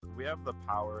we have the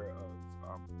power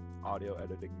of audio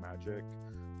editing magic.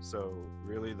 So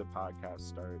really, the podcast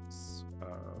starts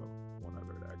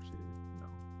whenever it actually,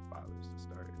 bothers to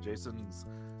start.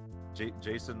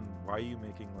 Jason, why are you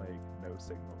making like no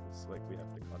signals? Like we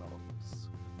have to cut all this.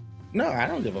 No, I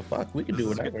don't give a fuck. We can do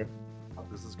whatever.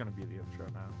 This is gonna be the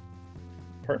intro now.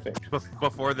 Perfect.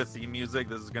 Before the theme music,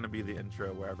 this is gonna be the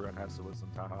intro where everyone has to listen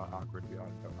to how awkward we are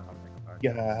and don't know how to make a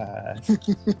podcast.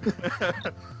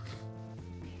 Yeah.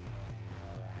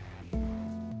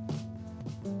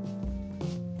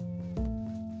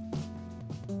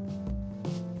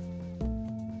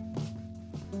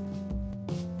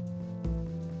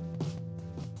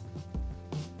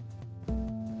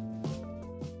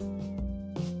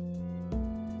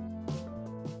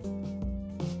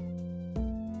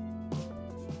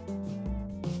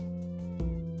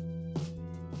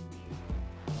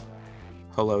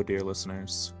 Hello, dear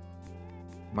listeners.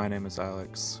 My name is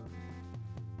Alex.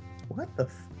 What the?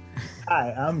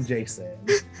 Hi, I'm Jason.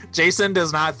 Jason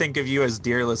does not think of you as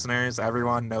dear listeners.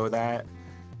 Everyone know that.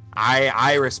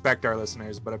 I respect our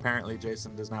listeners, but apparently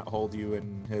Jason does not hold you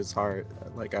in his heart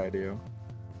like I do.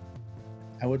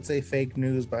 I would say fake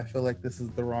news, but I feel like this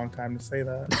is the wrong time to say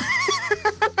that.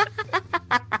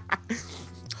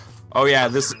 Oh yeah,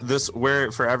 this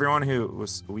where for everyone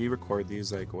we record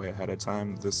these like way ahead of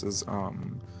time. This is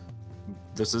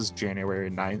January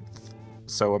 9th.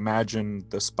 So imagine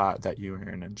the spot that you were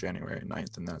in January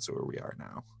 9th, and that's where we are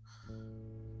now.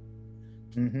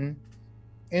 Mm-hmm.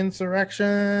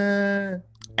 Insurrection.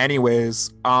 Anyways,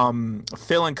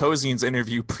 Phil and Cozine's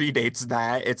interview predates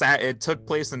that. It took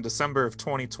place in December of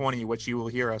 2020, which you will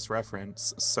hear us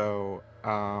reference. So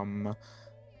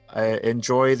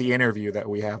enjoy the interview that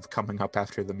we have coming up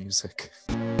after the music.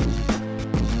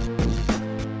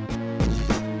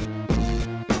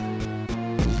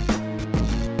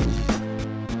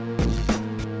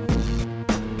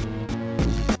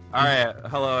 All right,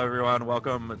 hello everyone.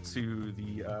 Welcome to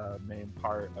the main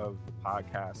part of the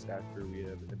podcast after we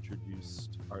have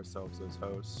introduced ourselves as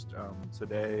hosts.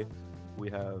 Today we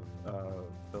have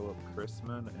Philip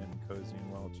Christman and Cozine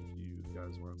Welch. If you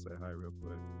guys want to say hi real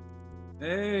quick.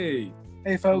 Hey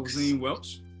folks. Cozine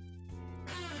Welch.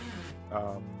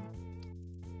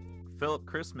 Philip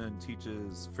Christman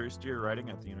teaches first-year writing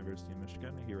at the University of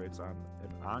Michigan. He writes on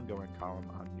an ongoing column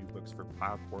on new books for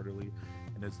Plow Quarterly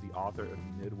and is the author of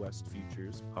Midwest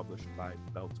Futures, published by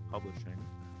Belt Publishing.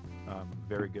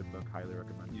 Very good book, highly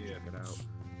recommend you check it out.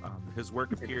 His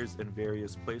work appears in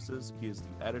various places. He is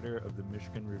the editor of the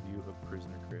Michigan Review of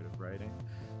Prisoner Creative Writing.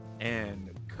 And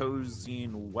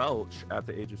Cozine Welch, at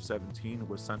the age of 17,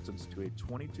 was sentenced to a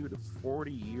 22 to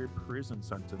 40-year prison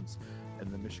sentence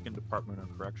in the Michigan Department of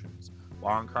Corrections.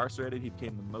 While incarcerated, he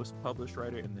became the most published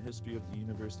writer in the history of the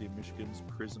University of Michigan's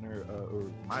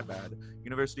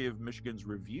University of Michigan's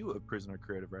Review of Prisoner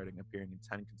Creative Writing, appearing in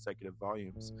 10 consecutive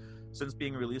volumes. Since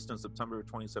being released in September of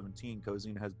 2017,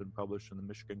 Cozine has been published in the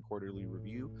Michigan Quarterly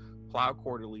Review, Plow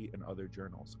Quarterly, and other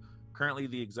journals. Currently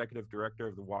the executive director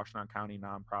of the Washtenaw County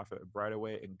nonprofit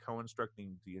Brightaway and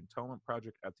co-instructing the Atonement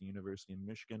Project at the University of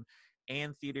Michigan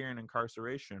and Theater and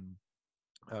Incarceration,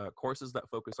 courses that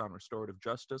focus on restorative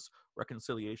justice,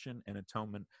 reconciliation, and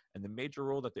atonement, and the major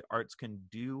role that the arts can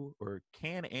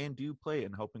and do play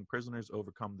in helping prisoners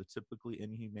overcome the typically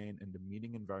inhumane and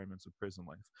demeaning environments of prison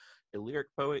life. A lyric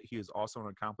poet, he is also an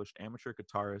accomplished amateur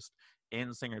guitarist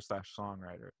and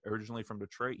singer/songwriter. Originally from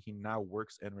Detroit, he now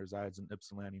works and resides in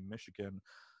Ypsilanti, Michigan.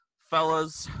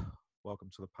 Fellas, welcome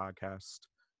to the podcast.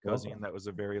 Cozine, that was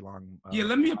a very long.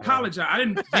 Let me apologize. I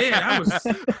didn't. Yeah,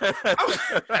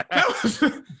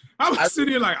 I was sitting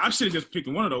here like I should have just picked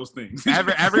one of those things.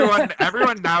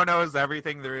 Everyone now knows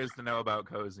everything there is to know about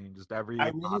Cozine. Just I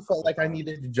really felt like I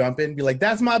needed to jump in and be like,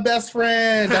 "That's my best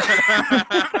friend."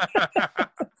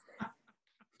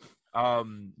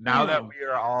 Now that we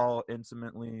are all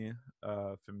intimately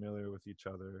familiar with each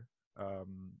other. I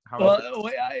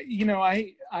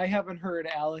haven't heard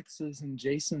Alex's and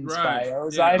Jason's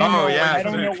bios. Yeah. I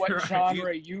don't know what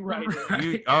genre you write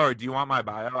in. Do you want my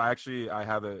bio? Actually, I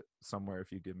have it somewhere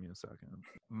if you give me a second.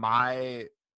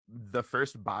 The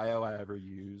first bio I ever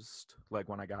used, like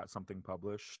when I got something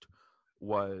published,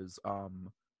 was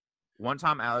one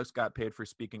time Alex got paid for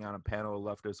speaking on a panel of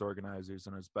leftist organizers,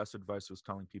 and his best advice was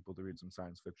telling people to read some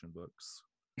science fiction books.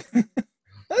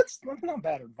 That's not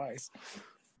bad advice.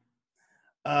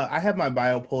 I have my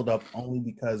bio pulled up only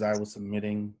because I was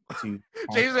submitting to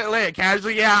Jason Lee,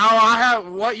 casually. Yeah, I have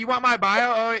what you want my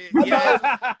bio? Oh,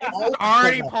 yeah, it's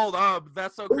already pulled up.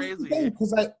 That's so crazy.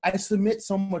 Because I submit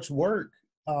so much work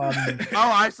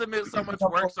I submit so much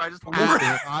work, so I just have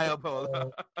my bio pulled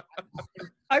up.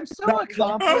 I'm so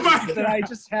accomplished that I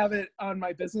just have it on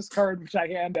my business card, which I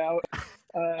hand out.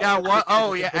 Yeah, what?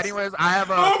 Oh, yeah. Anyways, I have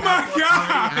a. Oh my book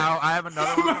God! already out. I have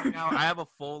another one coming out. I have a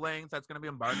full length that's gonna be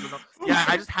embarked with. Yeah,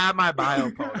 I just have my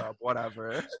bio pulled up.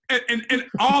 Whatever. And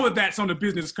all of that's on the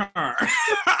business card.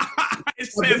 It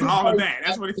says all of that.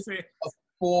 That's what it says. A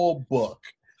full book.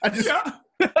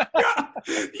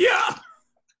 Yeah.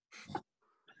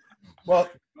 Well,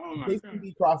 Oh Jason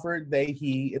B. Crawford,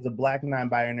 he is a black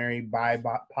non-binary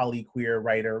polyqueer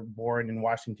writer born in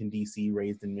Washington, D.C.,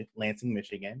 raised in Lansing,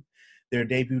 Michigan. Their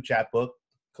debut chapbook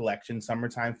collection,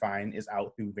 Summertime Fine, is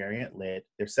out through Variant Lit.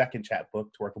 Their second chapbook,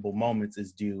 Twerkable Moments,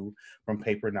 is due from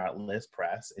Paper Nautilus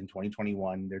Press in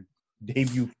 2021. Their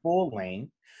debut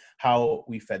full-length, How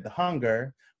We Fed the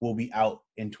Hunger, will be out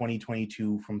in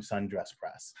 2022 from Sundress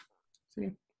Press.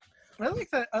 See? I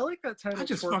like that title. I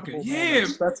just Twerkable fucking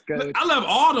Moments. That's good. I love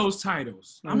all those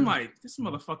titles. I'm like, this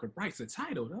motherfucker writes a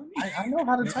title, doesn't he? I know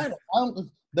how to title.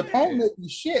 The poem may be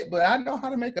shit, but I know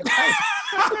how to make a title.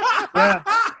 Yeah.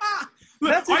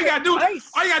 Look, all you gotta do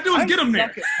is get them there.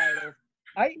 Suck at title.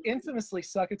 I infamously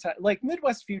suck at title. Like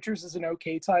Midwest Futures is an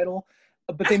okay title,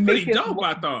 but That's they make it dope,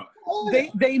 I thought.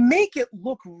 they make it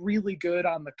look really good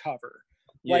on the cover.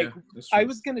 Like I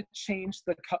was gonna change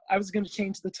the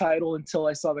title until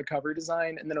I saw the cover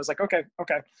design, and then I was like, okay.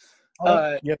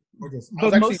 But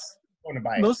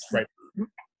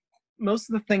most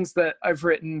of the things that I've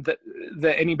written that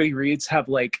anybody reads have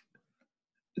like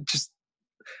just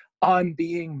on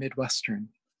being Midwestern,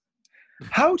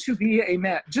 how to be a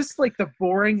man, just like the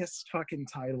boringest fucking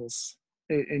titles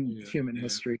in human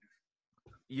history.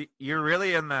 You're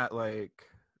really in that like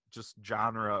just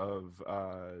genre of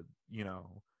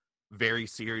very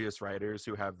serious writers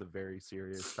who have the very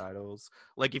serious titles.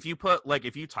 Like if you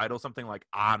title something like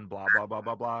On blah blah blah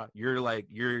blah blah, you're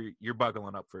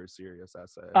buckling up for a serious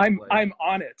essay. I'm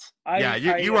on it.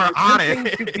 You are on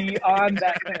it. To be on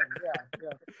that thing. Yeah.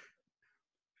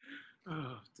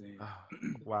 Oh damn!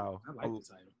 Wow, I like the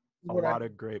title. A lot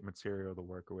of great material to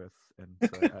work with and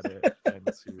to edit and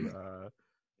to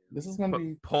this is gonna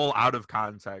be pull out of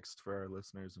context for our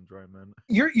listeners' enjoyment.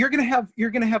 You're gonna have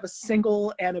a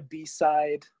single and a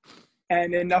B-side,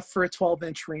 and enough for a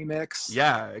 12-inch remix.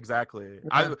 Yeah, exactly.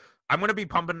 Yeah. I'm gonna be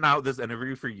pumping out this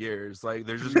interview for years. Like,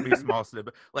 there's just gonna be a small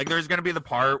snippet. Like, there's gonna be the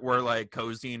part where like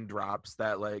Cozine drops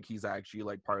that like he's actually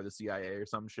like part of the CIA or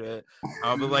some shit.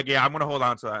 But like, yeah, I'm gonna hold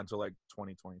on to that until like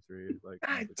 2023. Like,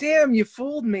 God damn, you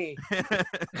fooled me.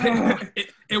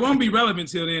 It won't be relevant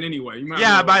till then anyway.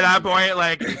 By that point,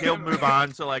 like he'll move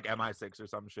on to like MI6 or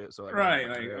some shit. So like, right,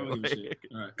 shit.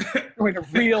 Right. Like a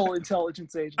real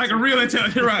intelligence agency. Like a real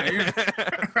intelligence, right?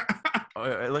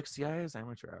 Like CIA is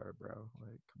amateur hour, bro.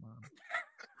 Like, come on.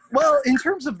 Well, in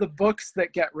terms of the books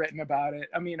that get written about it,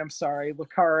 I mean, I'm sorry,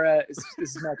 Lucara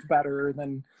is much better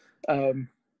than. I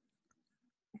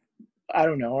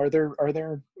don't know. Are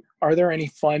there any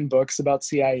fun books about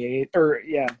CIA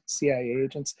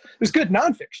agents? There's good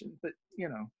nonfiction, but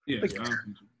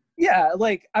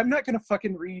like I'm not gonna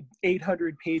fucking read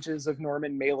 800 pages of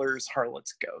Norman Mailer's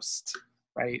Harlot's Ghost,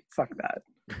 right? Fuck that.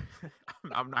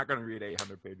 I'm not gonna read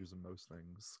 800 pages of most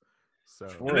things. So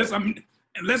unless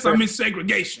I'm in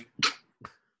segregation,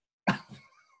 and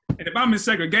if I'm in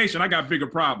segregation, I got bigger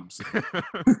problems.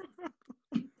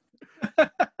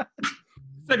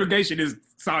 Segregation is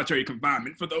solitary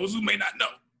confinement. For those who may not know,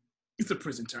 it's a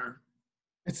prison term.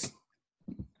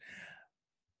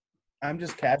 I'm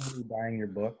just casually buying your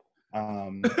book.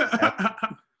 I'm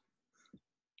finna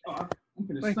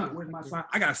stunt. Where's my sign?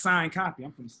 I got a signed copy.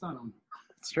 I'm finna stunt on it.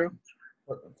 It's true.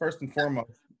 First and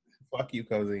foremost, fuck you,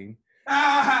 Cozine.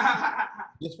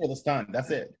 Just for the stunt.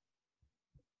 That's it.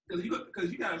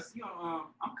 Because you guys, I'm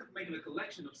making a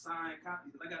collection of signed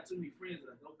copies. I got too many friends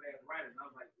that are dope ass writers, and I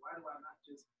was like, why do I not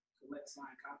just collect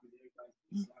signed copies of everybody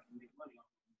so I can make money off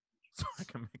of them? So I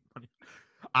can make money.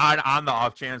 On the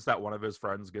off chance that one of his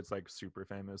friends gets like super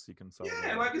famous, he can sell.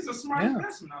 Yeah, like it's a smart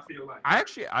investment. I feel like.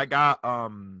 I got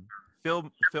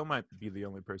Phil might be the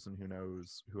only person who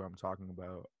knows who I'm talking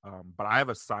about. But I have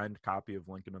a signed copy of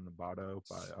Lincoln in Nevada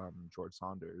by George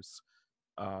Saunders.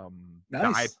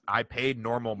 Nice. I paid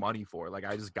normal money for. Like,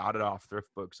 I just got it off Thrift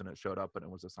Books and it showed up and it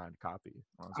was a signed copy.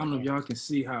 I don't know if y'all can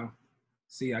see how.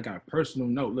 See, I got a personal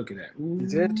note. Look at that. Ooh. You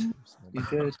did. You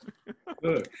did.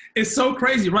 Good. It's so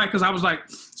crazy, right? Because I was like,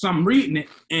 so I'm reading it,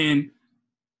 and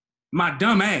my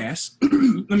dumb ass.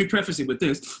 Let me preface it with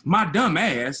this: my dumb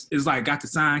ass is like got the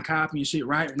signed copy and shit,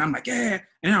 right? And I'm like, yeah,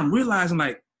 and I'm realizing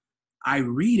like I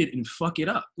read it and fuck it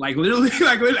up. Like literally,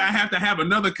 I have to have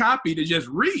another copy to just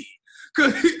read,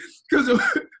 because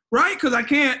right? Because I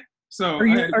can't. So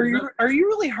Are you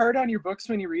really hard on your books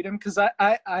when you read them? Because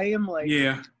I am like,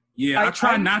 yeah. I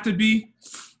try not to be,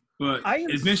 but I am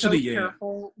eventually, so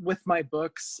careful with my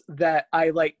books that I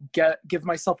like give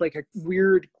myself like a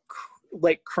weird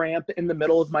like cramp in the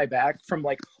middle of my back from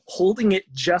like holding it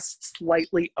just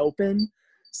slightly open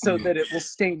so that it will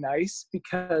stay nice,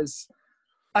 because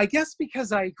I guess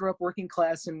because I grew up working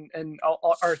class and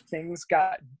all our things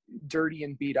got dirty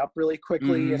and beat up really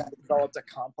quickly, and I developed a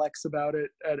complex about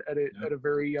it at a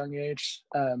very young age.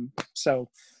 So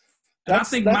I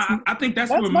think that's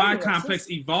where my nuances. complex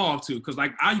evolved to, because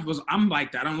like I'm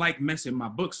like that. I don't like messing my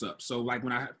books up. So like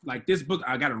when I like this book,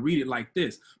 I got to read it like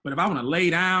this. But if I want to lay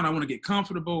down, I want to get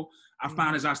comfortable. I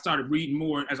found as I started reading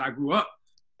more as I grew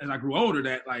older,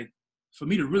 that like for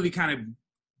me to really kind of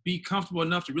be comfortable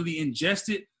enough to really ingest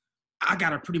it, I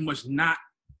got to pretty much not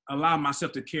allow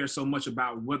myself to care so much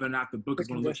about whether or not the book is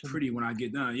going to look pretty when I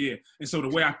get done. Yeah. And so the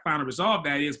way I found to resolve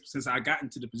that is, since I got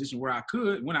into the position where I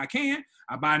could, when I can,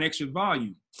 I buy an extra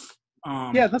volume.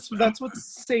 Yeah, that's what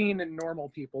sane and normal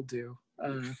people do.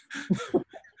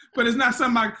 But it's not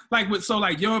something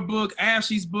like your book,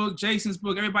 Ashley's book, Jason's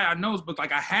book, everybody I know's book.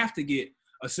 Like I have to get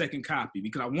a second copy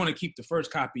because I want to keep the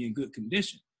first copy in good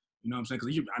condition. You know what I'm saying?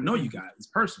 Because I know you guys, it's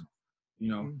personal. You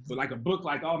know, but like a book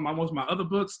like most of my other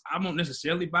books, I won't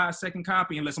necessarily buy a second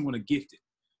copy unless I'm going to gift it.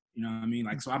 You know what I mean?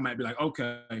 Like, so I might be like,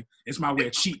 okay, it's my way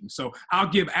of cheating. So I'll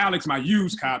give Alex my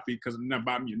used copy because I'm not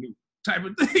buying me a new type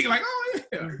of thing. Like, oh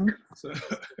yeah. So,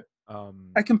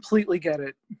 I completely get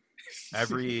it.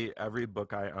 Every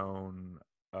book I own,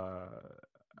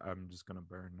 I'm just gonna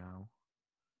burn now.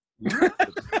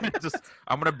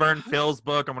 I'm gonna burn Phil's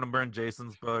book. I'm gonna burn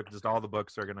Jason's book. Just all the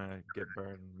books are gonna get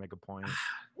burned. Make a point.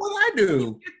 Well, I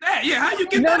do. That? Yeah, how you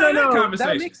get that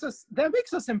conversation? That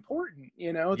makes us important.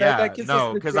 You know. That gives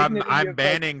no, because I'm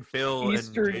banning Phil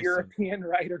Eastern and European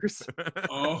writers.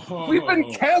 Oh, we've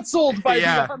been canceled by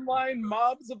the online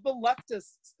mobs of the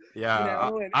leftists. Yeah,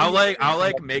 you know?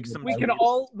 I'll make some.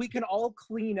 We can all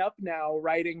clean up now,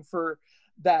 writing for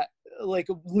that, like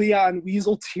Leon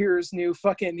Wieseltier's new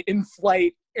fucking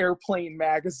in-flight airplane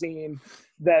magazine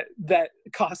that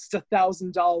costs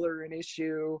 $1,000 an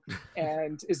issue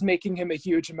and is making him a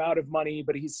huge amount of money,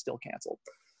 but he's still canceled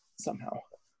somehow.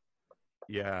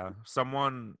 Yeah,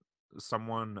 someone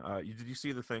did you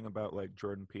see the thing about like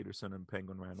Jordan Peterson and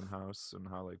Penguin Random House and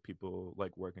how like people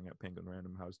like working at Penguin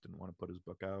Random House didn't want to put his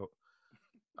book out?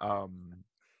 On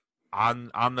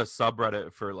the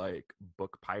subreddit for like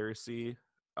book piracy,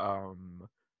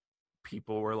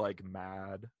 people were like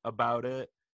mad about it.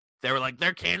 They were like,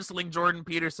 they're canceling Jordan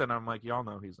Peterson. I'm like, y'all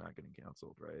know he's not getting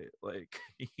canceled, right? Like,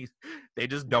 they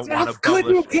just don't want to publish.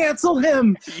 Couldn't cancel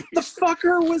him. The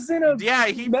fucker was in a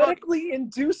he medically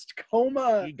induced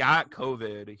coma. He got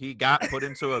COVID. He got put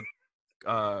into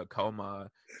a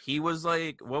coma. He was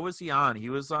like, what was he on? He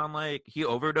was on like, he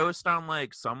overdosed on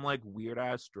like some like weird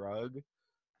ass drug.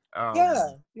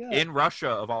 In Russia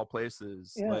of all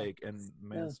places. Like, and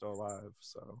man's still alive.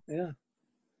 So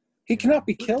he cannot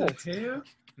be killed. What the hell?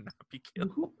 Cannot be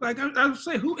killed. Like I would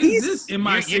say, who is this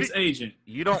MI6 agent?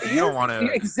 You don't want to.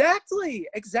 Exactly.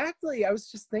 I was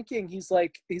just thinking he's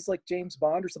like James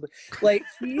Bond or something. Like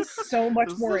he's so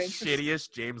much more interesting.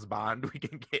 Shittiest James Bond we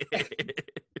can get.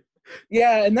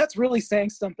 Yeah, and that's really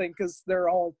saying something because they're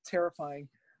all terrifying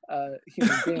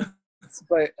human beings.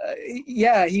 But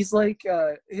he's like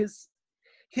his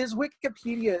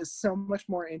Wikipedia is so much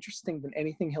more interesting than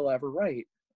anything he'll ever write.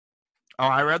 Oh,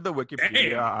 I read the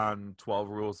Wikipedia on 12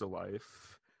 Rules of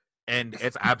Life, and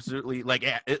it's absolutely like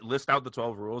it lists out the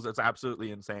 12 rules. It's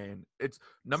absolutely insane. It's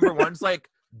number one's like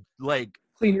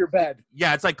clean your bed.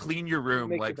 Yeah, it's like clean your room,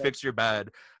 like fix your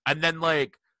bed, and then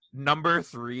like number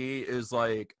 3 is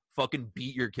like fucking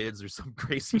beat your kids or some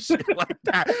crazy shit like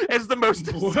that. It's the most.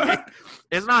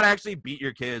 It's not actually beat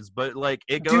your kids, but like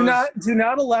it goes. Do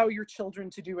not allow your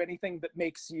children to do anything that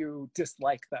makes you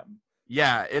dislike them.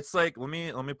 Yeah, it's like let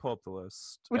me pull up the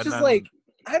list. Which is like,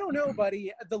 I don't know,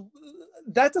 buddy.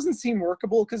 That doesn't seem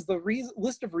workable because the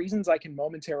list of reasons I can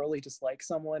momentarily dislike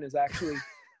someone is actually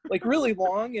like really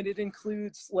long, and it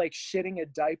includes like shitting a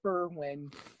diaper when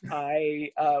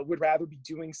I would rather be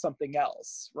doing something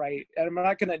else, right? And I'm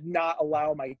not gonna not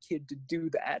allow my kid to do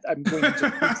that. I'm going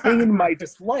to retain my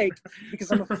dislike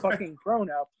because I'm a fucking grown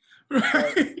up.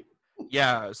 Right.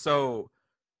 Yeah. So.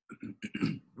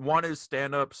 1 is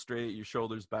stand up straight, your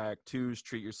shoulders back. 2 is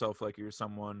treat yourself like you're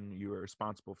someone you are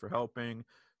responsible for helping.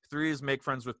 3 is make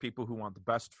friends with people who want the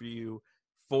best for you.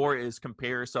 4 is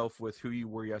compare yourself with who you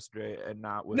were yesterday and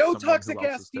not with no someone toxic who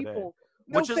else ass is today. people.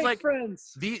 No which is fake like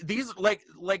friends. these like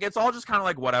it's all just kind of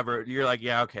like whatever. You're like,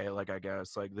 yeah, okay, like I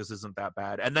guess like this isn't that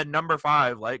bad. And then number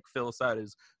 5, like Phil said,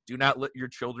 is do not let your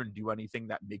children do anything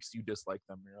that makes you dislike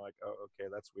them. And you're like, oh, okay,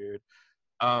 that's weird.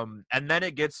 And then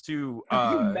it gets to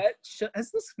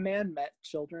Has this man met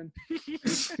children?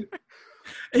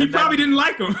 He probably didn't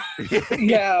like them.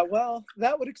 Yeah, well,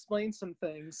 that would explain some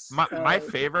things. My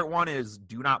favorite one is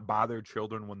do not bother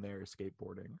children when they're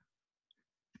skateboarding.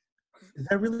 Is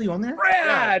that really on there?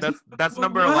 Brad! Yeah, that's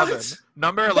number What? 11.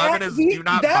 Number 11 is do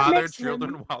not that bother makes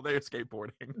children him- while they're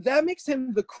skateboarding. That makes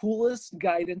him the coolest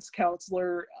guidance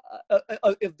counselor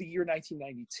of the year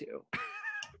 1992.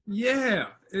 Yeah,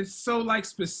 it's so like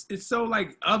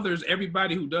others.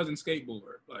 Everybody who doesn't skateboard,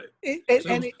 like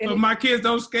if my kids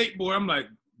don't skateboard, I'm like,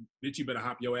 bitch, you better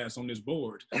hop your ass on this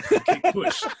board. Kick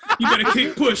push. You better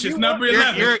kick push. It's number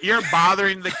 11. You're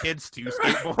bothering the kids to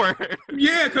skateboard.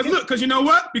 Yeah, because you know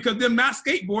what? Because them not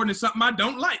skateboarding is something I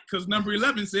don't like. Because number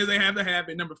 11 says they have to have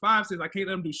it. Number 5 says I can't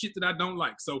let them do shit that I don't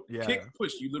like. So kick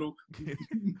push, you little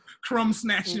crumb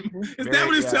snatching. Is that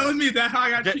what it's telling me? Is that how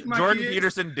I got to treat my Jordan kids?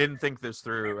 Peterson didn't think this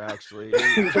through, actually.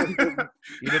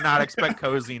 He did not expect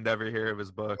Cozine to ever hear of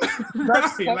his book.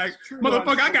 That's like, true,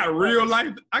 motherfucker, I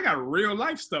got real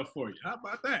life stuff for you. How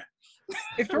about that?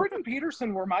 If Jordan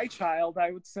Peterson were my child,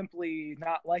 I would simply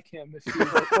not like him if he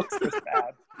wrote books this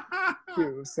bad,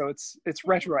 too. So it's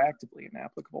retroactively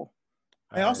inapplicable.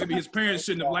 Maybe his parents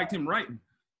shouldn't have liked him writing.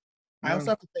 I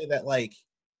also have to say that, like,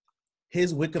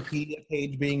 his Wikipedia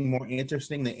page being more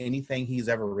interesting than anything he's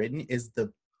ever written is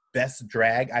the best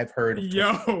drag I've heard of.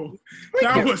 Yo,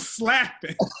 that was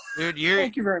slapping. Dude,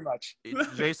 Thank you very much.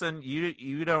 Jason,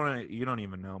 you don't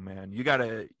even know, man. You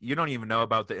don't even know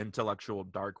about the intellectual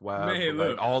dark web. Man, like,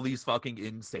 look. all these fucking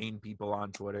insane people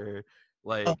on Twitter.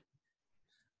 Like,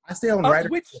 I stay on Of Reddit.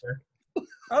 which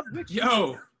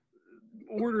Yo,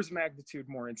 orders of magnitude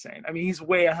more insane. I mean, he's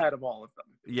way ahead of all of them.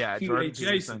 yeah, He- Jordan Hey,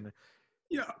 Jason. Peterson.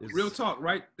 yeah, real talk,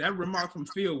 right? That remark from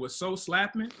Phil was so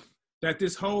slapping that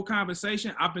this whole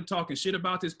conversation, I've been talking shit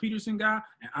about this Peterson guy,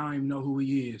 and I don't even know who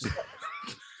he is.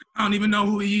 I don't even know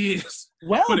who he is.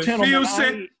 Well, But if gentlemen, Phil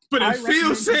said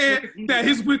recommend that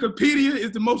his Wikipedia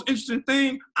is the most interesting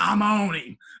thing, I'm on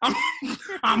him.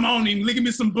 I'm on him. Give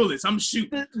me some bullets. I'm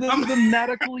shooting. the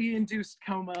medically induced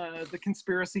coma, the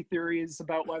conspiracy theories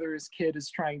about whether his kid is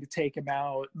trying to take him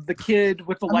out, the kid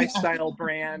with the lifestyle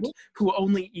brand who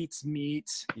only eats meat,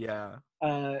 Yeah.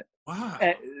 Wow.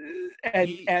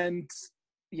 and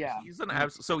yeah. He's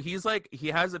so he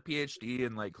has a PhD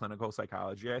in like clinical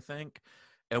psychology, I think.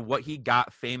 And what he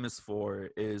got famous for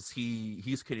is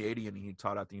he's Canadian and he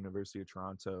taught at the University of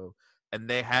Toronto. And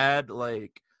they had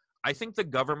like, I think the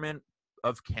government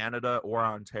of Canada or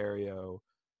Ontario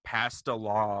passed a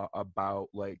law about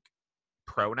like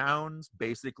pronouns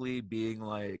basically being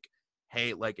like,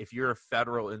 hey, like if you're a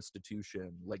federal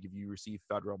institution, like if you receive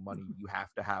federal money, you have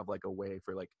to have like a way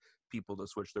for like people to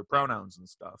switch their pronouns and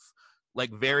stuff.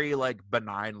 Like very like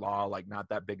benign law, like not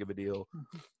that big of a deal.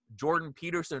 Jordan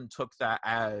Peterson took that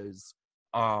as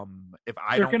if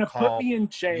They're gonna put me in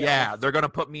jail. Yeah, they're gonna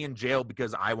put me in jail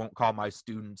because I won't call my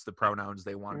students the pronouns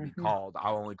they want to be Mhm. called.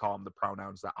 I'll only call them the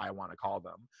pronouns that I want to call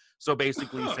them. So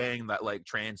basically saying that like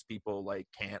trans people like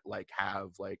can't like have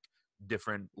like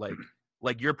different like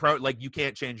your like you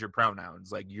can't change your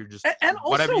pronouns. Like you're just And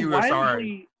whatever also you were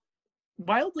sorry.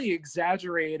 wildly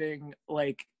exaggerating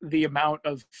like the amount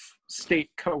of state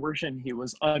coercion he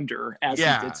was under as he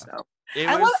did so.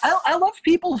 I love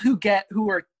people who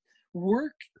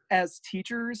work as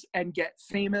teachers and get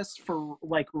famous for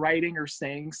like writing or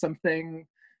saying something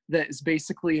that is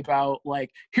basically about like,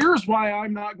 here's why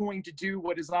I'm not going to do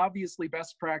what is obviously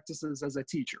best practices as a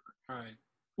teacher. Right.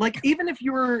 Like even if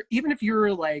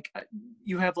you're like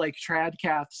you have like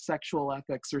tradcath sexual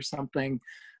ethics or something,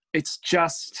 it's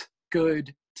just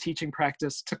good teaching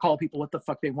practice to call people what the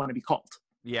fuck they want to be called.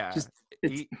 Yeah. Just,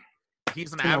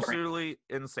 he's an absolutely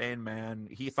insane man.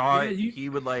 He thought he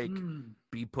would like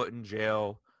be put in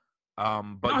jail.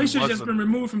 But no, he should have just been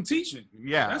removed from teaching.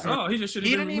 Yeah, that's all. He just should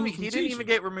have been removed from teaching. He didn't even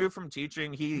get removed from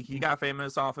teaching. He got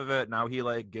famous off of it. Now he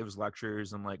like gives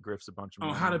lectures and like grifts a bunch of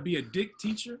on how to be a dick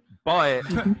teacher. But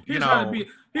here's how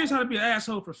to be an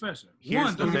asshole professor.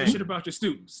 One, don't give a shit about your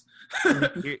students.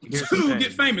 Two,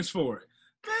 get famous for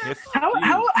it. How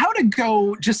to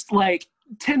go just like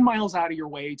 10 miles out of your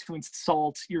way to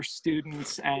insult your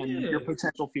students and your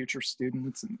potential future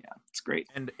students, and it's great.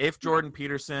 And if Jordan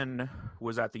Peterson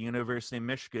was at the University of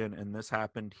Michigan and this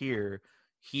happened here,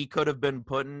 he could have been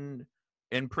put in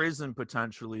prison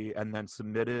potentially and then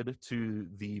submitted to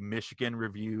the Michigan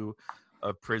Review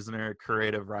of Prisoner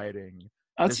Creative Writing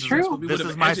That's This is- true. We This would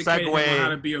have is my educated him on segue. how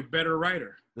to be a better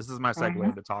writer. This is my segue Mhm.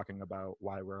 into talking about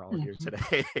why we're all here Mhm.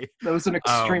 today. That was an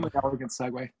extremely elegant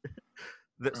segue.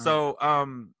 So,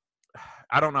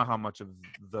 I don't know how much of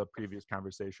the previous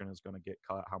conversation is going to get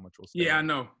cut, how much will stay. Yeah, I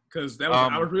know, because that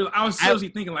was I was seriously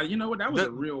thinking like, you know what, that was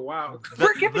a real wild.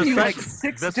 We're giving you like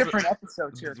sec- 6 different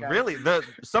episodes here, guys. Really,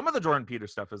 some of the Jordan Peter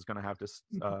stuff is going to have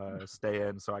to stay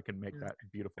in so I can make that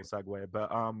beautiful segue.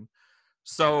 But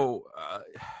so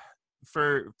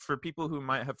for people who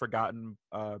might have forgotten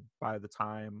by the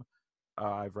time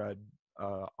I've read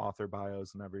author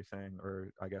bios and everything,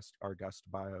 or I guess our guest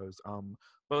bios,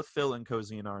 both Phil and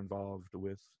Cozine are involved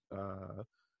with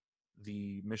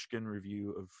the Michigan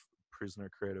Review of Prisoner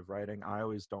Creative Writing. I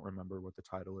always don't remember what the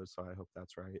title is, so I hope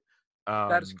that's right.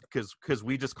 That is because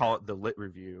we just call it the Lit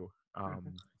Review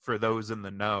for those in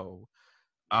the know.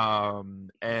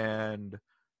 And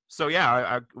so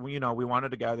yeah, we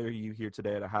wanted to gather you here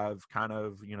today to have kind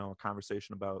of a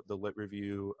conversation about the Lit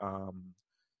Review.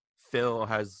 Phil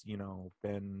has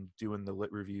been doing the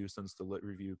Lit Review since the Lit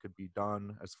Review could be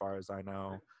done, as far as I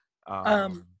know.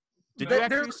 Did you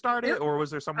actually start it, or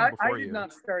was there someone before you? I did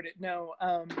not start it. No,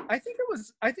 I think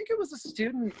it was a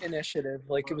student initiative.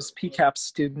 Like it was PCAP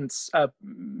students,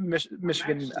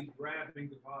 Michigan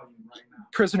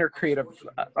Prisoner Creative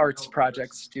Arts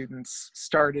Project students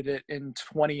started it in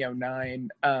 2009.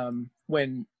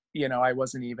 When I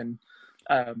wasn't even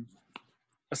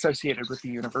associated with the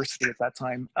university at that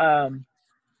time.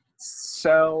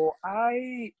 So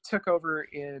I took over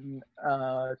in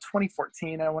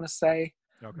 2014, I want to say.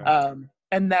 Okay.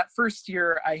 And that first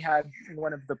year, I had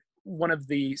one of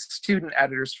the student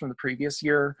editors from the previous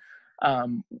year.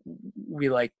 We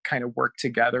like kind of worked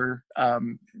together,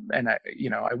 and I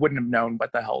wouldn't have known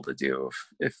what the hell to do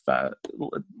if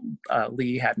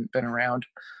Lee hadn't been around.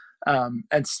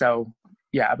 And so,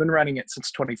 yeah, I've been running it since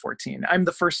 2014. I'm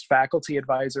the first faculty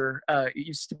advisor. It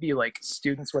used to be like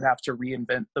students would have to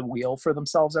reinvent the wheel for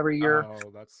themselves every year,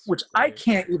 which great. I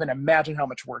can't even imagine how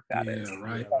much work that is.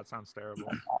 Right. Yeah, that sounds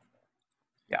terrible.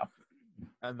 Yeah.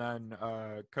 And then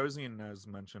Cozine, as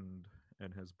mentioned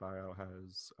in his bio,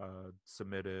 has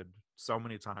submitted so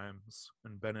many times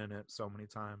and been in it so many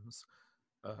times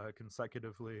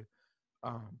consecutively.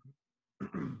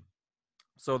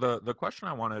 So the question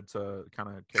I wanted to kind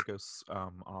of kick us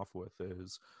off with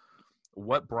is,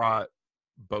 what brought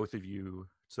both of you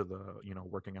to the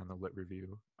working on the Lit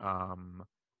Review?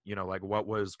 Like what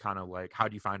was kind of like, how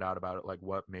do you find out about it? Like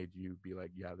what made you be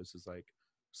like, yeah, this is like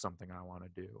something I want to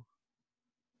do?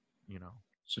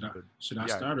 Should I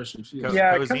start or should you?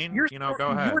 Yeah, Cozine, go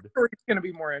ahead. Your story's going to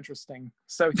be more interesting.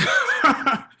 So,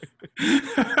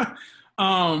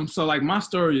 so like my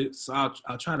story, so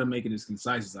I'll try to make it as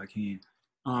concise as I can.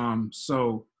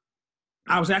 So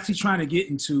I was actually trying to get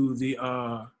into the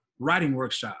writing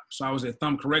workshop. So I was at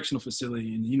Thumb Correctional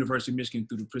Facility in the University of Michigan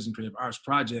through the Prison Creative Arts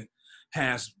Project,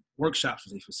 has workshops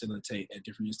that they facilitate at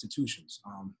different institutions,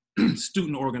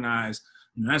 student organized,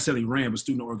 not necessarily ran, but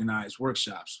student organized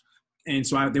workshops. And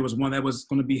so there was one that was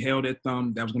going to be held at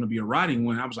Thumb that was going to be a writing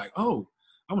one. I was like, oh,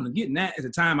 I want to get in that. At the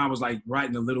time, I was like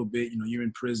writing a little bit. You're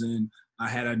in prison. I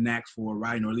had a knack for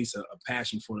writing, or at least a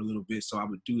passion for it a little bit. So I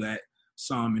would do that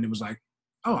some. And it was like,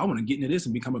 oh, I want to get into this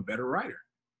and become a better writer.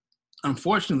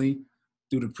 Unfortunately,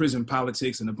 through the prison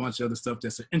politics and a bunch of other stuff,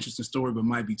 that's an interesting story, but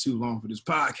might be too long for this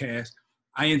podcast.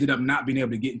 I ended up not being able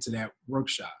to get into that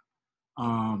workshop.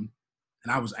 And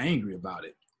I was angry about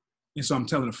it. And so I'm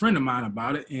telling a friend of mine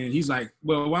about it, and he's like,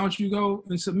 well, why don't you go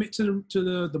and submit to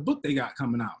the book they got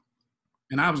coming out?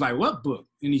 And I was like, what book?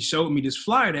 And he showed me this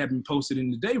flyer that had been posted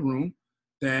in the day room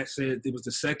that said it was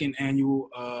the second annual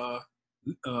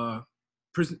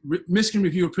Michigan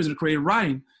Review of Prisoner Creative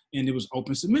Writing, and it was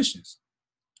open submissions.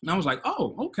 And I was like,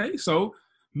 oh, okay. So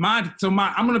I'm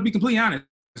going to be completely honest.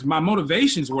 My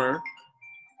motivations were,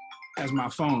 as my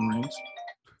phone rings,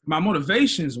 my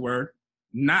motivations were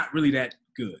not really that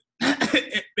good.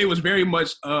 It was very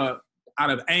much out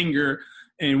of anger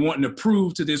and wanting to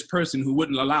prove to this person who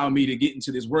wouldn't allow me to get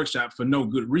into this workshop for no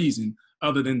good reason,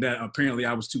 other than that apparently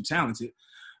I was too talented.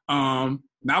 I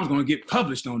was going to get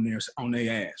published on their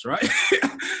ass, right?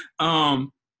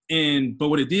 But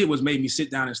what it did was made me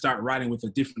sit down and start writing with a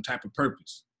different type of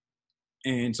purpose.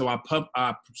 And so I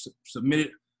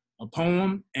submitted a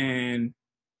poem, and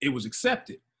it was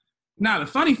accepted. Now, the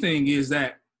funny thing is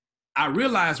that I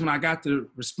realized when I got the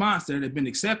response that it had been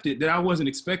accepted that I wasn't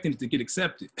expecting it to get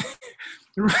accepted,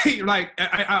 right? Like,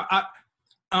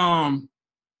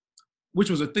 which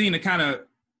was a thing that kind of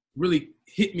really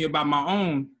hit me about my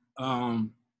own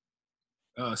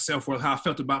self-worth, how I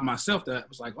felt about myself, that I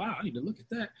was like, wow, I need to look at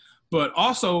that. But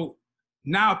also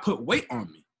now it put weight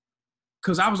on me.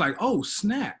 Because I was like, oh,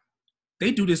 snap.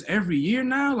 They do this every year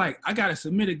now? Like, I got to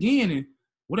submit again, and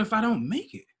what if I don't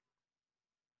make it?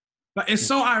 But it's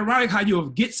so ironic how you'll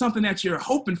get something that you're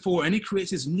hoping for, and it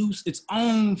creates its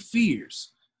own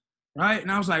fears, right?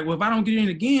 And I was like, well, if I don't get in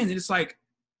again, it's like,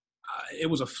 it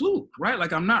was a fluke, right?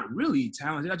 Like, I'm not really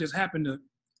talented. I just happened to,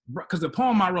 because the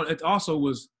poem I wrote, it also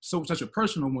was such a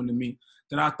personal one to me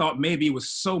that I thought maybe it was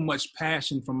so much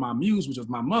passion from my muse, which was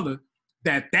my mother,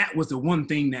 that was the one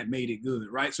thing that made it good,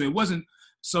 right? So it wasn't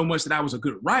so much that I was a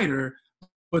good writer,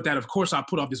 but that, of course, I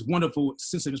put off this wonderful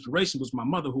sense of inspiration was my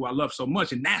mother, who I love so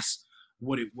much, and that's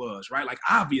what it was, right? Like,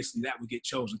 obviously that would get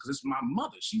chosen because it's my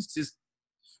mother. She's just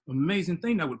an amazing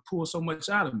thing that would pull so much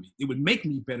out of me. It would make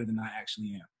me better than I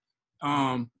actually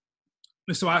am.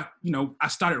 And so I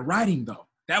started writing, though.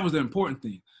 That was the important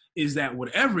thing, is that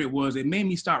whatever it was, it made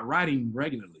me start writing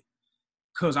regularly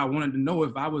because I wanted to know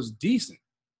if I was decent.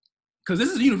 Because this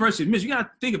is the University of Michigan. You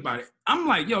got to think about it. I'm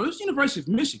like, yo, this is University of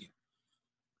Michigan,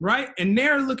 right? And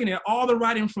they're looking at all the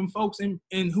writing from folks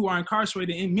in who are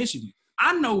incarcerated in Michigan.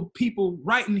 I know people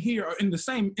writing here or in the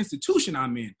same institution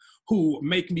I'm in who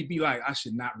make me be like, I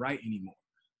should not write anymore,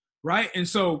 right? And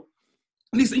so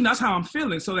at least, that's how I'm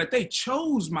feeling, so that they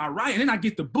chose my writing. And then I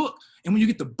get the book. And when you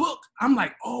get the book, I'm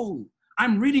like, oh,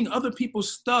 I'm reading other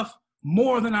people's stuff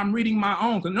more than I'm reading my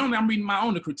own. Because normally I'm reading my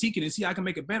own to critique it and see how I can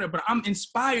make it better. But I'm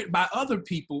inspired by other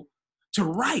people to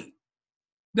write.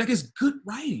 That is good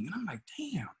writing. And I'm like,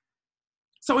 damn.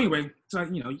 So anyway,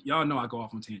 y'all know I go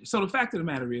off on tangents. So the fact of the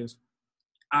matter is,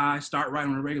 I start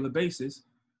writing on a regular basis.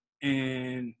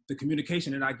 And the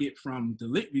communication that I get from the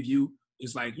lit review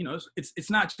is like, it's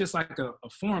not just like a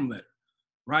form letter,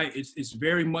 right? It's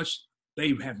very much,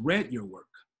 they have read your work,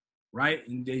 right?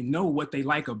 And they know what they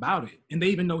like about it. And they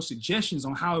even know suggestions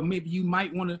on how maybe you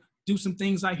might want to do some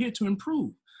things out here to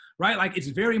improve, right? Like, it's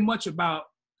very much about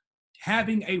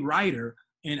having a writer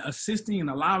and assisting and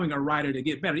allowing a writer to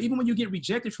get better. Even when you get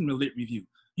rejected from the lit review,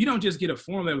 you don't just get a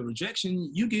form level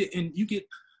rejection, you get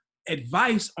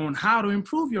advice on how to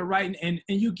improve your writing, and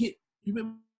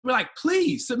we're like,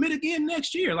 please submit again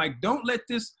next year. Like, don't let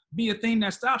this be a thing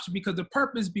that stops you, because the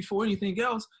purpose before anything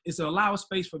else is to allow a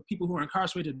space for people who are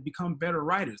incarcerated to become better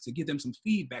writers, to give them some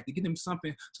feedback, to give them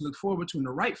something to look forward to and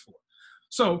to write for.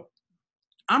 So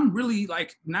I'm really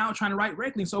like now trying to write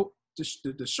regularly. So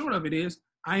the short of it is,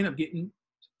 I end up getting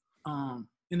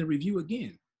in the review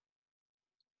again,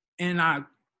 and I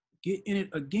get in it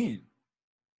again.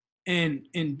 And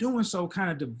in doing so,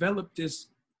 kind of developed this.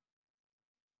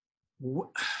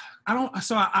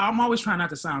 I'm always trying not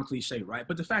to sound cliche, right?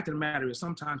 But the fact of the matter is,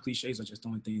 sometimes cliches are just the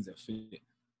only things that fit.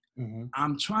 Mm-hmm.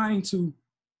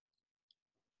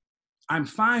 I'm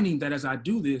finding that as I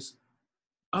do this,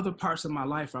 other parts of my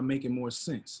life are making more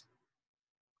sense.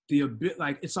 It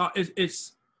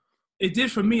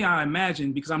did for me, I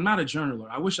imagine, because I'm not a journaler.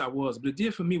 I wish I was, but it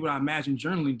did for me what I imagine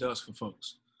journaling does for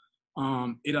folks.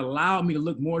 It allowed me to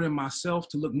look more than myself,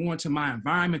 to look more into my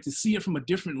environment, to see it from a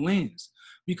different lens.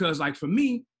 Because like for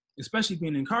me, especially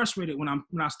being incarcerated, when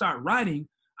I start writing,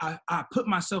 I put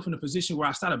myself in a position where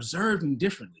I start observing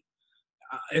differently.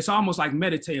 It's almost like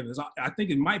meditative. I think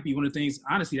it might be one of the things,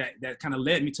 honestly, that kind of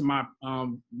led me to my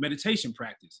meditation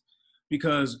practice.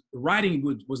 Because writing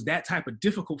was that type of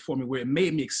difficult for me, where it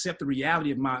made me accept the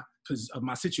reality of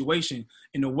my situation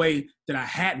in a way that I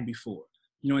hadn't before.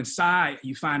 Inside,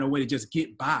 you find a way to just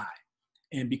get by.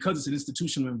 And because it's an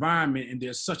institutional environment and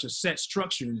there's such a set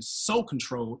structure and it's so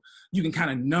controlled, you can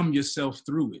kind of numb yourself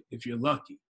through it if you're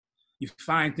lucky. You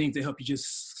find things that help you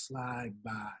just slide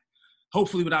by.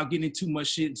 Hopefully without getting into too much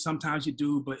shit. Sometimes you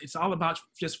do, but it's all about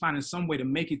just finding some way to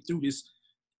make it through this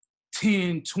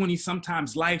 10, 20,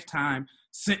 sometimes lifetime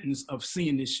sentence of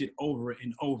seeing this shit over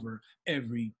and over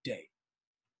every day.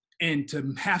 And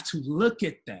to have to look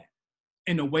at that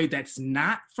in a way that's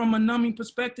not from a numbing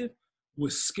perspective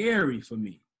was scary for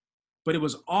me, but it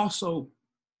was also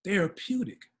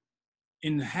therapeutic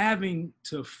in having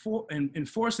to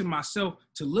forcing myself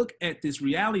to look at this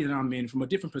reality that I'm in from a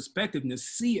different perspective and to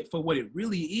see it for what it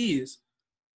really is,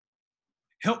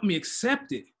 helped me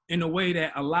accept it in a way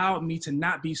that allowed me to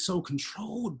not be so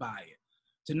controlled by it,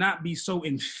 to not be so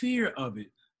in fear of it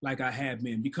like I have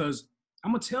been. Because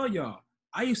I'm gonna tell y'all,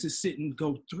 I used to sit and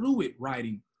go through it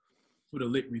writing for the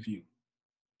lit review,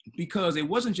 because it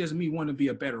wasn't just me wanting to be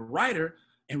a better writer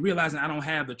and realizing I don't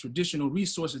have the traditional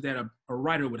resources that a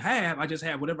writer would have. I just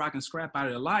have whatever I can scrap out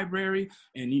of the library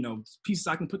and, pieces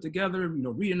I can put together,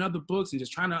 reading other books and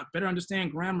just trying to better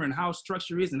understand grammar and how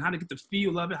structure is and how to get the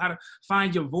feel of it, how to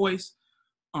find your voice.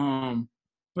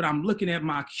 But I'm looking at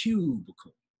my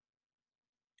cubicle,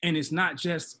 and it's not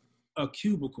just a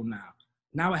cubicle now.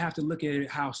 now I have to look at it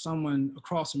how someone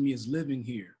across from me is living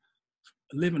here,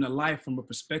 living a life from a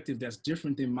perspective that's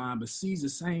different than mine, but sees the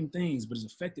same things, but is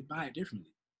affected by it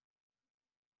differently.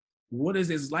 What is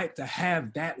it like to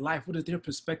have that life? What is their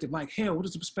perspective like? Hell, what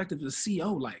is the perspective of the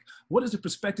CO like? What is the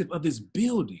perspective of this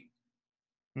building?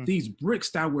 These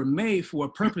bricks that were made for a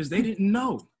purpose they didn't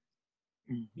know.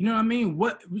 You know what I mean?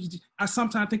 I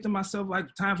sometimes think to myself,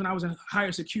 like times when I was in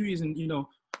higher securities and,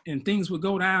 and things would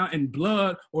go down and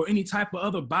blood or any type of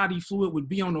other body fluid would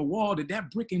be on the wall. Did that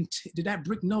brick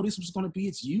know this was going to be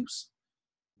its use?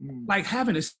 Like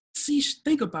having to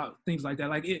think about things like that.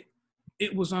 Like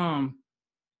it was,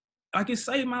 like it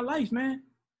saved my life, man.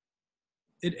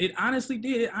 It honestly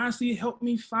did. It honestly helped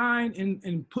me find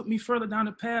and put me further down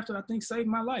the path that I think saved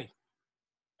my life.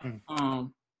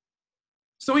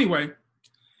 So anyway,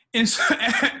 and so,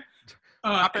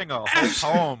 Hopping a whole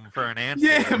poem for an answer.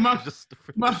 Yeah, my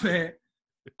bad.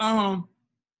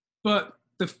 But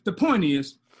the point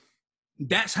is,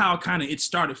 that's how kind of it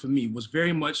started for me, was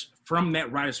very much from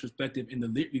that writer's perspective, and the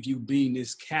Lit Review being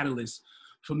this catalyst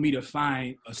for me to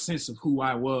find a sense of who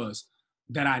I was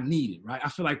that I needed, right? I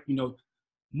feel like,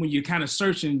 when you're kind of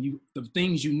searching, the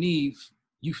things you need,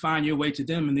 you find your way to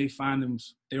them and they find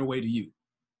their way to you.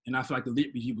 And I feel like the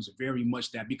Lit Review was very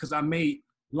much that, because I made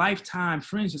lifetime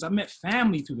friendships. I met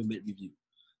family through the Lit Review.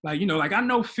 Like, like I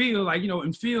know Phil, like,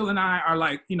 and Phil and I are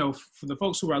like, for the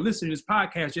folks who are listening to this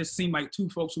podcast, just seem like two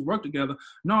folks who work together.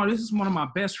 No, this is one of my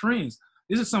best friends.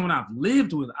 This is someone I've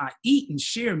lived with. I eat and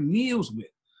share meals with.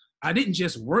 I didn't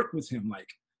just work with him.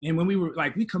 And when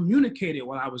we communicated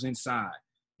while I was inside.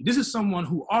 This is someone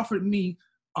who offered me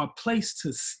a place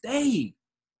to stay,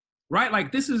 right?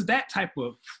 Like this is that type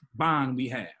of bond we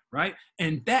have, right?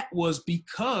 And that was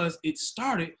because it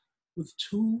started with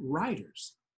two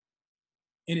writers.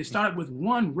 And it started with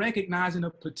one recognizing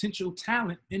a potential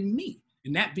talent in me,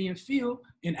 and that being Phil.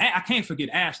 And I can't forget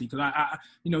Ashley, because I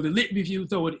the Lit Review,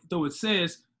 though it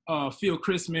says Phil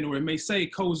Christman, or it may say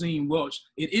Cozine Welch,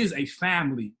 it is a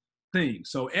family thing.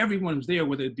 So everyone was there,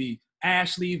 whether it be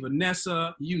Ashley,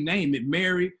 Vanessa, you name it,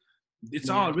 Mary. It's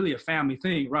all really a family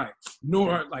thing, right?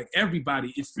 Nor like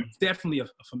everybody. It's definitely a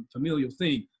familial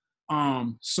thing.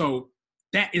 So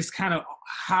that is kind of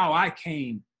how I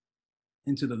came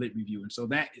into the Lit Review. And so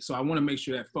I want to make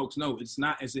sure that folks know it's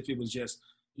not as if it was just,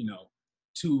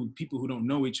 two people who don't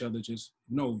know each other. Just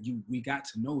we got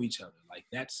to know each other. Like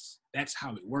that's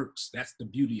how it works. That's the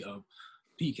beauty of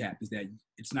PCAP, is that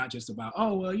it's not just about,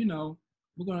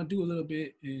 we're going to do a little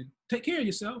bit and take care of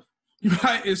yourself,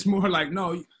 right? It's more like,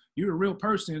 no, you're a real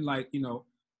person. Like,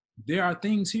 there are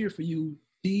things here for you.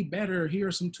 Be better. Here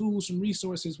are some tools, some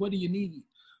resources. What do you need?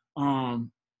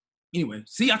 Anyway,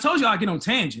 see, I told you I get on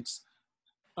tangents.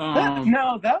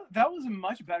 No, that was a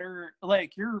much better,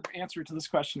 like your answer to this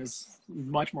question is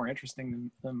much more interesting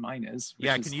than mine is.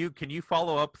 Yeah, can you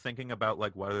follow up thinking about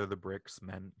like whether the bricks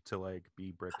meant to like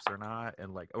be bricks or not,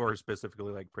 and like, or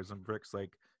specifically like prison bricks,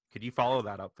 like could you follow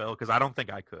that up, Phil? Because I don't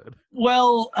think I could.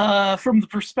 Well, from the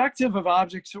perspective of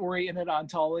object-oriented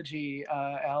ontology,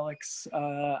 Alex,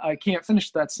 I can't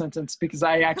finish that sentence because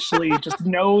I actually just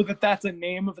know that that's a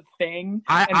name of a thing.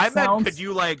 I meant,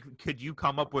 could you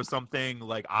come up with something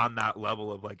like on that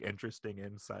level of like interesting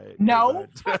insight? No,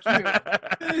 fuck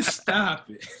you. Stop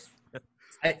it.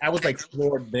 I was like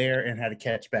floored there and had to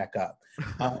catch back up.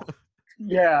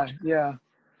 Yeah.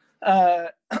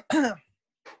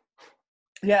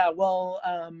 Yeah, well,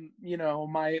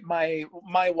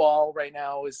 my wall right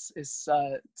now is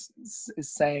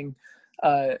saying,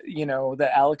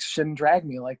 that Alex shouldn't drag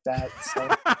me like that. So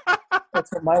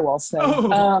that's what my wall's saying.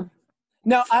 Oh.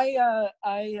 No,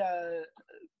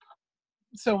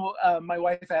 my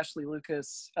wife Ashley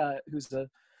Lucas, who's a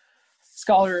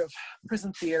scholar of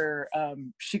prison theater,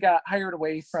 she got hired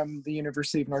away from the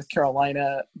University of North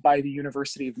Carolina by the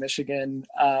University of Michigan.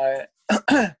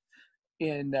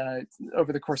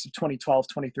 Over the course of 2012,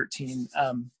 2013.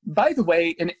 By the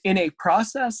way, in a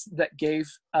process that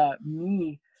gave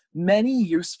me many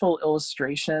useful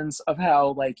illustrations of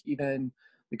how like even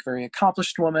like very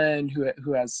accomplished woman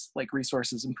who has like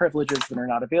resources and privileges that are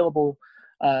not available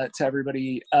to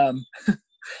everybody,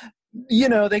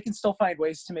 they can still find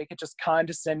ways to make it just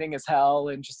condescending as hell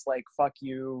and just like, fuck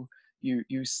you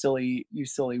silly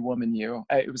woman, you.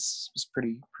 It was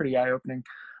pretty eye-opening.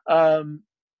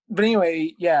 But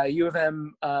anyway, yeah, U of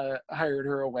M hired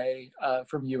her away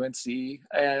from UNC,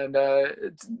 and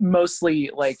mostly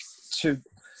like to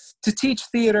teach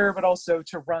theater, but also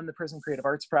to run the Prison Creative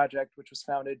Arts Project, which was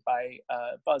founded by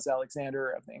Buzz Alexander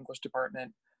of the English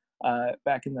department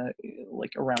back in the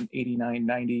like around 89,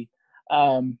 90.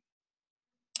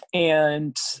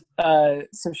 And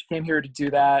so she came here to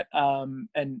do that.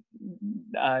 And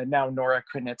now Nora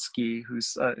Krenitsky,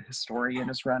 who's a historian,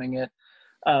 is running it.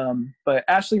 But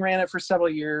Ashley ran it for several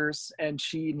years, and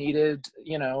she needed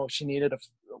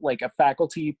a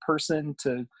faculty person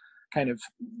to kind of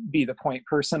be the point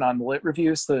person on the lit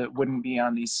review, so that it wouldn't be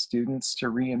on these students to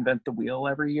reinvent the wheel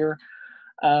every year.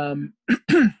 And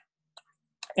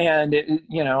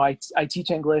I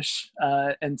teach English,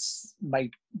 and my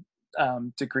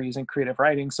degrees in creative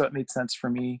writing, so it made sense for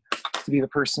me to be the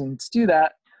person to do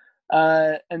that.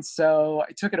 And so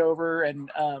I took it over,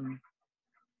 and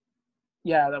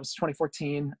that was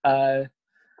 2014.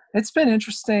 It's been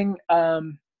interesting.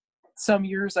 Some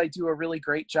years I do a really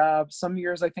great job. Some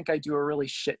years I think I do a really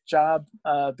shit job,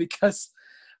 because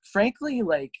frankly,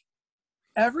 like,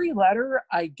 every letter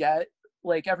I get,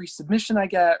 like every submission I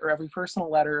get or every personal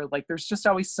letter, like there's just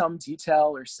always some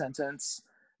detail or sentence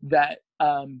that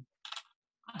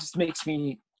just makes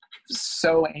me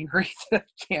so angry that I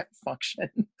can't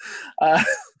function.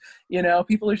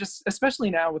 People are just, especially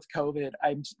now with COVID,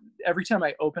 every time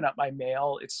I open up my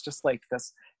mail, it's just like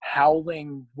this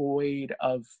howling void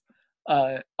of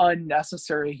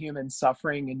unnecessary human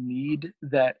suffering and need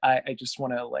that I just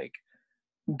want to like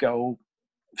go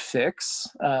fix.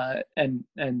 And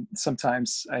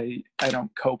sometimes I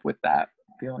don't cope with that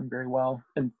feeling very well.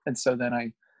 And so then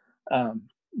I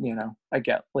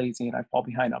get lazy and I fall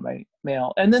behind on my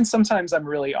mail. And then sometimes I'm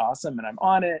really awesome and I'm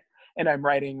on it and I'm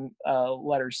writing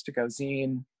letters to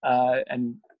Cozine,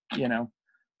 and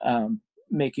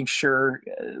making sure,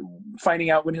 finding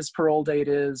out when his parole date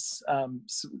is.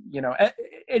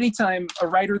 Anytime a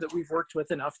writer that we've worked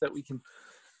with enough that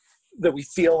we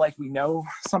feel like we know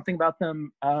something about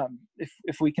them,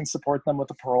 if we can support them with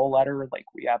a parole letter, like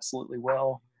we absolutely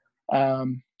will.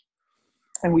 And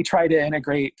we try to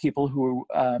integrate people who,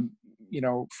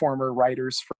 former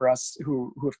writers for us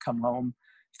who have come home,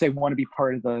 if they want to be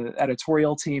part of the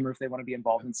editorial team or if they want to be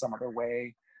involved in some other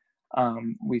way.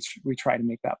 We try to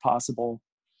make that possible.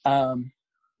 And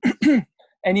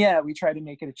we try to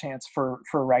make it a chance for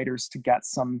writers to get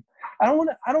some, I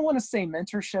don't want to say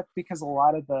mentorship, because a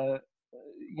lot of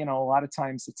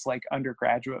times it's like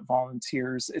undergraduate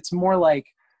volunteers. It's more like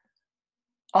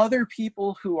other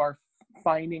people who are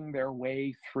finding their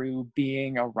way through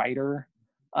being a writer,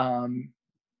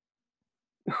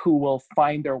 who will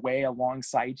find their way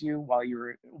alongside you while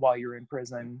you're in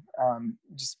prison,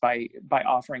 just by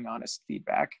offering honest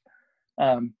feedback.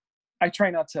 I try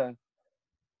not to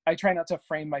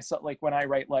frame myself, like when I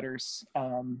write letters,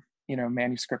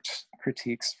 manuscript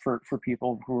critiques for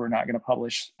people who are not going to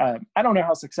publish. I don't know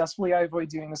how successfully I avoid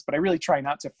doing this, but I really try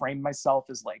not to frame myself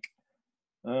as like,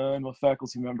 I'm a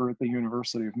faculty member at the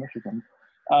University of Michigan.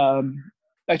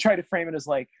 I try to frame it as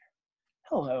like,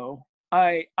 hello,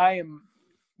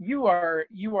 you are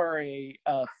a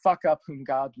fuck up whom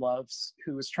God loves,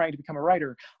 who is trying to become a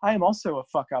writer. I am also a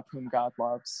fuck up whom God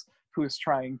loves, who is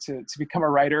trying to become a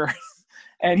writer.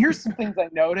 And here's some things I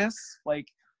notice, like,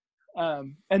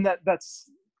 and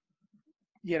that's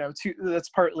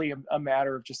partly a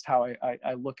matter of just how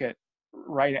I look at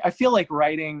writing. I feel like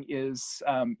writing is,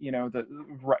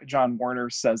 John Warner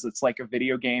says it's like a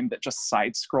video game that just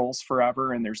side scrolls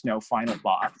forever and there's no final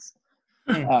boss.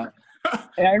 And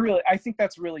I think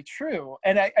that's really true.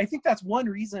 And I think that's one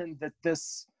reason that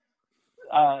this,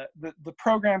 the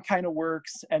program kind of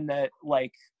works, and that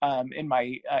like, I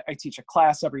teach a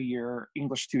class every year,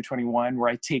 English 221, where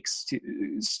I take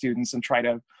students and try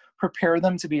to prepare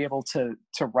them to be able to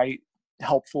write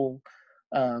helpful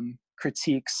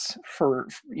critiques for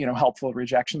helpful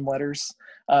rejection letters.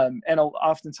 And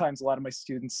oftentimes a lot of my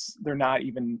students, they're not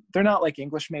like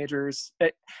English majors.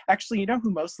 Actually,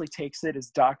 who mostly takes it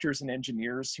is doctors and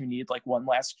engineers who need like one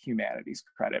last humanities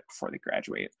credit before they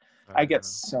graduate. I get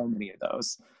so many of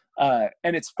those.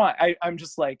 And it's fine. I'm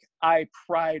just like, I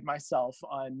pride myself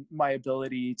on my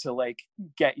ability to like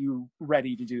get you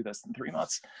ready to do this in 3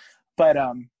 months. But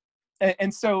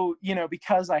and so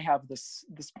because I have this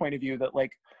point of view that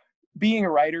like being a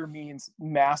writer means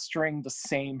mastering the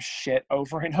same shit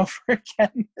over and over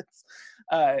again,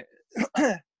 that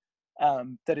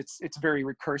it's very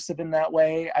recursive in that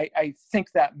way. I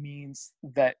think that means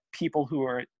that people who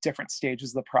are at different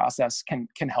stages of the process can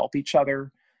help each other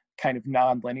kind of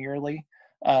non-linearly.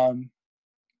 And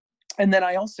then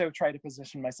I also try to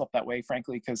position myself that way,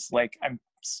 frankly, because like I'm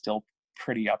still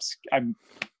pretty I'm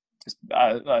just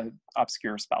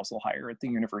obscure spousal hire at the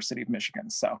University of Michigan.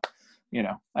 So,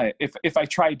 if I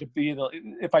tried to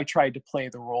play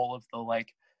the role of the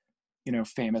like,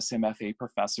 famous MFA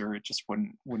professor, it just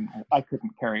wouldn't, I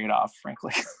couldn't carry it off,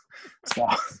 frankly. So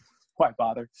why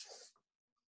bother?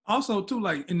 also too,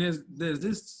 like, and there's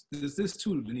this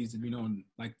too that needs to be known.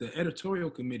 Like the editorial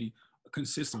committee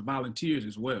consists of volunteers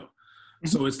as well. Mm-hmm.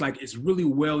 So it's like it's really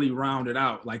well rounded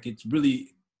out. Like it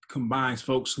really combines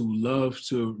folks who love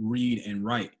to read and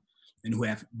write and who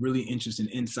have really interesting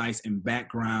insights and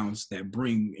backgrounds that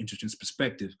bring interesting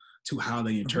perspective to how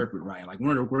they interpret writing. Like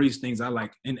one of the greatest things I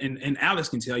like, and Alex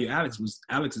can tell you, Alex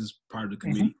is part of the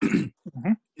committee,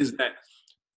 is that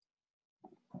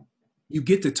you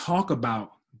get to talk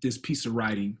about this piece of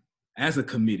writing as a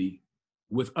committee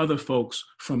with other folks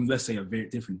from, let's say, a very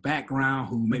different background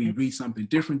who maybe read something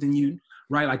different than you,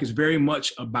 right? Like it's very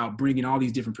much about bringing all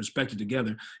these different perspectives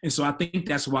together. And so I think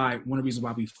that's why one of the reasons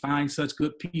why we find such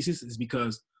good pieces is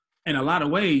because in a lot of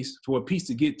ways for a piece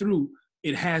to get through,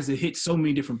 it has to hit so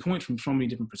many different points from so many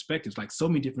different perspectives. Like so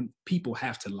many different people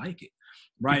have to like it,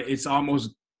 right? It's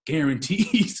almost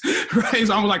guarantees, right? It's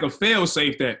almost like a fail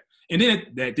safe that, and then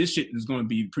that this shit is going to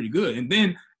be pretty good. And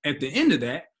then at the end of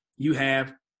that, you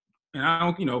have, and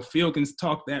I don't, Phil can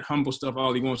talk that humble stuff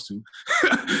all he wants to.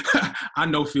 I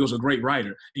know Phil's a great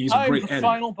writer. He's a great editor. I'm the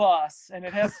final boss, and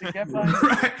it has to get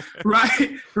by.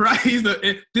 right. He's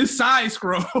this side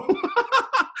scroll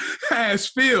has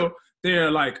Phil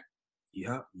there like,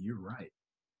 yep, you're right.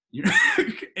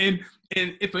 and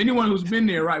if anyone who's been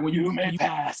there, right, when you may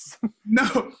pass.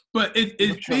 No, but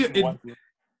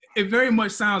it very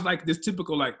much sounds like this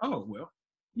typical, like, oh, well,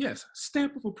 yes,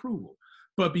 stamp of approval.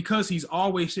 But because he's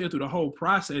always there through the whole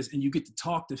process and you get to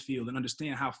talk to Phil and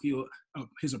understand how Phil,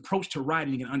 his approach to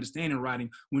writing and understanding writing,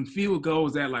 when Phil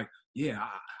goes that like, yeah,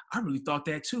 I really thought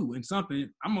that too. And something,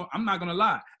 I'm not going to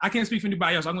lie. I can't speak for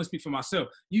anybody else. I'm going to speak for myself.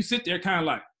 You sit there kind of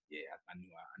like, yeah, I knew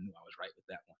I was right with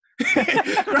that one.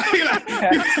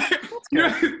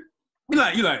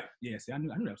 Right? You're like, yeah, see, I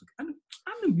knew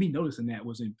me noticing that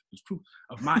was proof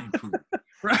of my improvement.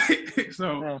 Right?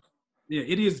 So, yeah,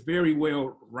 it is very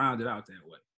well rounded out that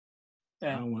way.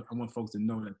 Yeah. I want folks to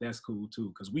know that that's cool too,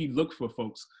 because we look for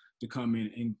folks to come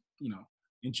in and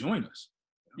and join us.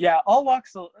 Yeah, all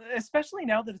walks, especially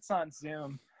now that it's on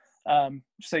Zoom,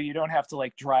 so you don't have to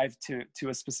like drive to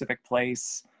a specific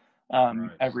place. Right.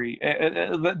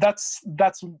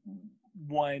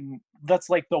 That's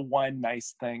like the one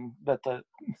nice thing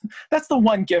that's the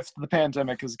one gift the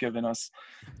pandemic has given us.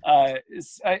 I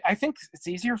think it's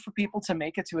easier for people to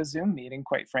make it to a Zoom meeting,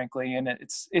 quite frankly, and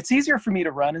it's easier for me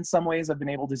to run in some ways. I've been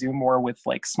able to do more with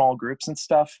like small groups and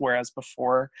stuff, whereas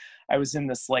before I was in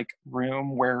this like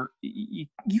room where you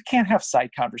can't have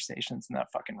side conversations in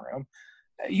that fucking room.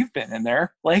 You've been in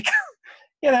there, like.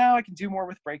 I can do more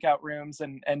with breakout rooms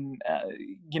and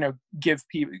give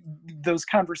people those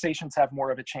conversations have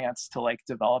more of a chance to like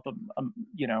develop,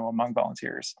 among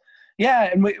volunteers.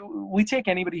 Yeah. And we take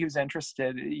anybody who's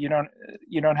interested. You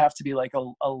don't have to be like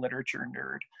a literature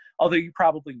nerd, although you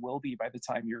probably will be by the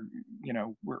time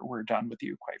we're done with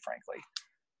you, quite frankly,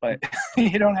 but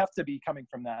you don't have to be coming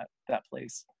from that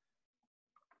place.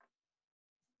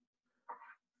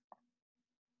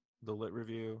 The Lit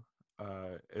Review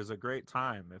is a great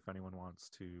time if anyone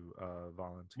wants to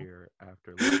volunteer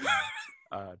after listening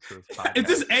to this podcast. Is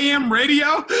this AM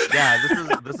radio? Yeah,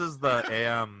 this is the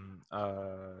AM.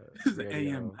 This is the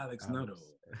AM Alex Nuttall.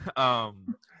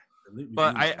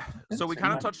 But we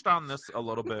kind of touched on this a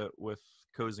little bit with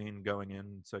Cozine going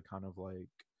into kind of like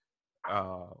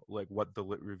what the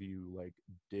Lit Review like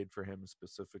did for him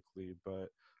specifically, but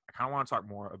I kind of want to talk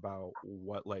more about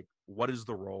what is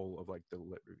the role of like the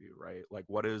Lit Review, right? Like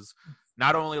what is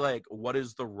not only like what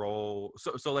is the role,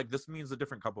 so like this means a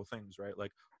different couple things, right?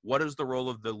 Like what is the role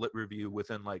of the Lit Review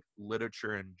within like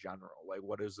literature in general? Like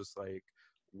what is this like,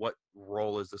 what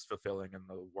role is this fulfilling in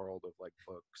the world of like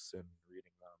books and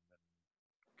reading them and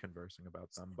conversing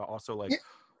about them? But also like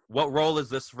what role is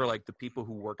this for like the people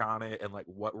who work on it, and like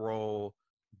what role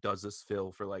does this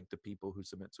fill for like the people who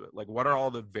submit to it? Like what are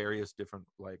all the various different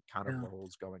like kind of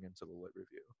roles going into the Lit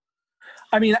Review?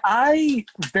 I mean, I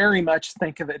very much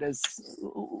think of it as,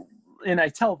 and I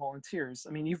tell volunteers,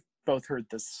 I mean, you've both heard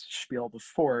this spiel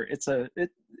before. It's a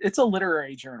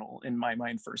literary journal in my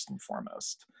mind, first and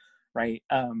foremost, right?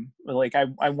 Like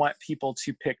I want people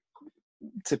to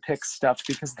pick stuff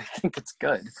because they think it's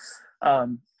good.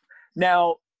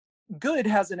 Now, good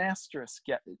has an asterisk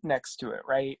next to it,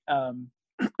 right?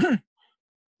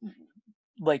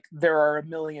 Like there are a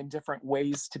million different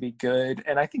ways to be good,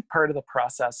 and I think part of the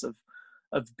process of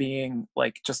being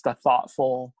like just a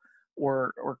thoughtful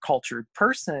or cultured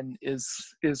person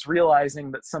is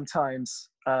realizing that sometimes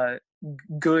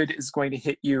good is going to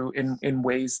hit you in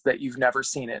ways that you've never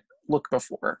seen it look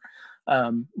before.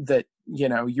 That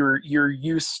you're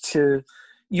used to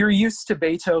you're used to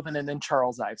Beethoven, and then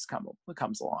Charles Ives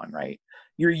comes along, right?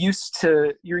 You're used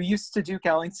to Duke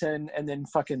Ellington, and then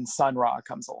fucking Sun Ra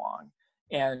comes along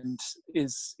and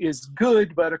is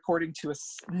good, but according to a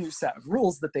new set of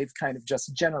rules that they've kind of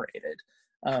just generated.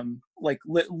 Like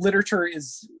literature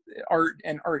is art,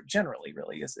 and art generally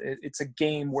really is. It's a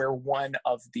game where one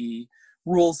of the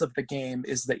rules of the game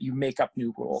is that you make up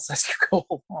new rules as you go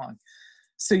along.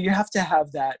 So you have to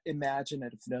have that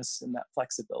imaginativeness and that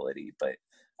flexibility. But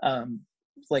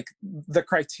like the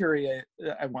criteria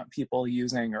I want people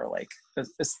using are like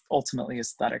ultimately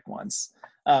aesthetic ones.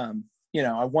 You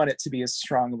know, I want it to be as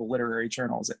strong of a literary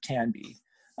journal as it can be.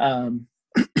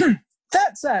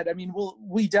 That said, I mean,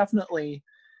 we definitely,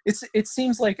 it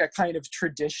seems like a kind of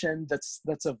tradition that's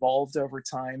evolved over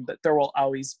time, that there will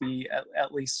always be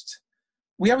at least,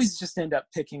 we always just end up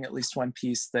picking at least one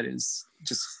piece that is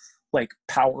just like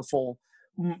powerful,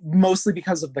 mostly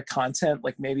because of the content.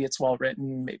 Like maybe it's well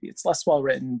written, maybe it's less well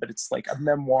written, but it's like a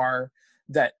memoir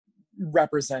that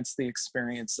represents the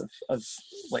experience of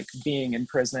like being in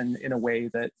prison in a way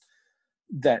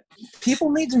that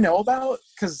people need to know about.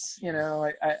 Because, you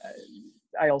know,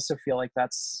 I also feel like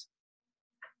that's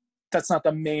not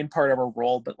the main part of our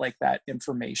role, but like that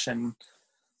information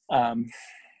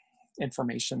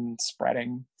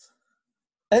spreading,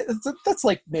 that's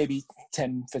like maybe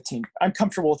 10-15. I'm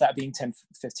comfortable with that being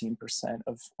 10-15%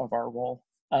 of our role.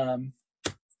 And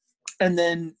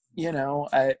then, you know,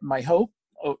 my hope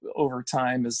over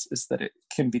time is that it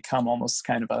can become almost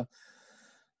kind of a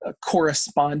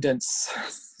correspondence,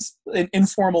 an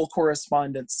informal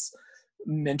correspondence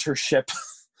mentorship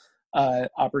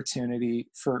opportunity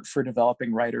for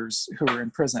developing writers who are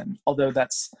in prison. Although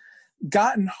that's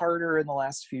gotten harder in the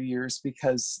last few years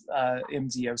because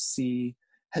MDOC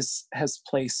has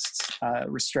placed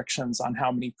restrictions on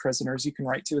how many prisoners you can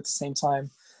write to at the same time.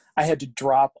 I had to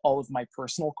drop all of my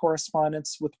personal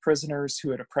correspondence with prisoners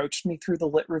who had approached me through the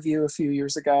Lit Review a few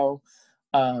years ago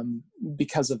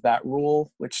because of that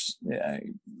rule, which,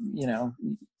 you know,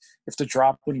 you have to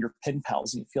drop one of your pen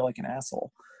pals and you feel like an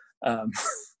asshole.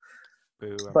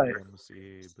 Boo, but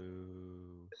MC,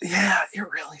 boo. Yeah, it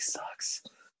really sucks.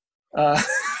 That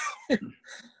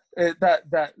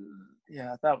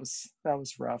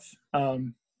was rough.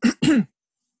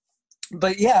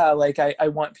 But yeah, like I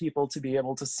want people to be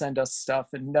able to send us stuff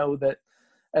and know that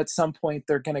at some point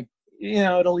they're gonna, you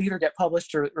know, it'll either get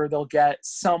published or they'll get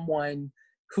someone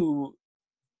who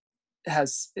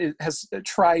has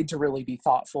tried to really be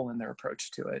thoughtful in their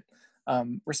approach to it,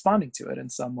 responding to it in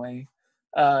some way.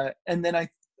 And then I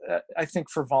think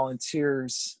for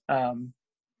volunteers,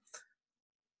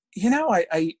 you know,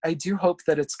 I do hope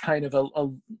that it's kind of a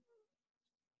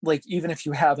like, even if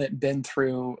you haven't been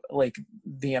through like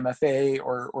the MFA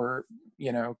or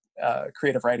you know,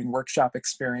 creative writing workshop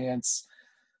experience,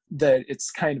 that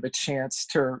it's kind of a chance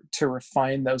to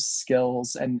refine those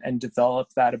skills and develop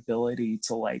that ability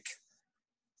to like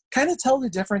kind of tell the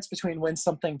difference between when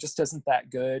something just isn't that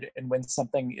good and when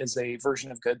something is a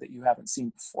version of good that you haven't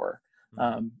seen before.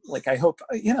 Like I hope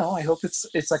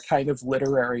it's a kind of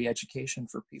literary education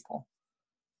for people,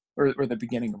 or the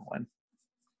beginning of one.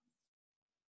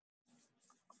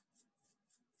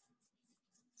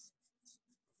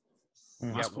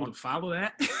 Am I supposed to follow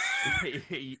that?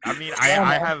 I mean,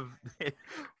 I have.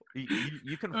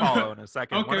 You can follow in a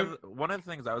second. Okay. One of the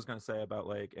things I was going to say about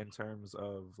like in terms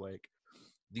of like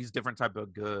these different type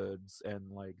of goods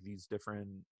and like these different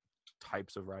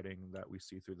types of writing that we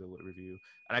see through the Lit Review,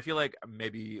 and I feel like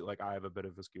maybe like I have a bit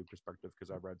of a skewed perspective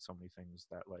because I've read so many things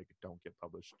that like don't get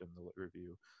published in the Lit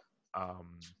Review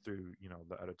through, you know,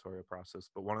 the editorial process.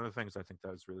 But one of the things I think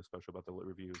that is really special about the Lit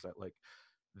Review is that like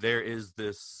there is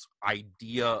this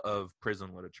idea of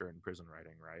prison literature and prison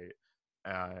writing, right?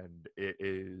 And it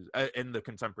is in the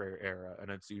contemporary era, and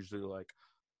it's usually like,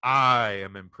 I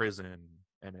am in prison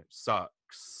and it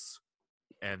sucks,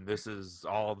 and this is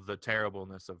all the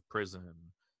terribleness of prison,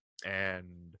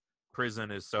 and prison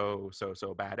is so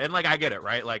bad. And like I get it,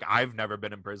 right? Like I've never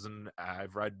been in prison,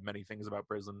 I've read many things about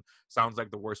prison, sounds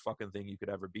like the worst fucking thing you could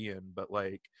ever be in. But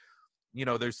like, you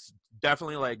know, there's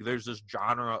definitely like there's this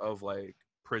genre of like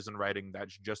prison writing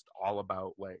that's just all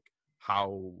about like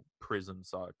how prison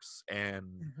sucks.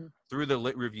 And through the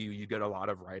Lit Review you get a lot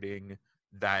of writing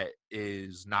that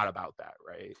is not about that,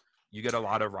 right? You get a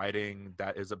lot of writing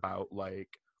that is about like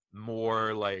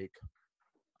more like,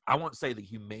 I won't say the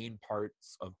humane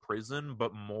parts of prison,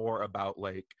 but more about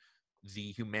like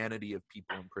the humanity of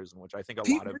people in prison, which I think a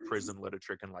lot of prison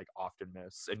literature can like often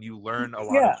miss. And you learn a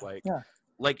lot of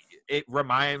like it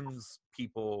reminds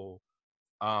people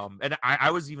And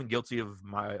I was even guilty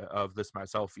of this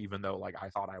myself, even though like I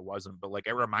thought I wasn't. But like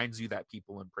it reminds you that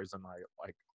people in prison are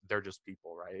like they're just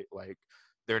people, right? Like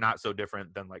they're not so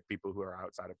different than like people who are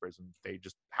outside of prison. They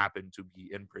just happen to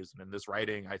be in prison. And this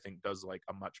writing, I think, does like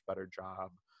a much better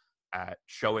job at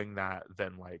showing that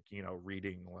than like, you know,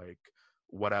 reading like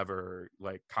whatever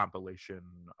like compilation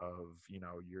of, you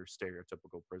know, your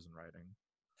stereotypical prison writing.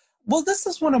 Well, this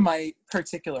is one of my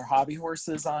particular hobby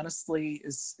horses, honestly,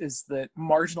 is that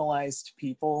marginalized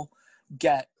people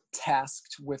get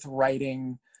tasked with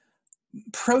writing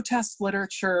protest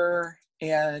literature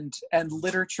and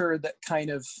literature that kind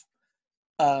of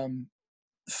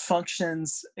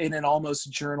functions in an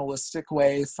almost journalistic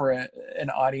way for an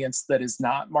audience that is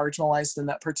not marginalized in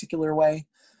that particular way.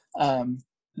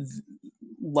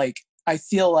 Like, I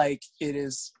feel like it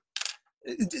is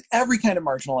every kind of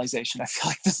marginalization. I feel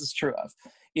like this is true of.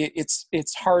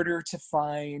 It's harder to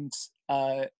find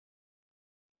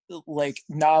like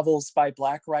novels by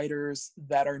Black writers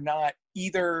that are not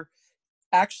either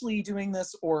actually doing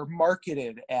this or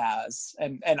marketed as,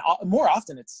 and more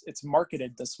often it's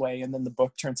marketed this way, and then the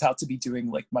book turns out to be doing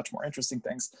like much more interesting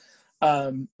things.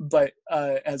 But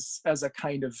as a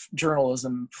kind of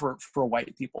journalism for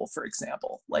white people, for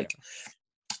example, like,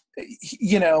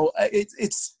 you know,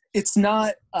 it's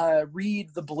not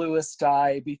read The Bluest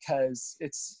Eye because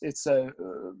it's a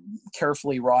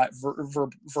carefully wrought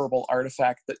verbal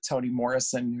artifact that Toni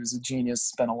Morrison, who's a genius,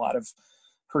 spent a lot of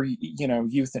her, you know,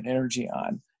 youth and energy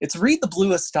on. It's read The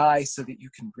Bluest Eye so that you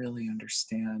can really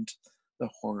understand the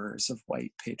horrors of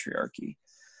white patriarchy.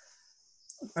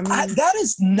 I mean, that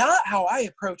is not how I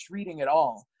approach reading at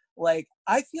all. Like,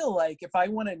 I feel like if I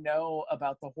want to know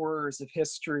about the horrors of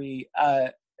history,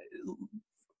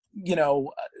 you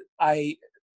know,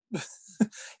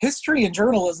 history and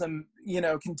journalism, you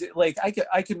know, can do, like,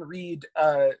 I can read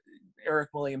Eric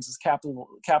Williams's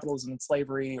Capitalism and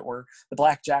Slavery or The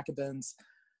Black Jacobins,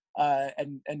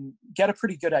 and get a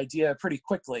pretty good idea pretty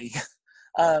quickly.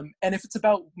 And if it's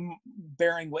about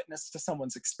bearing witness to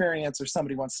someone's experience, or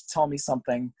somebody wants to tell me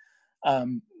something,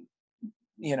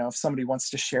 you know, if somebody wants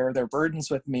to share their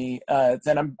burdens with me,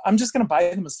 then I'm just going to buy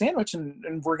them a sandwich and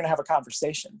we're going to have a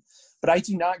conversation. But I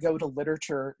do not go to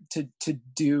literature to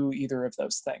do either of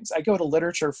those things. I go to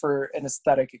literature for an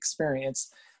aesthetic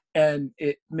experience, and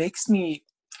it makes me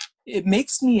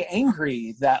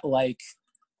angry that, like,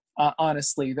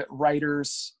 honestly, that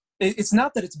writers, it's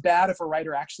not that it's bad if a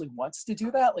writer actually wants to do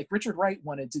that. Like, Richard Wright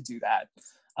wanted to do that.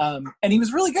 And he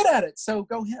was really good at it, so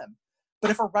go him. But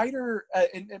if a writer,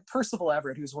 and Percival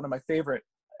Everett, who's one of my favorite,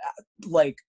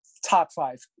 like, top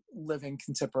 5 living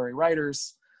contemporary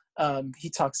writers, he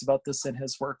talks about this in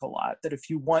his work a lot, that if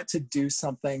you want to do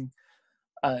something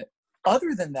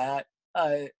other than that,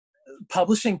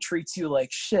 publishing treats you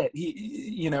like shit. He,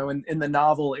 you know, in the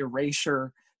novel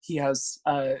Erasure, he has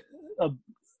a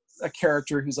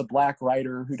character who's a Black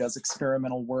writer who does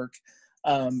experimental work,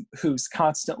 who's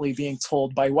constantly being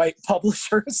told by white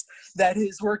publishers that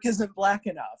his work isn't Black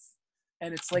enough.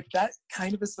 And it's like, that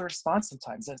kind of is the response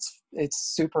sometimes. It's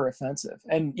super offensive.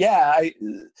 And yeah,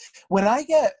 when I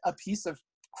get a piece of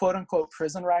quote unquote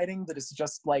prison writing that is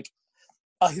just like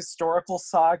a historical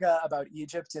saga about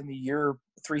Egypt in the year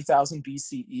 3000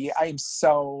 BCE, I am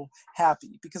so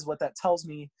happy, because what that tells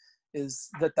me is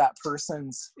that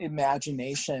person's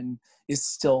imagination is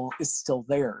still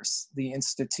theirs. The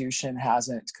institution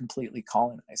hasn't completely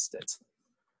colonized it.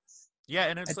 Yeah,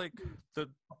 and it's like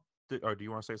or do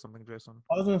you want to say something, Jason?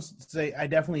 I was going to say, I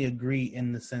definitely agree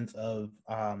in the sense of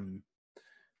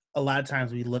a lot of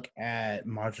times we look at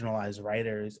marginalized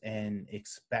writers and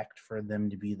expect for them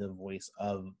to be the voice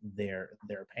of their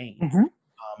pain. Mm-hmm.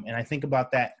 And I think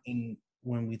about that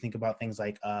when we think about things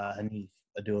like Hanif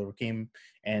Abdul-Rakim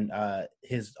and all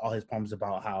his poems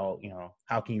about how, you know,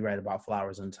 how can you write about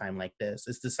flowers in a time like this?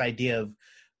 It's this idea of,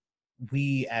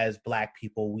 we as Black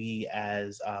people, we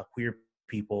as queer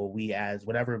people, we as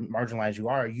whatever marginalized you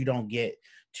are, you don't get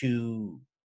to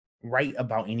write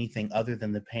about anything other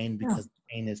than the pain, because the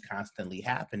pain is constantly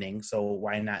happening. So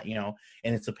why not, you know?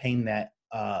 And it's a pain that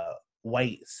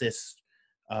white cis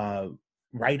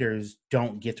writers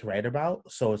don't get to write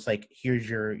about. So it's like, here's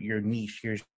your niche,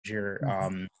 here's your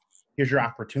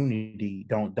opportunity.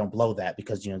 Don't blow that,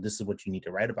 because, you know, this is what you need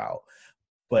to write about.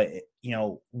 But, you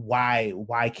know,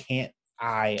 why can't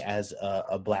I, as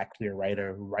a Black queer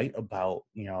writer, write about,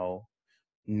 you know,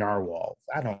 narwhals?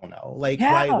 I don't know. Like,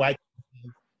 why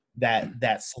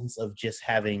that sense of just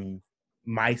having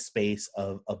my space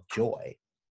of joy,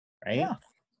 right? Yeah.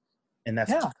 And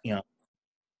that's, you know,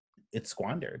 it's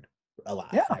squandered a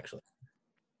lot, actually.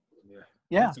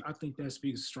 Yeah. I think that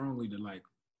speaks strongly to, like,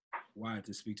 why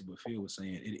to speak to what Phil was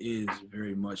saying, it is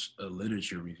very much a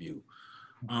literature review.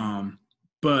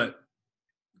 But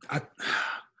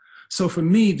so for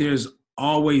me, there's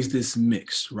always this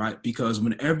mix, right? Because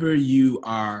whenever you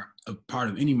are a part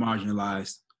of any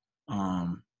marginalized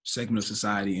segment of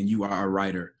society and you are a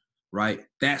writer, right,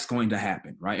 that's going to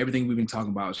happen, right? Everything we've been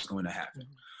talking about is going to happen.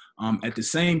 At the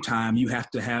same time, you have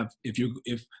to have,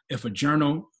 if a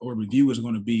journal or review is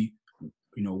going to be,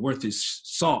 worth its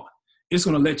salt, it's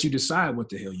going to let you decide what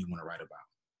the hell you want to write about.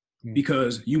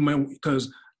 Because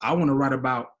I want to write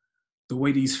about the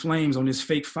way these flames on this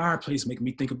fake fireplace make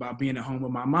me think about being at home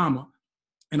with my mama.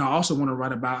 And I also want to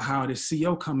write about how this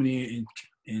CO coming in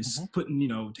and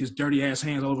putting, his dirty ass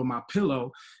hands all over my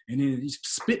pillow and then he's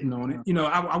spitting on it.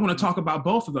 I want to talk about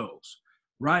both of those,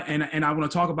 right? And I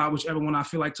want to talk about whichever one I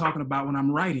feel like talking about when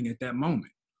I'm writing at that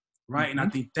moment, right? And I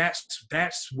think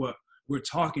that's what we're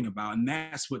talking about. And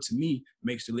that's what, to me,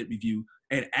 makes the Lit Review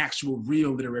an actual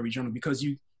real literary journal, because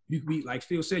we, like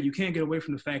Phil said, you can't get away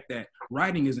from the fact that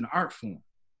writing is an art form,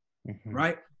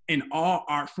 right? And all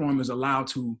art form is allowed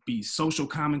to be social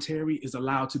commentary, is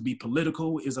allowed to be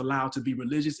political, is allowed to be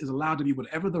religious, is allowed to be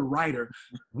whatever the writer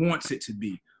wants it to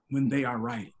be when they are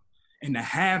writing. And to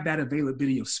have that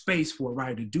availability of space for a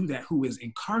writer to do that who is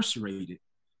incarcerated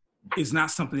is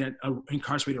not something that an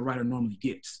incarcerated writer normally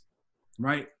gets,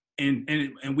 right? And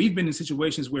we've been in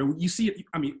situations where you see it.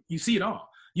 I mean, you see it all.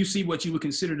 You see what you would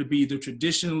consider to be the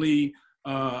traditionally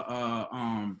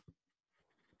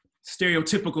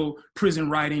stereotypical prison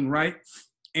writing, right?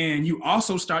 And you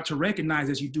also start to recognize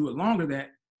as you do it longer that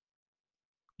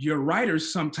your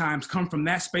writers sometimes come from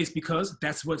that space because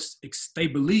that's they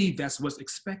believe that's what's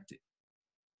expected.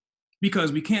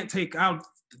 Because we can't take out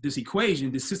this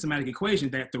equation, this systematic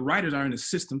equation, that the writers are in the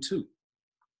system too.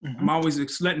 I'm always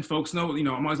letting folks know,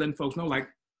 like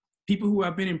people who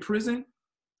have been in prison.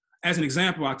 As an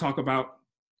example, I talk about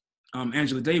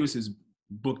Angela Davis's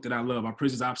book that I love, Our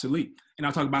Prisons Obsolete. And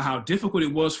I talk about how difficult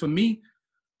it was for me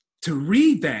to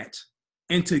read that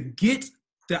and to get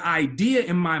the idea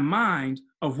in my mind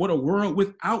of what a world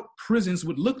without prisons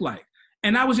would look like.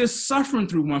 And I was just suffering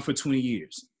through one for 20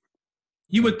 years.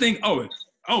 You would think, oh,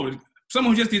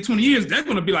 someone who just did 20 years, they're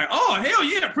going to be like, oh, hell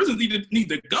yeah, prisons need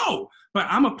to go. But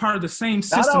I'm a part of the same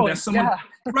system that someone,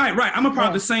 right. I'm a part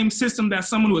of the same system that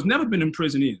someone who has never been in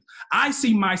prison is. I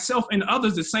see myself and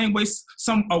others the same way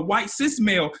a white cis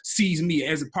male sees me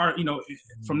as a part,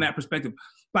 from that perspective.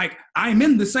 Like, I'm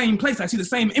in the same place. I see the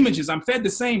same images. I'm fed the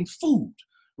same food,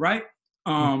 right?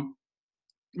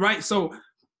 Right. So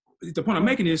the point I'm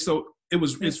making is,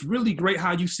 it's really great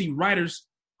how you see writers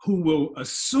who will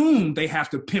assume they have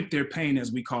to pimp their pain,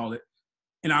 as we call it,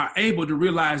 and are able to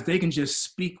realize they can just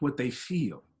speak what they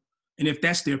feel. And if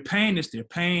that's their pain, it's their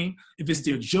pain. If it's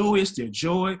their joy, it's their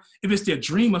joy. If it's their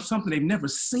dream of something they've never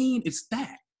seen, it's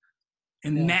that.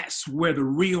 And that's where the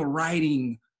real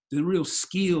writing, the real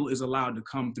skill is allowed to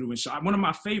come through. And so one of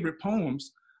my favorite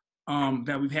poems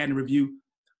that we've had in review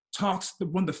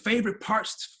one of the favorite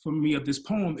parts for me of this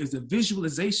poem is the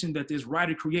visualization that this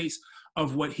writer creates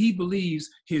of what he believes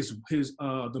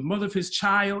the mother of his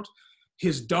child,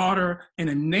 his daughter, and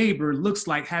a neighbor looks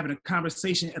like having a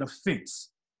conversation at a fence.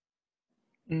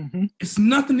 It's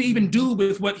nothing to even do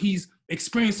with what he's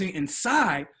experiencing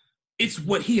inside. It's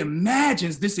what he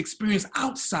imagines this experience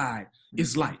outside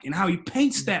is like, and how he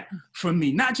paints that for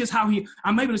me.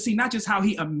 I'm able to see not just how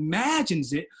he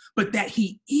imagines it, but that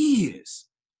he is.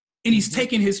 And he's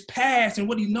taking his past and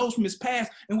what he knows from his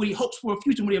past and what he hopes for a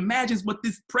future, what he imagines what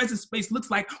this present space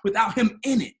looks like without him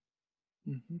in it.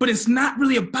 But it's not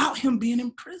really about him being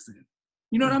in prison.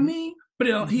 You know what I mean? But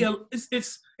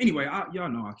it's anyway, y'all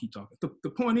know I'll keep talking. The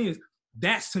point is,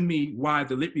 that's to me why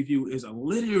the Lit Review is a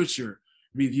literature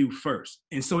review first.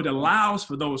 And so it allows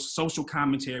for those social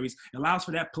commentaries, it allows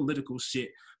for that political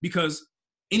shit, because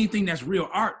anything that's real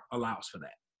art allows for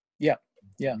that. Yeah.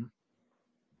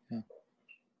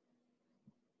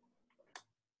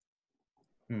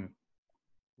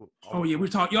 Oh yeah,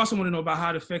 you also want to know about how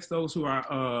it affects those who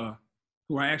are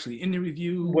actually in the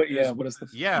review. What is the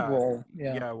role?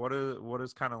 What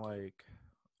is kind of like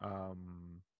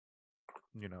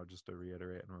just to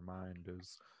reiterate and remind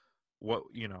is what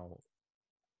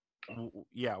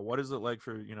what is it like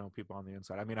for people on the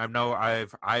inside? I mean, I know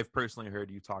I've personally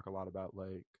heard you talk a lot about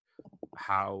like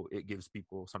how it gives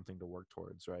people something to work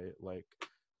towards, right? Like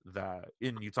that,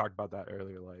 and you talked about that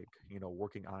earlier, like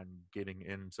working on getting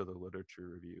into the literature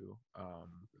review.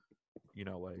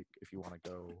 Like if you want to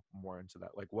go more into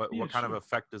that, like what kind of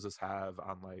effect does this have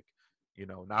on like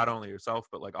not only yourself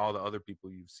but like all the other people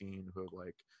you've seen who have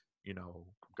like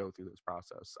go through this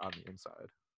process on the inside?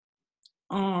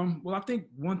 Well, I think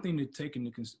one thing to take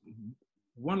into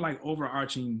one like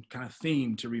overarching kind of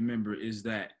theme to remember is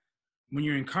that when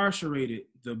you're incarcerated,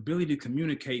 the ability to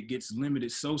communicate gets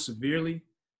limited so severely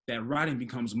that writing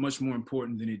becomes much more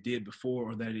important than it did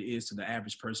before, or that it is to the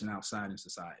average person outside in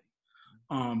society.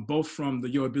 Both from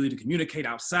your ability to communicate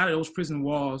outside of those prison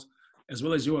walls, as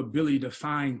well as your ability to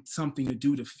find something to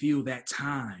do to feel that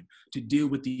time, to deal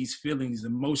with these feelings,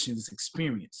 emotions, this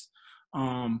experience.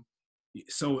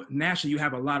 So naturally, you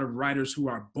have a lot of writers who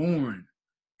are born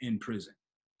in prison.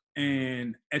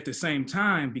 And at the same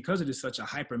time, because it is such a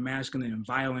hyper-masculine and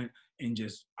violent and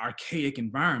just archaic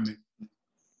environment,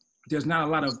 there's not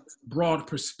a lot of broad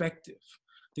perspective.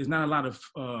 There's not a lot of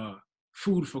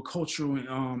food for cultural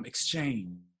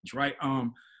exchange, right?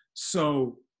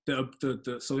 So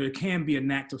so there can be a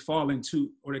knack to fall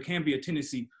into, or there can be a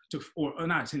tendency to, or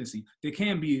not a tendency, there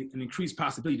can be an increased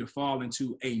possibility to fall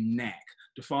into a knack,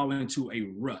 to fall into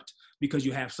a rut, because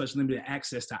you have such limited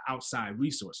access to outside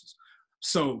resources.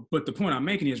 So, but the point I'm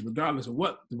making is, regardless of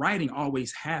what, writing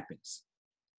always happens.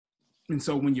 And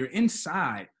so when you're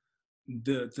inside,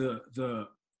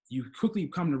 you quickly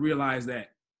come to realize that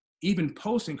even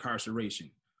post-incarceration,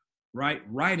 right,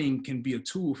 writing can be a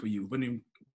tool for you.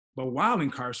 But while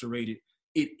incarcerated,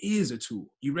 it is a tool.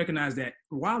 You recognize that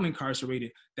while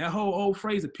incarcerated, that whole old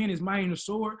phrase, the pen is mightier than a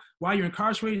sword, while you're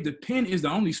incarcerated, the pen is the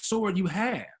only sword you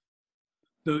have.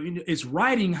 It's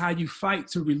writing how you fight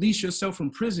to release yourself from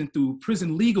prison through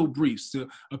prison legal briefs to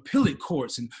appellate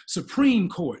courts and Supreme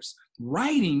Courts.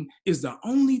 Writing is the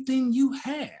only thing you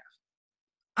have,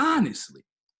 honestly,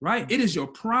 right? It is your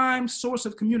prime source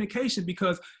of communication,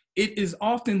 because it is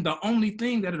often the only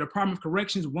thing that a Department of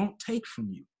Corrections won't take from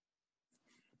you.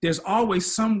 There's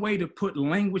always some way to put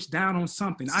language down on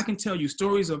something. I can tell you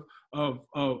stories of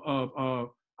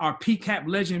our PCAP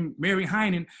legend, Mary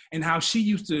Heinen, and how she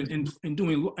used to,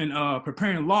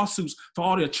 preparing lawsuits for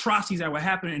all the atrocities that were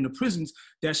happening in the prisons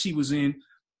that she was in,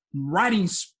 writing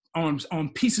on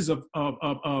pieces of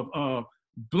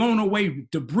blown away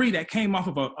debris that came off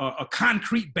of a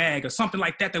concrete bag or something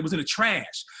like that was in the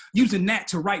trash, using that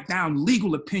to write down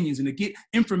legal opinions and to get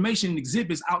information and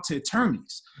exhibits out to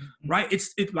attorneys, right?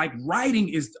 It's like writing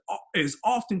is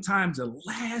oftentimes the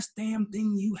last damn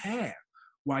thing you have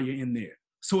while you're in there.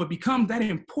 So it becomes that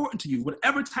important to you.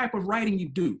 Whatever type of writing you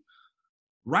do,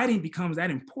 writing becomes that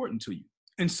important to you.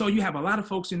 And so you have a lot of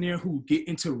folks in there who get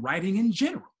into writing in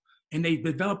general, and they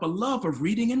develop a love of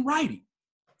reading and writing.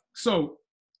 So,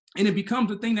 and it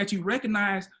becomes a thing that you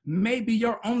recognize may be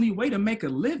your only way to make a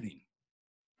living,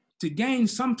 to get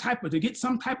some type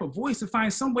of voice, to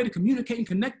find some way to communicate and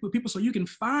connect with people so you can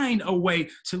find a way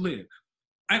to live.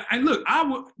 And look,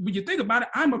 when you think about it,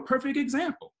 I'm a perfect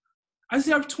example. I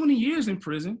served 20 years in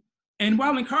prison, and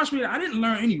while incarcerated, I didn't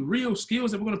learn any real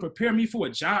skills that were going to prepare me for a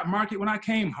job market when I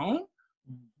came home.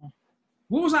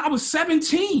 What was I? I was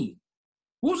 17.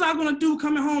 What was I going to do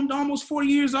coming home to almost 40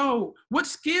 years old? What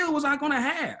skill was I going to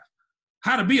have?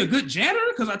 How to be a good janitor?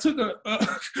 Because I took a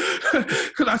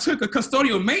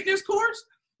custodial maintenance course,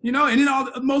 and then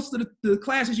most of the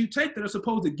classes you take that are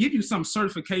supposed to give you some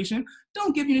certification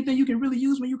don't give you anything you can really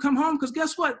use when you come home. Because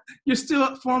guess what? You're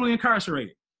still formally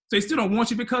incarcerated. So they still don't want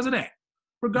you because of that,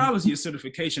 regardless of your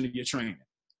certification or your training.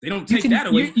 They don't take that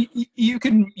away. You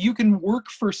can work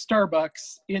for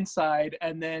Starbucks inside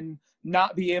and then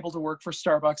not be able to work for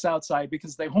Starbucks outside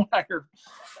because they won't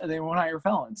hire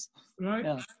felons. Right.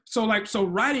 Yeah. So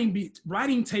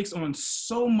writing takes on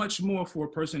so much more for a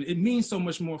person. It means so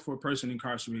much more for a person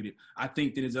incarcerated, I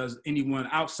think, than it does anyone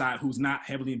outside who's not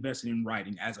heavily invested in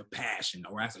writing as a passion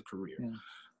or as a career.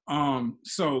 Yeah.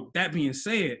 So that being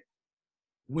said,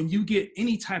 when you get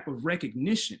any type of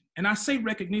recognition, and I say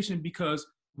recognition because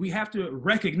we have to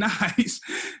recognize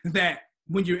that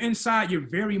when you're inside, you're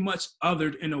very much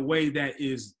othered in a way that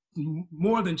is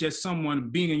more than just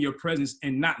someone being in your presence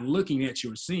and not looking at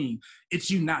your scene.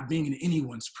 It's you not being in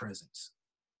anyone's presence,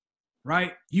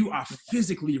 right? You are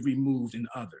physically removed and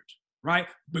othered, right?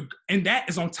 And that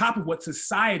is on top of what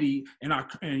society and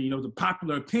the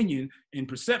popular opinion and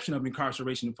perception of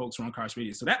incarceration and folks who are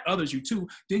incarcerated. So that others you too,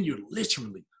 then you're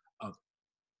literally othered.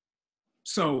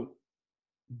 So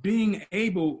being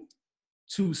able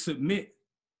to submit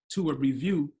to a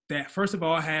review that, first of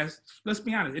all, has, let's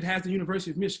be honest, it has the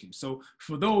University of Michigan. So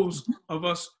for those of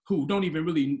us who don't even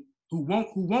really, who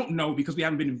won't know because we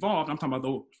haven't been involved, I'm talking about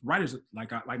those writers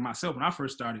like myself when I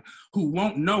first started, who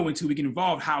won't know until we get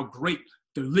involved how great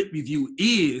the lit review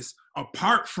is,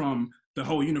 apart from the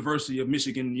whole University of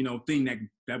Michigan, thing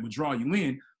that would draw you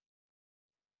in.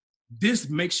 This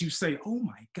makes you say, oh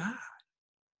my God.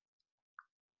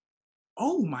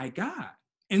 Oh my God.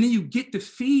 And then you get the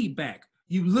feedback.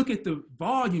 you look at the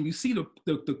volume, you see the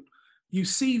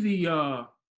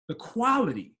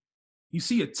quality, you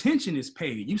see attention is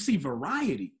paid, you see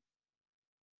variety,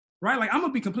 right? Like, I'm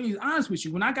gonna be completely honest with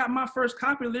you. When I got my first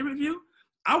copy of the review,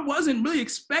 I wasn't really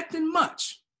expecting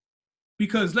much,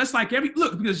 because just like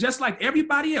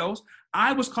everybody else,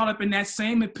 I was caught up in that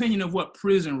same opinion of what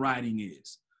prison writing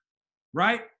is,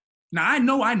 right? Now,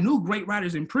 I knew great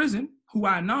writers in prison who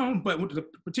I known, but with the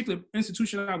particular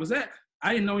institution I was at,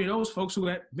 I didn't know any of those folks who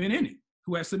had been in it,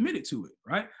 who had submitted to it,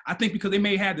 right? I think because they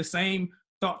may have the same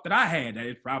thought that I had, that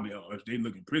it's probably, if they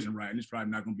look at prison writing, it's probably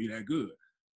not gonna be that good.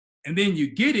 And then you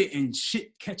get it and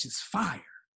shit catches fire,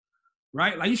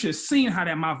 right? Like, you should have seen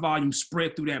how my volume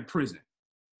spread through that prison.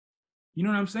 You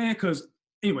know what I'm saying? Because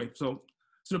anyway, so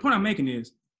the point I'm making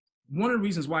is, one of the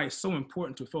reasons why it's so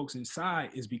important to folks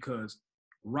inside is because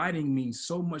writing means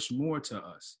so much more to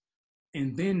us.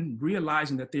 And then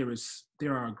realizing that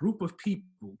there are a group of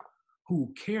people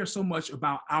who care so much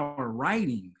about our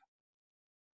writing,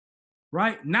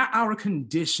 right? Not our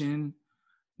condition,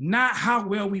 not how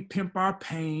well we pimp our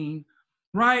pain,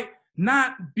 right?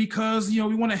 Not because, we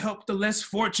want to help the less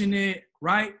fortunate,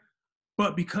 right?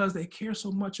 But because they care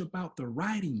so much about the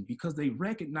writing, because they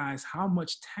recognize how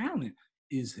much talent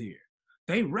is here.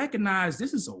 They recognize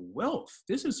this is a wealth.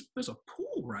 There's a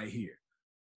pool right here.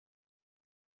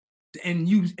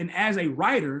 And as a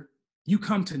writer, you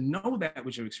come to know that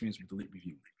with your experience with the lit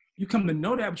review. You come to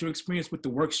know that with your experience with the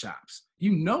workshops.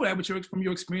 You know that from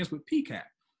your experience with PCAP.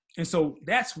 And so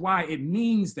that's why it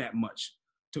means that much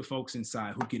to folks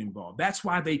inside who get involved. That's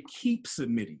why they keep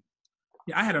submitting.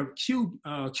 Yeah, I had a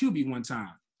QB one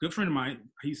time, good friend of mine.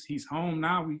 He's home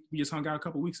now. We just hung out a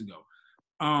couple weeks ago.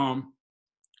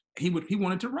 He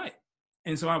wanted to write.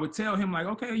 And so I would tell him, like,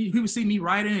 okay, he would see me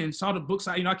writing and saw the books.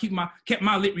 I kept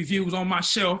my lit reviews on my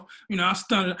shelf. I'd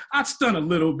stun a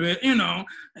little bit,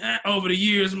 over the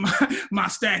years, my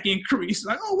stack increased.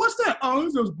 Like, oh, what's that? Oh,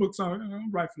 it's those books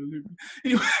I'm writing for the lit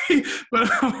review. Anyway, but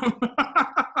I'm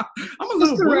a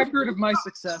little just a record of my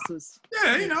successes.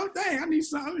 Yeah, dang, I need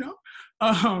some,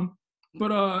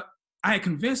 But I had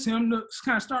convinced him to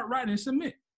kind of start writing and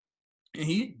submit. And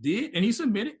he did, and he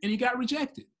submitted, and he got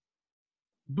rejected.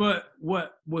 But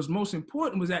what was most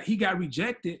important was that he got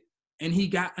rejected, and he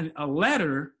got a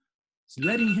letter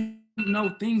letting him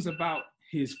know things about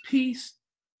his piece.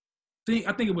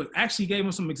 I think it was actually gave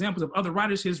him some examples of other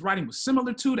writers his writing was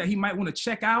similar to that he might want to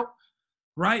check out,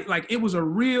 right? Like, it was a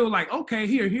real, like, okay,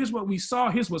 here's what we saw.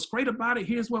 Here's what's great about it.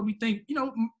 Here's what we think,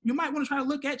 you might want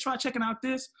to try checking out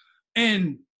this.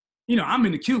 And, I'm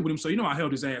in the queue with him, so I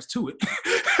held his ass to it,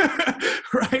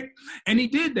 right? And he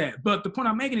did that. But the point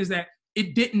I'm making is that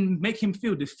it didn't make him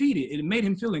feel defeated. It made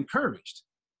him feel encouraged.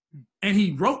 And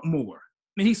he wrote more.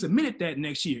 And he submitted that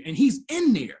next year. And he's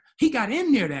in there. He got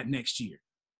in there that next year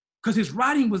because his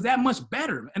writing was that much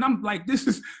better. And I'm like, this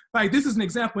is an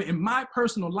example in my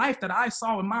personal life that I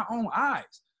saw in my own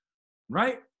eyes,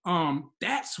 right?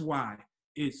 That's why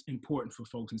it's important for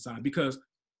folks inside, because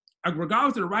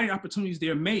regardless of the writing opportunities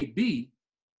there may be,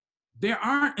 there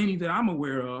aren't any that I'm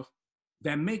aware of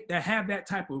that have that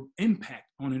type of impact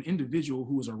on an individual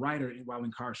who is a writer while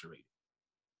incarcerated.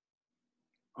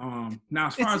 Now,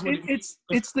 as far as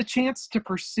it's the chance to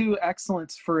pursue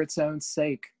excellence for its own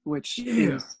sake, which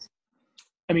is,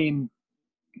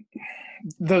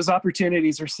 those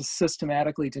opportunities are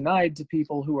systematically denied to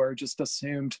people who are just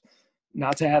assumed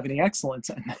not to have any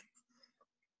excellence in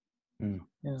them.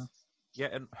 Yeah,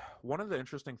 and one of the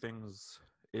interesting things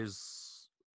is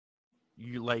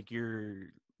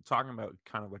you're talking about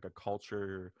kind of like a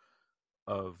culture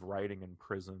of writing in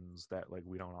prisons that like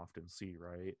we don't often see,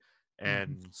 right?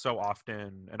 And so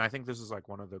often, and I think this is like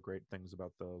one of the great things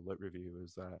about the lit review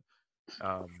is that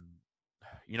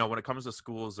when it comes to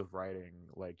schools of writing,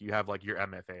 like you have like your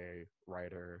MFA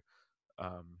writer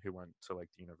who went to like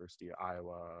the University of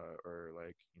Iowa or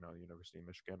like the University of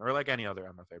Michigan or like any other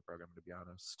MFA program, to be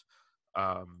honest.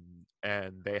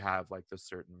 And they have like this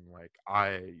certain like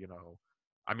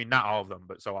not all of them,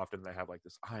 but so often they have like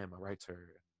this, I am a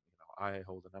writer, and I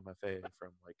hold an MFA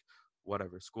from like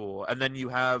whatever school. And then you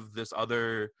have this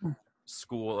other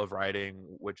school of writing,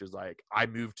 which is like, I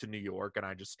moved to New York and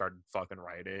I just started fucking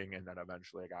writing, and then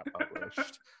eventually I got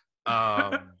published.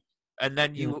 And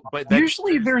then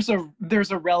usually there's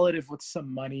a relative with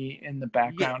some money in the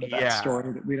background of that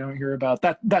story that we don't hear about.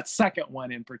 That second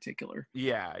one in particular.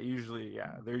 Yeah, usually,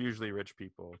 they're usually rich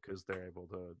people because they're able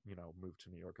to, move to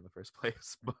New York in the first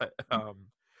place. But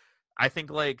I think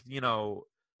like,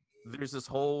 there's this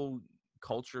whole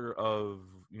culture of,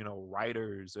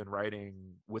 writers and writing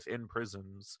within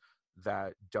prisons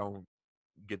that don't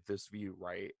get this view,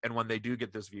 right? And when they do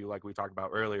get this view, like we talked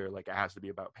about earlier, like it has to be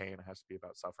about pain, it has to be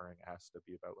about suffering, it has to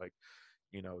be about like,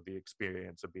 you know, the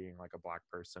experience of being like a Black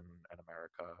person in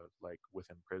America, like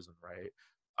within prison, right?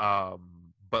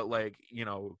 But like, you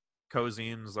know,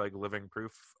 Cozine's like living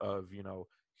proof of, you know,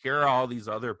 here are all these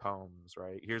other poems,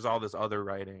 right? Here's all this other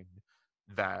writing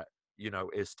that, you know,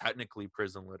 is technically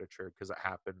prison literature because it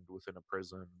happened within a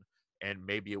prison, and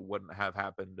maybe it wouldn't have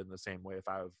happened in the same way if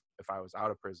I was out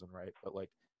of prison, right? But like,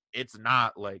 it's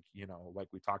not like, you know, like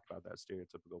we talked about that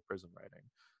stereotypical prison writing,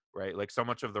 right? Like so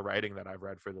much of the writing that I've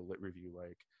read for the lit review,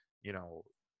 like, you know,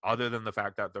 other than the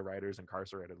fact that the writer's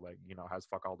incarcerated, like, you know, has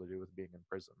fuck all to do with being in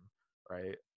prison,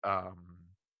 right?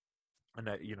 And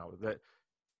that, you know, that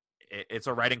it's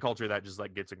a writing culture that just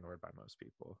like gets ignored by most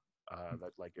people,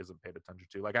 that like isn't paid attention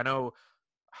to. Like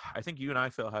I think you and I,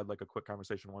 Phil, had like a quick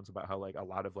conversation once about how like a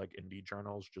lot of like indie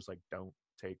journals just like don't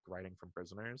take writing from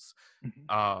prisoners.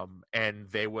 And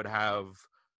they would have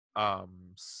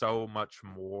so much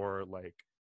more like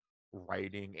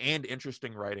writing and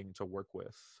interesting writing to work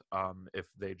with if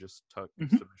they just took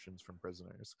submissions from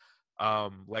prisoners.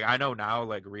 Like I know now,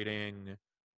 like reading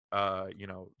you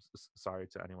know, sorry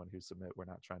to anyone who submit, we're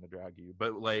not trying to drag you,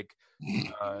 but like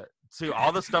to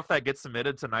all the stuff that gets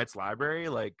submitted to Knight's Library,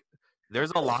 like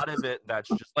there's a lot of it that's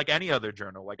just like any other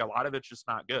journal, like a lot of it's just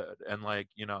not good. And like,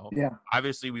 you know,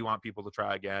 obviously we want people to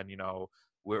try again, you know,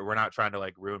 we're not trying to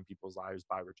like ruin people's lives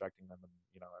by rejecting them and,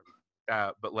 you know, everything like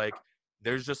that, but like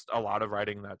there's just a lot of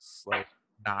writing that's like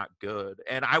not good.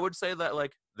 And I would say that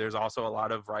like there's also a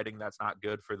lot of writing that's not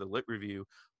good for the lit review,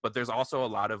 but there's also a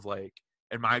lot of like,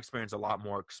 in my experience, a lot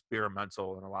more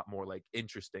experimental and a lot more like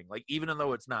interesting. Like even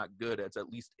though it's not good, it's at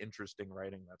least interesting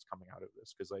writing that's coming out of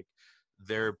this, because like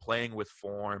they're playing with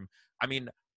form. I mean,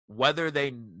 whether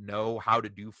they know how to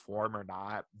do form or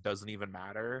not doesn't even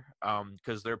matter,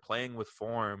 because they're playing with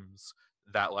forms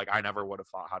that like I never would have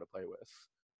thought how to play with.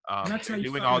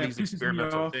 Doing all these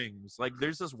experimental things. Like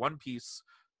there's this one piece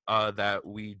that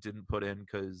we didn't put in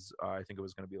because I think it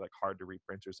was going to be like hard to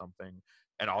reprint or something,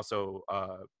 and also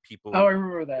people I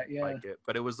remember that, like it.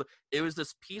 But it was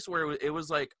this piece where it was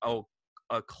like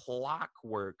a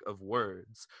clockwork of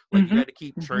words, like you had to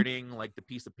keep turning like the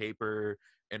piece of paper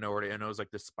in order, and it was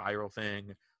like this spiral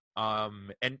thing.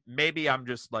 And maybe I'm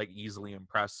just like easily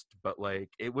impressed, but like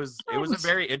it was a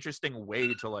very interesting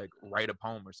way to like write a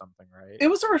poem or something, right? It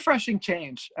was a refreshing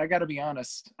change, I gotta be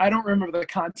honest. I don't remember the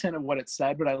content of what it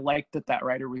said, but I liked that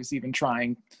writer was even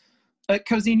trying.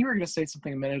 Cozine, you were going to say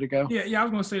something a minute ago. Yeah, I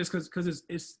was going to say this because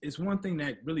it's one thing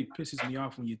that really pisses me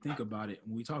off when you think about it.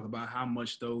 When we talk about how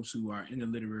much those who are in the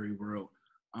literary world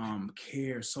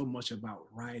care so much about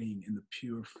writing in the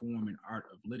pure form and art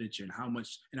of literature, and how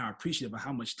much, and are appreciative of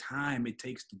how much time it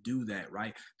takes to do that,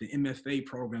 right? The MFA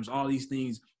programs, all these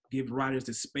things give writers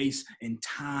the space and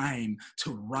time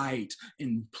to write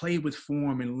and play with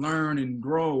form and learn and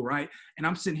grow, right? And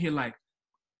I'm sitting here like,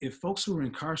 if folks who are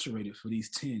incarcerated for these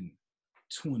 10,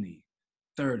 20,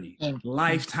 30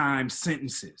 lifetime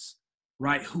sentences,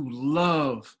 right, who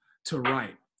love to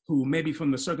write, who maybe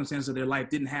from the circumstances of their life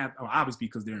didn't have, or obviously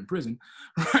because they're in prison,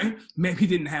 right, maybe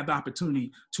didn't have the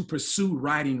opportunity to pursue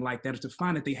writing like that, or to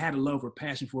find that they had a love or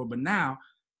passion for it, but now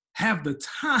have the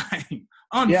time,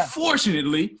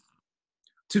 unfortunately,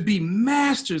 to be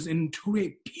masters and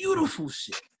create beautiful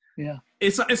shit. Yeah.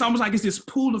 It's almost like it's this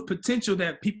pool of potential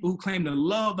that people who claim to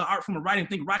love the art form of writing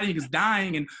think writing is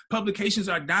dying and publications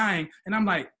are dying. And I'm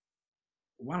like,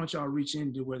 why don't y'all reach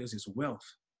into where there's this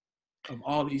wealth of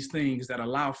all these things that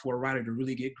allow for a writer to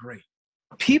really get great?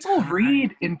 People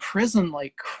read in prison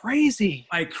like crazy.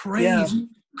 Like crazy. Yeah.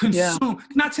 Consume. Yeah.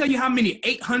 Can I tell you how many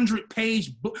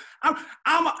 800-page books?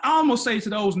 I almost say to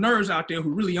those nerds out there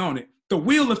who really own it, The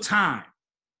Wheel of Time.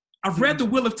 I've read The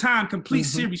Wheel of Time complete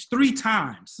series 3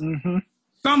 times.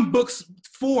 Some books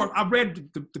 4. I've read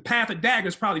the Path of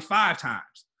Daggers probably 5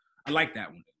 times. I like that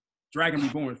one. Dragon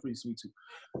Reborn is pretty sweet too.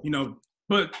 You know,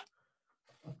 but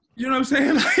you know what I'm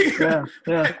saying?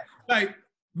 Like, like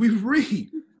we read,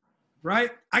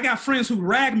 right? I got friends who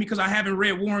rag me because I haven't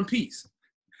read War and Peace.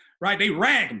 Right? They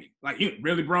rag me. Like, you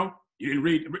really, bro? You didn't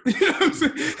read? You know what I'm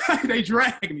saying? Like, they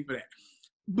drag me for that.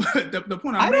 But the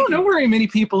point I don't know very many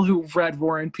people who've read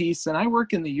War and Peace, and I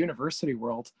work in the university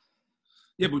world.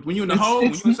 Yeah, but when you're in the hole,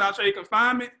 when you're in solitary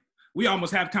confinement, we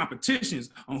almost have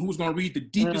competitions on who's going to read the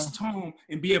deepest tome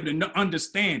and be able to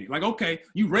understand it. Like, okay,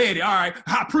 you read it. All right,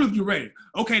 I prove you read it.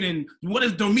 Okay, then what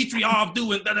does Dmitriev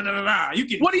do? And da-da-da-da-da. You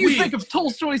get what do you think of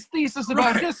Tolstoy's thesis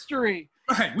about history?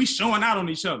 Right, we showing out on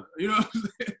each other. You know what I'm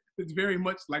saying? It's very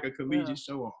much like a collegiate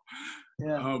show-off.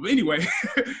 But anyway,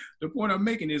 the point I'm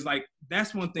making is like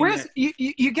that's one thing. Whereas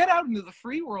you get out into the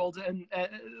free world, and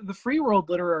the free world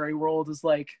literary world is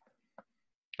like,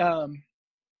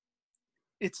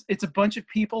 it's a bunch of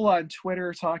people on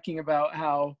Twitter talking about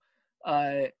how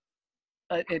an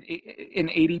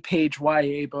 80-page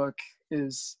YA book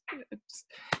is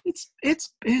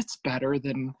it's better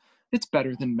than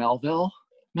Melville.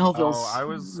 Melville's I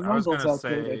was Melville's gonna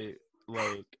outdated. say,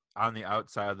 like, on the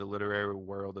outside, the literary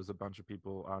world, there's a bunch of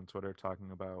people on Twitter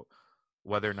talking about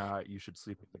whether or not you should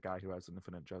sleep with the guy who has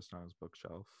Infinite Jest on his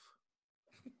bookshelf.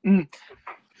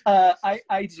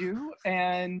 I do,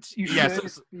 and you should.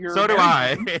 Yes, You're so do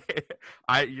married.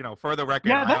 I, for the record,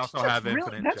 Yeah, I also have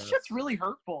Infinite that Jest. shit's really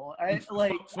hurtful. I don't for know.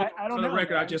 For the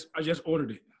record, man. I just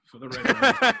ordered it. For the record.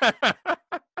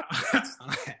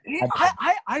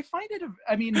 I find it.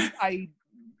 I mean, I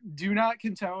do not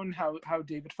condone how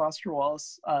David Foster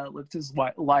Wallace lived his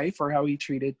life or how he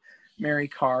treated Mary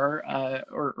Carr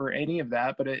or any of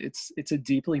that, but it's a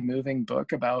deeply moving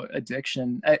book about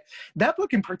addiction. That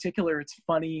book in particular, it's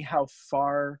funny how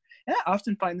far, and I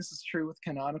often find this is true with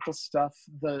canonical stuff,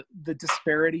 the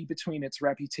disparity between its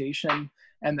reputation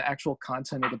and the actual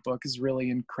content of the book is really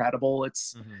incredible.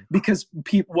 It's because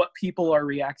what people are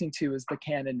reacting to is the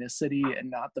canonicity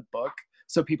and not the book.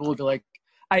 So people will be like,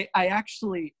 I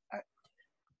actually,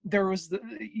 there was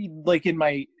like in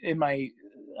my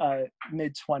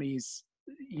mid-20s,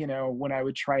 when I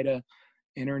would try to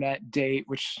internet date,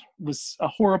 which was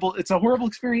it's a horrible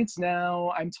experience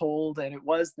now, I'm told, and it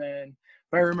was then.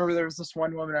 But I remember there was this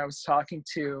one woman I was talking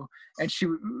to, and she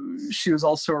was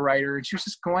also a writer, and she was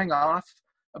just going off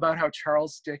about how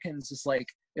Charles Dickens is like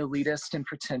elitist and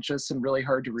pretentious and really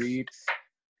hard to read.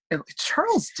 And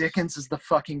Charles Dickens is the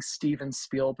fucking Steven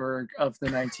Spielberg of the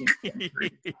 19th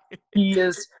century. He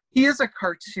is a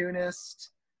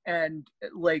cartoonist, and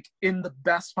like in the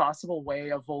best possible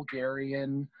way, a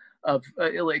vulgarian, of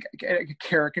like a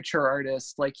caricature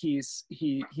artist. Like he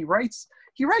writes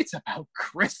about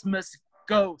Christmas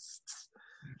ghosts,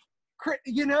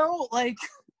 like.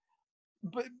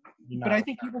 But I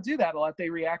think people do that a lot. They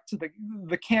react to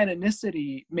the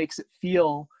canonicity makes it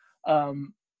feel,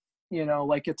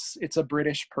 like it's a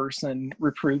British person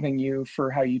reproving you for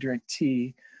how you drink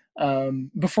tea,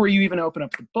 before you even open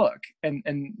up the book, and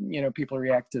people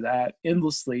react to that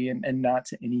endlessly and not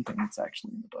to anything that's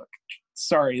actually in the book.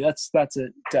 Sorry, that's a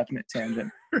definite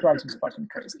tangent. Drives me fucking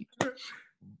crazy.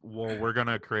 Well, we're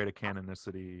gonna create a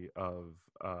canonicity of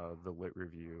the lit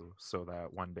review so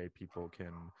that one day people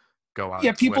can go out.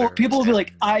 Yeah, people will be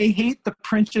like, I hate the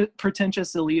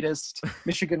pretentious elitist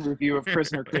Michigan review of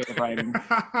prisoner creative writing.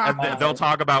 And they'll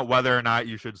talk about whether or not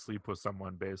you should sleep with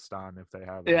someone based on if they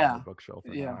have it on the bookshelf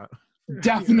or not.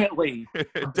 Definitely.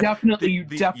 Definitely, you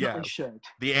definitely should.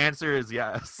 The answer is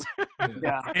yes.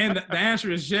 Yeah. And the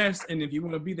answer is yes. And if you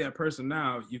want to be that person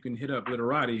now, you can hit up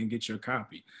Literati and get your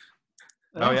copy.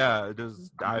 Oh yeah, it is.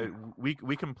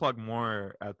 We can plug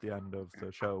more at the end of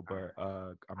the show, but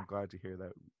I'm glad to hear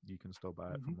that you can still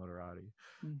buy it from Literati.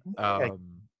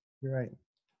 You're right.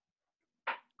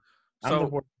 So, I'm the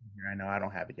worst here. I know I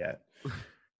don't have it yet.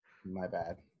 My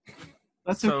bad.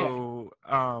 That's okay. So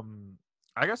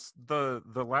I guess the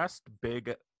last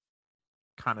big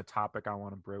kind of topic I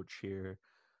want to broach here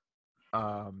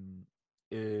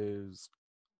is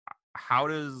how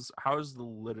does the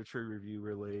literature review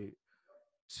relate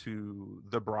to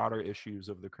the broader issues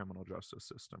of the criminal justice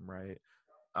system, right?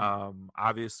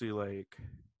 Obviously, like,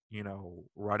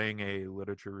 running a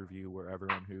literature review where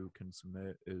everyone who can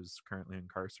submit is currently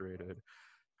incarcerated,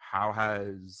 how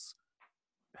has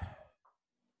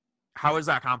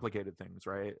that complicated things,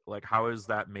 right? Like, how has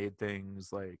that made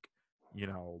things, like,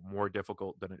 more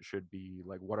difficult than it should be?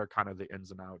 Like, what are kind of the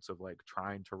ins and outs of, like,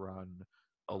 trying to run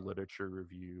a literature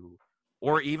review?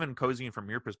 Or even, Cozine,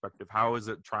 from your perspective, how is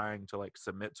it trying to, like,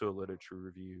 submit to a literature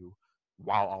review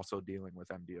while also dealing with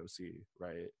MDOC,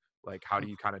 right? Like, how do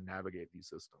you kind of navigate these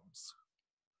systems?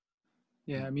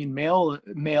 Yeah, I mean, mail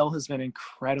has been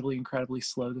incredibly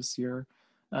slow this year.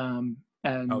 And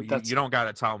you don't got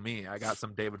to tell me. I got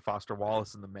some David Foster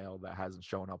Wallace in the mail that hasn't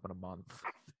shown up in a month.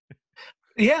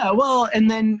 Yeah, well, and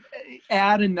then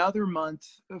add another month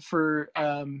for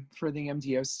the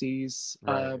MDOC's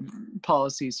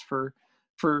policies for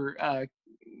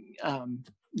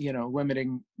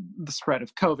limiting the spread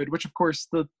of COVID, which of course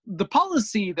the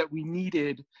policy that we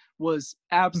needed was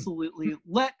absolutely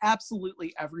let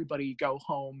absolutely everybody go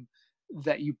home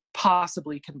that you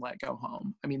possibly can let go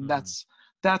home. I mean, that's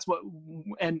what,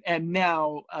 and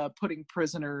now putting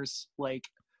prisoners like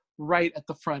right at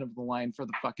the front of the line for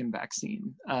the fucking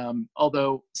vaccine.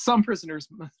 Although some prisoners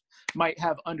might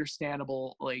have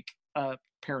understandable like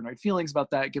paranoid feelings about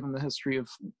that, given the history of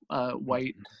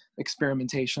white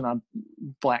experimentation on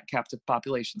Black captive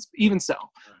populations. Even so,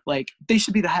 like, they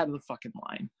should be the head of the fucking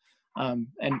line.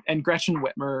 And Gretchen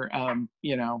Whitmer,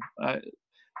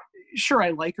 sure, I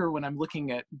like her when I'm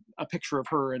looking at a picture of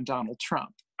her and Donald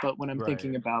Trump, but when I'm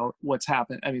thinking about what's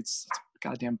happened, I mean, it's a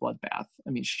goddamn bloodbath. I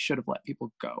mean, she should have let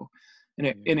people go, and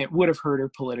it would have hurt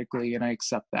her politically, and I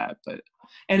accept that. But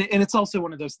and it's also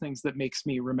one of those things that makes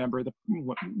me remember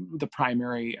the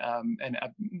primary,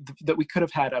 that we could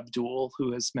have had Abdul,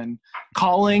 who has been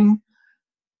calling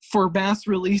for mass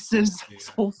releases this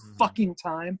whole fucking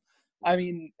time. I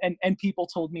mean, and people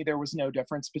told me there was no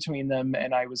difference between them,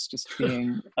 and I was just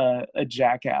being a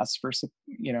jackass for,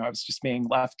 I was just being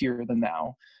leftier than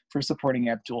thou for supporting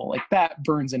Abdul. Like, that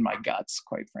burns in my guts,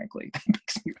 quite frankly. That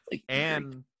makes me really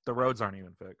angry. And the roads aren't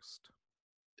even fixed.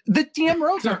 The damn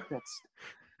roads aren't fixed.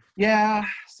 Yeah.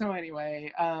 So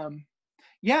anyway,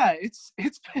 it's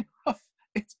been rough.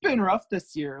 It's been rough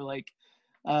this year. Like,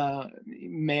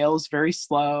 mail's very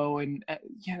slow, and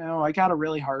I got a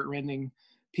really heartrending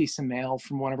piece of mail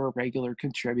from one of our regular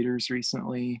contributors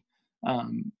recently.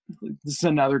 This is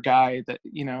another guy that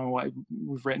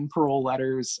we've written parole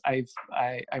letters. I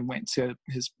went to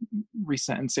his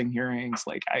resentencing hearings.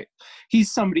 Like,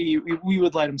 he's somebody we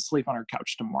would let him sleep on our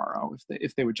couch tomorrow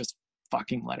if they would just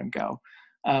fucking let him go.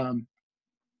 I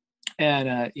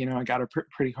got a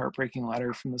pretty heartbreaking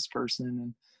letter from this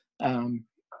person, and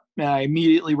I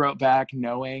immediately wrote back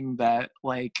knowing that,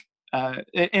 like,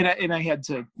 and I had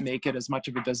to make it as much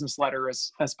of a business letter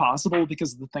as possible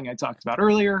because of the thing I talked about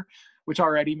earlier, which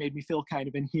already made me feel kind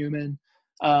of inhuman.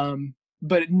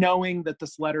 But knowing that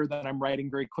this letter that I'm writing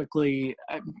very quickly,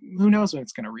 who knows when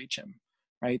it's going to reach him,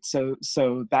 right? So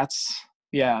that's,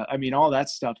 I mean, all that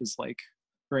stuff is, like,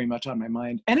 very much on my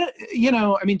mind. And,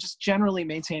 just generally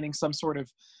maintaining some sort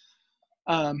of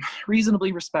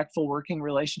reasonably respectful working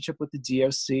relationship with the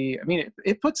DOC. I mean,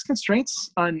 it puts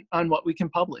constraints on what we can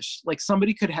publish. Like,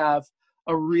 somebody could have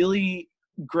a really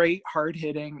great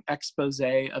hard-hitting expose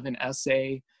of an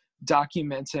essay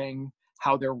documenting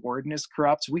how their warden is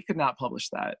corrupt. We could not publish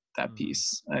that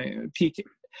piece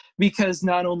because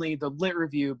not only the Lit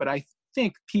Review, but I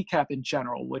think PCAP in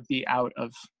general would be out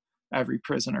of every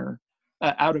prison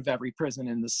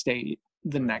in the state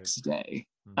the next day.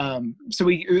 So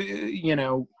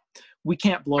we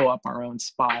can't blow up our own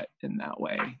spot in that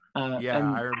way.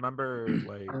 I remember,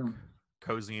 like,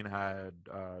 Cozine had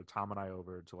Tom and I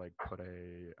over to, like, put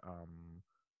a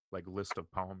list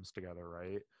of poems together,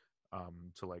 right?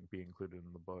 To, like, be included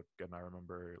in the book. And I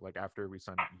remember, like, after we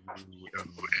sent you and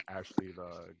Ashley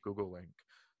the Google link,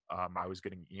 I was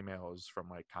getting emails from,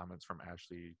 like, comments from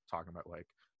Ashley talking about, like,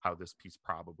 how this piece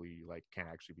probably, like, can't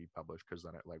actually be published because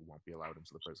then it, like, won't be allowed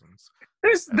into the prisons.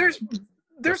 There's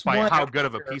despite how good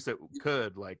of a piece it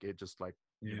could, like, it just, like,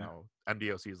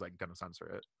 MDOC is, like, gonna censor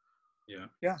it. Yeah.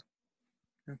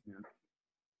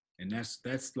 And that's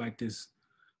like this.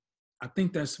 I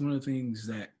think that's one of the things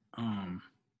that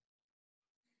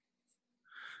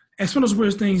it's one of those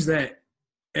weird things that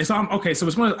so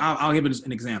it's one of, I'll give it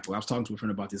an example. I was talking to a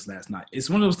friend about this last night. It's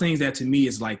one of those things that to me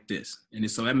is like this, and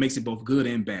so that makes it both good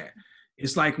and bad.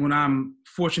 It's like when I'm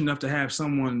fortunate enough to have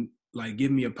someone, like,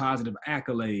 give me a positive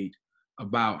accolade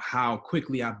about how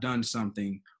quickly I've done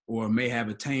something or may have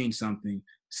attained something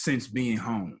since being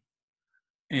home.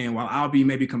 And while I'll be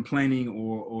maybe complaining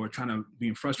or trying to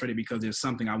being frustrated because there's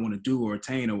something I want to do or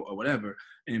attain or whatever,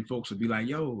 and folks will be like,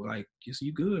 yo, like,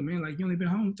 you good, man? Like, you only been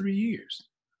home 3 years.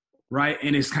 Right.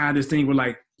 And it's kind of this thing where,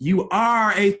 like, you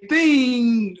are a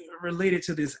thing related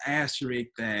to this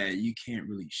asterisk that you can't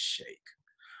really shake.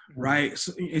 Right.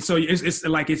 So it's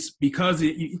like, it's because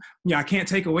I can't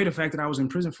take away the fact that I was in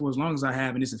prison for as long as I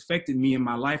have. And it's affected me in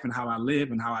my life and how I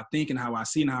live and how I think and how I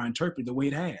see and how I interpret the way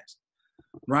it has.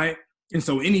 Right. And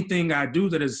so anything I do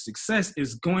that is a success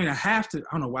is going to have to, I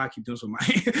don't know why I keep doing this with my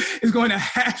hand,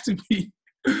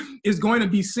 it's going to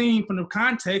be seen from the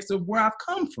context of where I've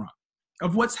come from,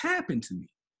 of what's happened to me,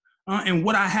 and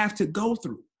what I have to go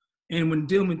through. And when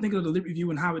thinking of the Lit Review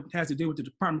and how it has to deal with the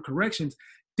Department of Corrections,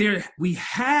 we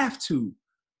have to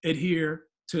adhere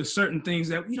to certain things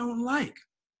that we don't like.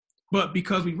 But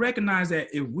because we recognize that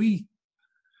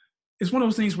it's one of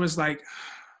those things where it's like,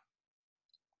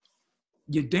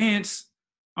 you dance,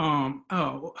 how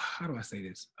do I say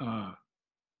this? One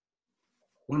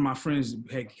of my friends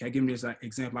had given me this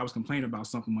example. I was complaining about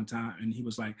something one time, and he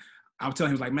was like, I was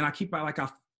telling him, like, man, I feel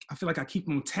like I keep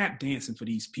on tap dancing for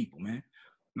these people, man.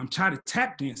 And I'm tired of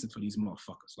tap dancing for these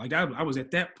motherfuckers. Like, I was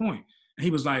at that point. And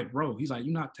he was like, bro, he's like,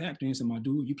 you're not tap dancing, my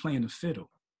dude. You playing the fiddle.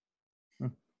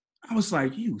 I was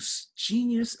like, you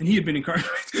genius. And he had been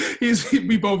incarcerated.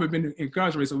 We both had been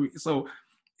incarcerated. So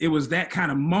it was that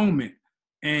kind of moment.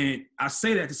 And I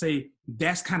say that to say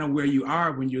that's kind of where you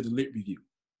are when you're the lit review,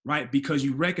 right? Because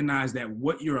you recognize that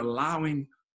what you're allowing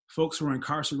folks who are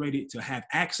incarcerated to have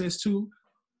access to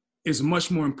is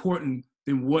much more important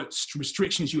than what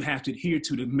restrictions you have to adhere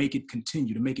to make it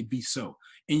continue, to make it be so.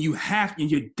 And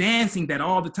you're dancing that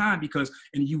all the time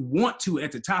and you want to,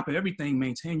 at the top of everything,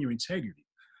 maintain your integrity.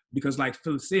 Because like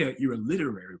Philip said, you're a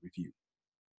literary review.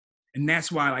 And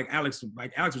that's why, like Alex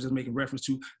was just making reference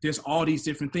to, there's all these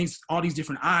different things, all these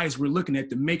different eyes we're looking at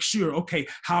to make sure, okay,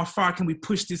 how far can we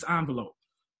push this envelope?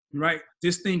 Right?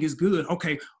 This thing is good.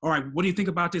 Okay. All right. What do you think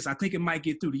about this? I think it might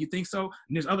get through. Do you think so?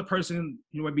 And this other person,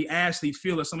 would be Ashley,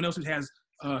 Phil, or someone else who has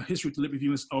history with the lit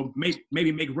review, or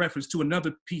maybe make reference to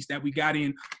another piece that we got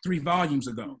in 3 volumes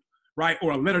ago. Right?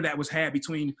 Or a letter that was had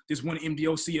between this one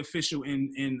MDOC official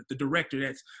and the director.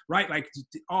 That's right. Like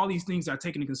all these things are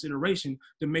taken into consideration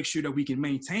to make sure that we can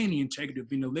maintain the integrity of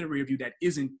being a literary review that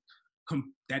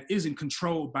isn't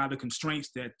controlled by the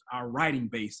constraints that our writing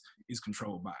base is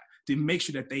controlled by. To make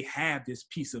sure that they have this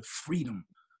piece of freedom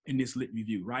in this lit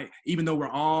review, right? Even though we're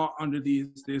all under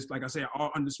like I said,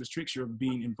 all under this restriction of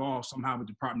being involved somehow with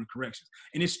the Department of Corrections.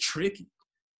 And it's tricky.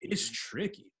 It's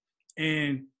tricky.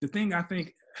 And the thing I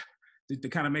think, to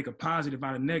kind of make a positive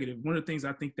out of negative, one of the things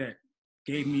I think that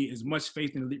gave me as much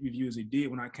faith in the lit review as it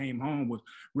did when I came home was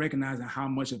recognizing how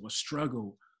much of a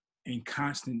struggle and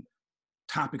constant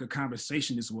topic of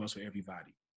conversation this was for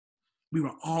everybody. We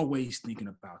were always thinking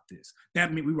about this.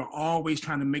 That meant we were always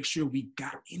trying to make sure we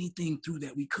got anything through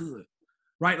that we could,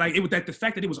 right? Like it was that the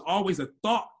fact that it was always a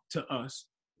thought to us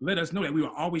let us know that we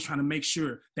were always trying to make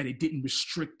sure that it didn't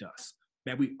restrict us,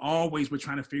 that we always were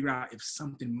trying to figure out if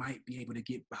something might be able to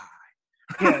get by.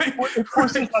 Yeah, it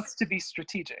forces us to be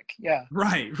strategic. Yeah.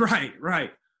 Right.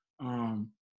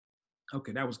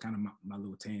 Okay, that was kind of my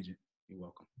little tangent. You're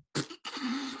welcome.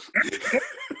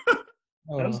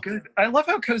 That was good. I love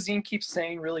how Cozine keeps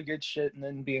saying really good shit and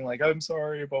then being like, "I'm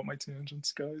sorry about my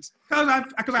tangents, guys."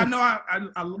 Because I know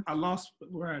I lost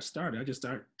where I started. I just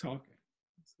started talking.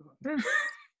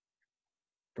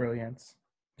 Brilliance,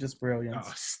 just brilliance.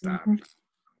 Oh, stop.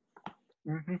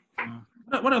 Mm-hmm.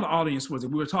 What other audience was it?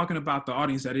 We were talking about the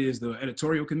audience that is the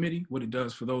editorial committee, what it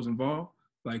does for those involved,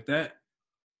 like that.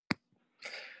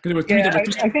 There were three.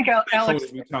 I think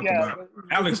Alex. We talked about.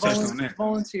 Alex touched on that.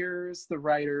 Volunteers, the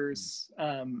writers,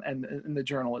 and the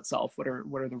journal itself. What are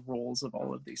the roles of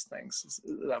all of these things?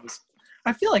 That was.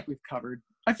 I feel like we've covered.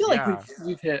 I feel like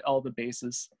we've hit all the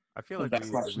bases. I feel like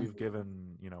we've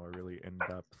given a really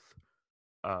in-depth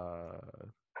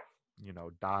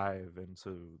dive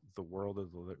into the world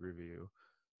of the lit review,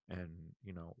 and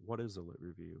what is a lit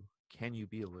review? Can you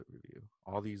be a lit review?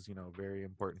 All these very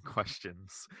important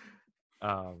questions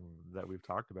that we've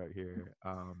talked about here,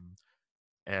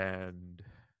 and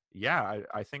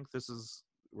I think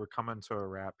we're coming to a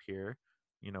wrap here.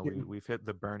 We've hit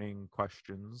the burning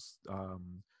questions.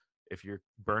 If your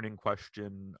burning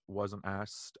question wasn't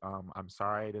asked, I'm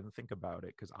sorry I didn't think about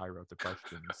it because I wrote the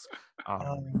questions.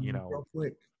 Real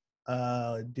quick,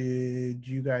 did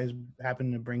you guys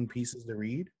happen to bring pieces to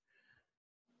read?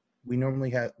 We normally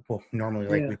have, we have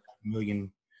a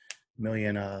million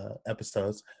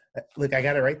episodes. Look, I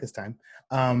got it right this time.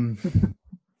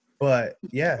 But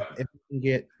yeah, if we can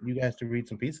get you guys to read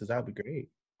some pieces, that would be great.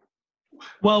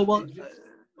 Well,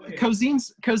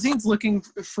 Cozine's looking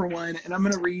for one, and I'm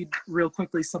going to read real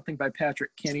quickly something by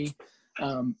Patrick Kinney,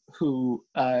 who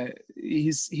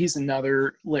he's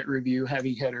another lit review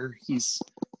heavy hitter. He's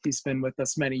been with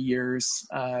us many years.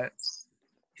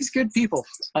 He's good people.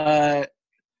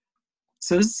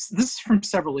 So this is from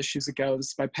several issues ago. This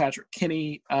is by Patrick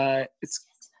Kinney.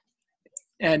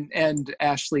 And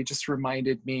Ashley just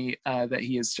reminded me that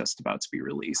he is just about to be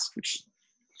released, which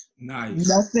nice.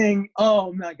 Nothing.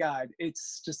 Oh my God.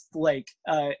 It's just like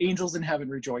angels in heaven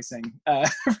rejoicing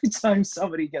every time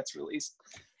somebody gets released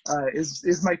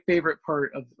is my favorite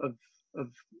part of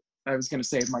I was going to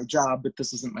say my job, but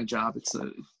this isn't my job. It's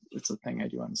a thing I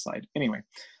do on the side. Anyway.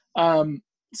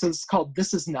 So it's called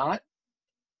This Is Not.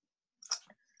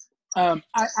 I'm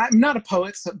not a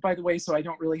poet, by the way, so I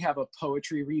don't really have a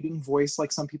poetry reading voice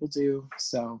like some people do.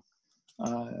 So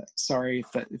sorry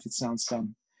if it sounds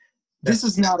dumb. This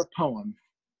is not a poem.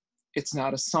 It's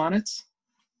not a sonnet.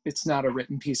 It's not a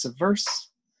written piece of verse.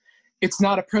 It's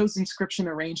not a prose inscription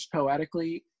arranged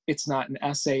poetically. It's not an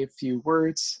essay of few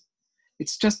words.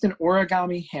 It's just an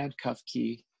origami handcuff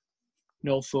key.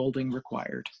 No folding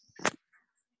required.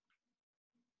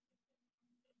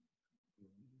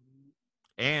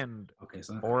 And Okay,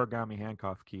 so Origami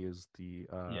Handcuff Key is the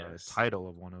yes. title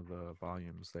of one of the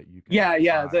volumes that you can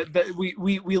Yeah. buy.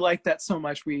 We like that so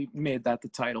much we made that the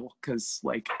title, because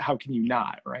like how can you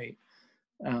not, right?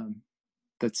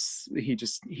 That's he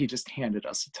just handed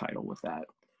us a title with that.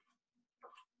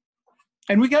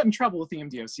 And we got in trouble with the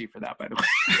MDOC for that, by the way.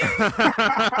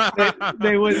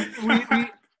 they would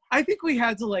I think we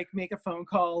had to like make a phone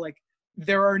call, like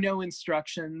there are no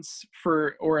instructions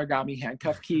for origami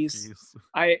handcuff keys.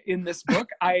 In this book,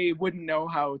 I wouldn't know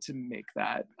how to make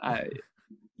that.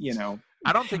 You know,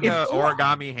 I don't think an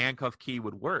origami handcuff key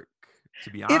would work, to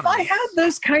be honest. If I had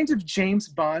those kinds of James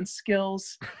Bond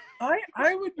skills,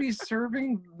 I would be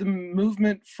serving the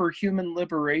movement for human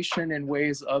liberation in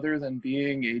ways other than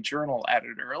being a journal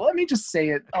editor. Let me just say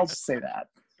it. I'll just say that.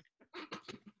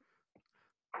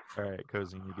 All right,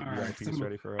 Cozine, you got a piece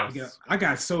ready for us? I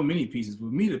got so many pieces.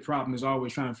 With me, the problem is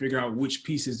always trying to figure out which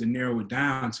pieces to narrow it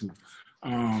down to,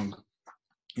 and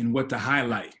what to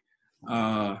highlight.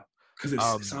 Because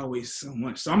it's always so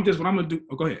much. So what I'm gonna do.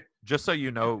 Oh, go ahead. Just so you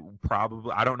know,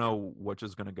 probably I don't know which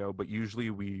is gonna go, but usually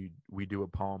we do a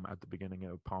poem at the beginning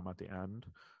and a poem at the end.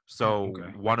 So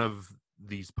one of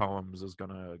these poems is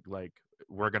gonna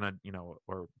we're gonna,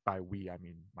 or by we I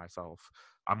mean myself,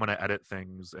 I'm gonna edit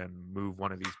things and move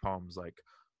one of these poems like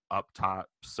up top.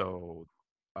 So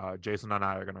Jason and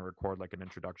I are gonna record like an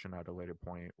introduction at a later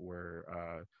point where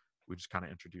we just kind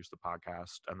of introduce the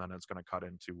podcast, and then it's going to cut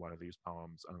into one of these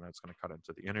poems, and then it's going to cut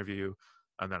into the interview,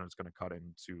 and then it's going to cut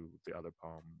into the other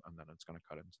poem, and then it's going to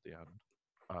cut into the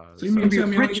end. So you mean tell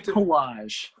me rich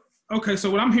collage. Okay, so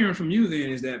what I'm hearing from you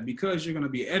then is that because you're going to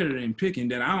be editing and picking,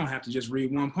 that I don't have to just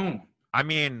read one poem. I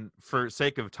mean, for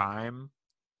sake of time,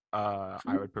 I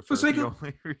would prefer for to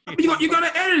only read. You're going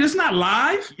to edit. It's not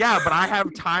live. Yeah, but I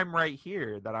have time right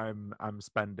here that I'm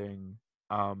spending.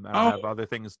 And I have other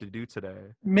things to do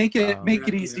today. Make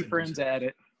it easy for him to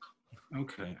edit.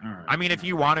 Okay, all right. I mean, if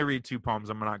you want to read two poems,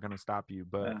 I'm not going to stop you.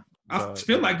 But I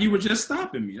feel like you were just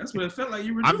stopping me. That's what it felt like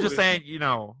you were doing. I'm just saying,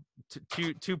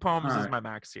 two poems is my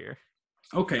max here.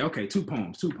 Okay, 2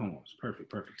 poems. Perfect.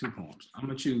 2 poems. I'm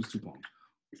gonna choose 2 poems.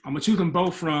 I'm gonna choose them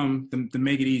both from the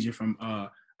Make It Easier from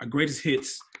our Greatest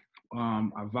Hits,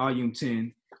 our Volume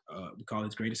 10. We call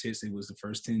it Greatest Hits. It was the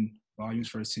first 10 volumes,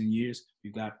 first 10 years.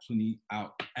 We've got plenty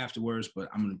out afterwards, but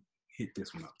I'm going to hit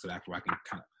this one up so that I can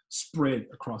kind of spread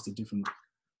across the different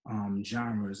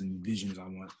genres and visions I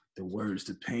want the words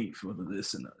to paint for the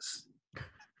listeners.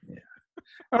 Yeah.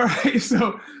 All right.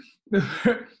 So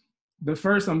the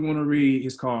first I'm going to read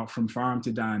is called From Farm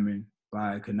to Diamond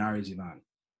by Kanari Giovanni.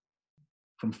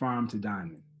 From Farm to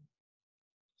Diamond.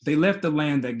 They left the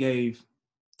land that gave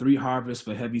 3 harvests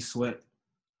for heavy sweat,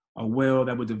 a well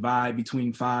that would divide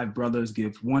between 5 brothers,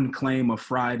 give 1 claim of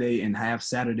Friday and half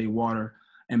Saturday water,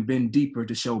 and bend deeper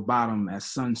to show bottom as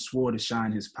sun swore to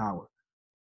shine his power.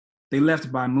 They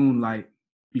left by moonlight,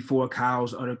 before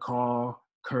cows utter call,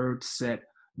 curd set,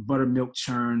 buttermilk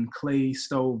churn, clay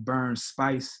stove burn,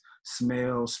 spice,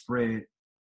 smell spread,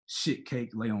 shit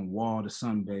cake lay on wall to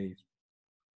sunbathe.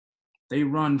 They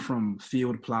run from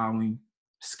field plowing,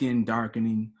 skin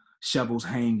darkening, shovels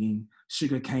hanging,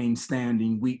 sugar cane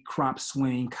standing, wheat crop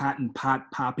swaying, cotton pot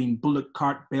popping, bullock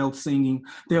cart bell singing,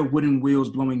 their wooden wheels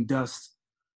blowing dust,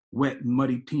 wet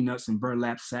muddy peanuts and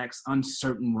burlap sacks,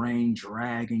 uncertain rain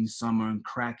dragging summer and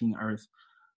cracking earth,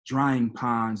 drying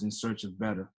ponds in search of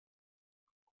better.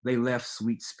 They left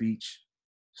sweet speech,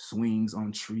 swings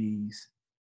on trees,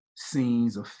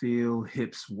 scenes of field,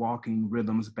 hips, walking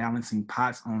rhythms, balancing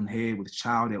pots on head with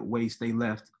child at waist. They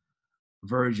left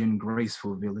virgin,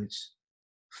 graceful village,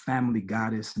 family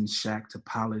goddess and shack to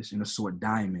polish and assort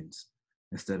diamonds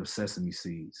instead of sesame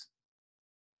seeds.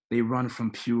 They run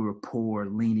from pure, poor,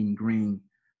 leaning green,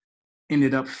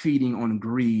 ended up feeding on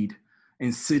greed.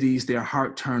 In cities, their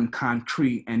heart turned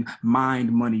concrete and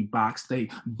mind money box. They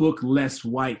book less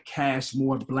white, cash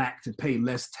more black to pay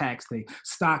less tax. They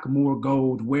stock more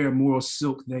gold, wear more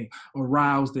silk. They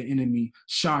arouse the enemy,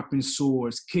 sharpen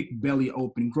swords, kick belly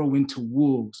open, grow into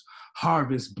wolves,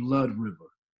 harvest blood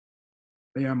river.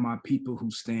 They are my people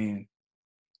who stand,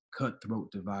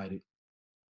 cutthroat divided.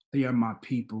 They are my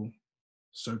people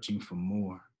searching for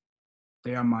more.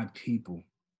 They are my people.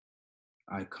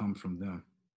 I come from them.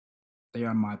 They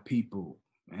are my people,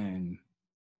 and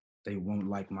they won't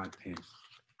like my pen.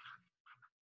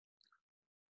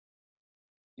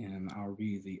 And I'll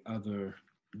read the other,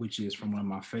 which is from one of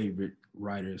my favorite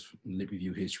writers in Lit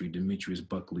Review history, Demetrius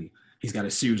Buckley. He's got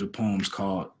a series of poems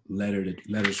called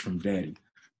Letters from Daddy.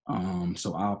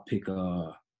 So I'll pick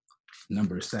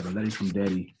number 7, Letters from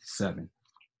Daddy 7.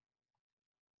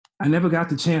 I never got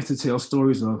the chance to tell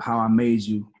stories of how I made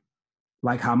you,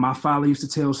 Like how my father used to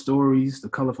tell stories, the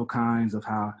colorful kinds of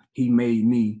how he made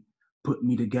me, put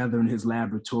me together in his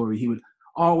laboratory. He would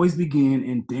always begin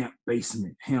in damp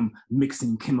basement, him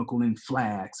mixing chemical in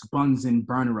flasks, Bunsen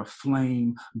burner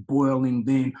aflame, boiling,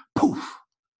 then poof,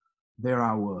 there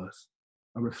I was,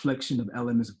 a reflection of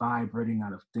elements vibrating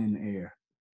out of thin air.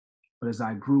 But as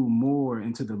I grew more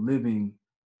into the living,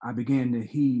 I began to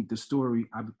heed the story.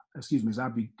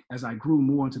 As I grew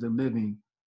more into the living,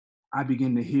 I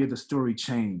began to hear the story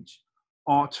change,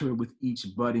 alter with each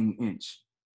budding inch.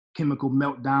 Chemical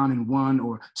meltdown in one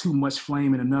or too much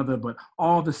flame in another, but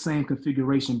all the same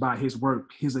configuration by his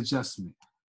work, his adjustment.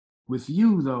 With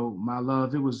you, though, my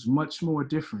love, it was much more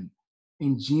different.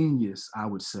 Ingenious, I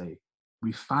would say.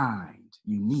 Refined,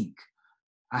 unique.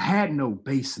 I had no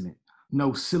basement,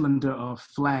 no cylinder or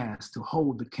flask to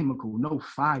hold the chemical, no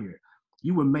fire.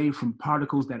 You were made from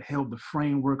particles that held the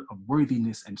framework of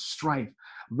worthiness and strife,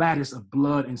 lattice of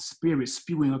blood and spirit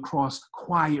spewing across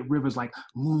quiet rivers like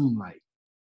moonlight.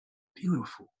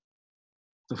 Beautiful.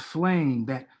 The flame,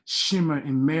 that shimmer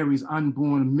in Mary's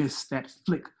unborn mist, that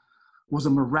flick, was a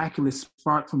miraculous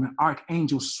spark from an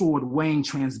archangel's sword weighing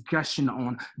transgression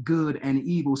on good and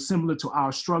evil, similar to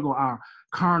our struggle, our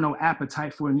carnal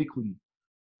appetite for iniquity.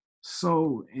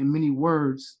 So, in many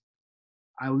words,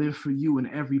 I live for you in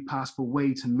every possible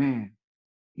way to man,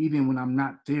 even when I'm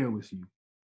not there with you.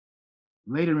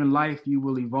 Later in life, you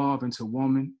will evolve into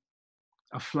woman,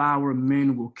 a flower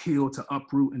men will kill to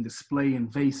uproot and display in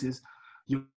vases,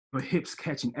 your hips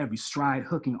catching every stride,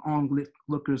 hooking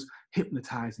onlookers,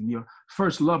 hypnotizing. Your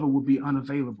first lover will be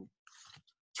unavailable,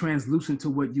 translucent to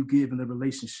what you give in the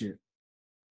relationship.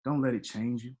 Don't let it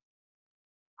change you.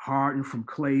 Hardened from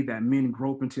clay that men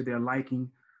grope into their liking,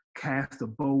 cast a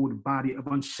bold body of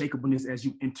unshakableness as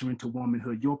you enter into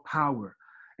womanhood, your power.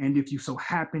 And if you so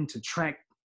happen to track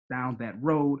down that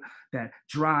road, that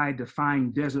dry,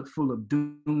 defying desert full of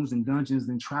dooms and dungeons,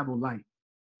 then travel light.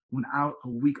 When out a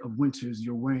week of winters,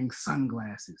 you're wearing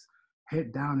sunglasses,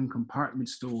 head down in compartment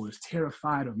stores,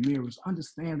 terrified of mirrors,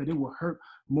 understand that it will hurt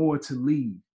more to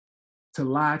leave, to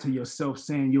lie to yourself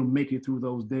saying you'll make it through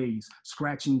those days,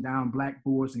 scratching down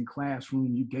blackboards in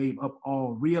classroom you gave up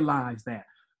all, realize that,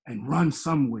 and run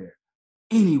somewhere,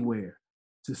 anywhere,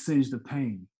 to singe the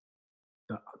pain,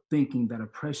 the thinking that a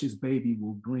precious baby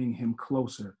will bring him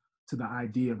closer to the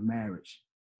idea of marriage.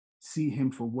 See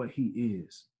him for what he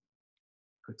is.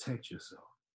 Protect yourself.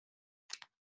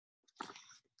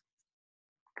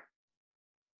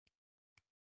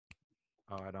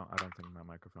 Oh, I don't think my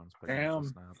microphone's picking up Damn. the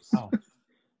snaps. Oh,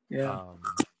 Yeah.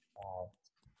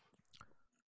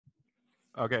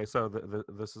 Okay, so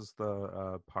this is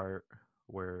the part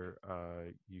where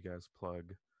you guys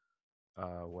plug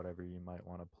whatever you might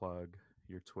want to plug,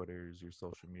 your Twitters, your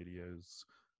social medias,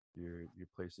 your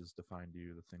places to find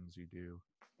you, the things you do.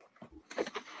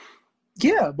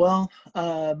 Yeah, well,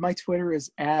 my Twitter is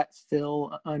at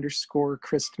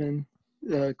Phil_Christman.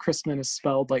 Christman is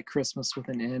spelled like Christmas with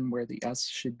an N where the S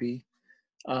should be.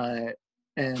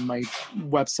 And my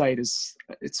website it's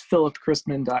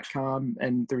philipchristman.com,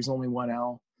 and there's only one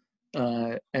L.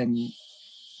 And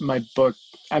my book,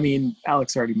 I mean,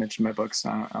 Alex already mentioned my book, so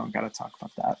I don't got to talk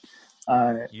about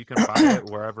that. You can buy it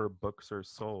wherever books are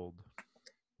sold.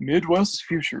 Midwest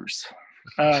Futures.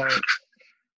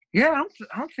 Yeah,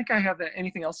 I don't think I have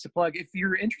anything else to plug. If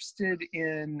you're interested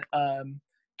in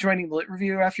joining the Lit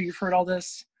Review after you've heard all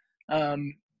this,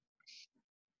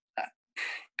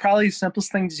 probably the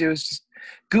simplest thing to do is just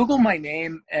Google my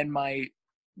name, and my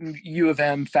U of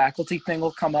M faculty thing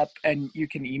will come up, and you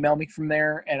can email me from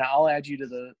there, and I'll add you to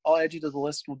the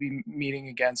list. We'll be meeting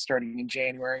again starting in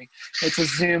January. It's a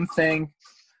Zoom thing.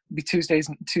 It'll be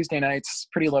Tuesday nights,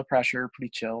 pretty low pressure,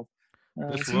 pretty chill.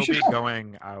 This So will you should be come.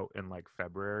 going out in like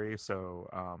February, so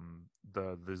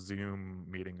the Zoom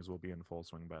meetings will be in full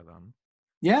swing by then.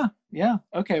 Yeah.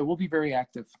 Okay, we'll be very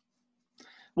active.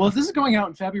 Well, if this is going out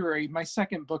in February, my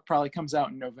second book probably comes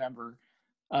out in November,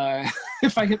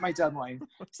 if I hit my deadline.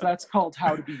 So that's called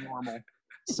How to Be Normal.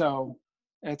 So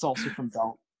it's also from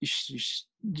Belt. You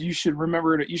should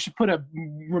remember you should put a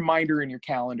reminder in your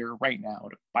calendar right now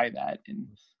to buy that in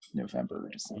November or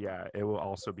December. Yeah, it will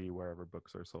also be wherever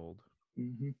books are sold.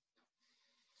 Mm-hmm.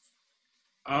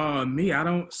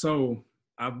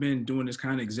 I've been doing this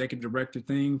kind of executive director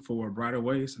thing for Brighter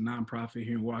Way. It's a nonprofit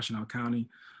here in Washtenaw County.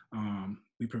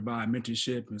 We provide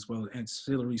mentorship as well as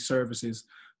ancillary services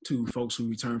to folks who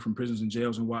return from prisons and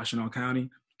jails in Washtenaw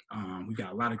County. We've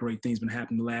got a lot of great things been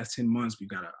happening the last 10 months. We've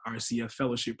got an RCF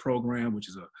fellowship program, which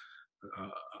is a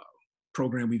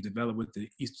program we've developed with the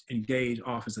Engage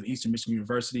Office of Eastern Michigan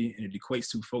University, and it equates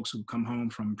to folks who come home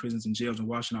from prisons and jails in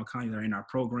Washington County that are in our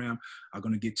program are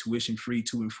going to get tuition-free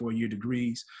 2- and 4-year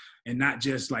degrees, and not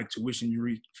just like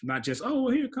not just, oh,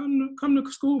 well, here, come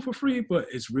to school for free, but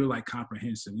it's real like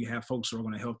comprehensive. We have folks who are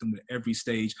going to help them with every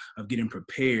stage of getting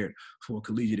prepared for a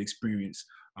collegiate experience,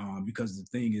 because the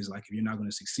thing is, like, if you're not going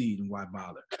to succeed, then why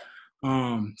bother?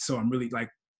 So I'm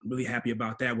really happy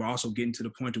about that. We're also getting to the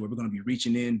point where we're going to be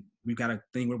reaching in. We've got a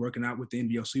thing we're working out with the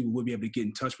NBOC. We'll be able to get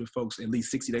in touch with folks at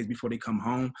least 60 days before they come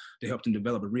home to help them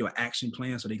develop a real action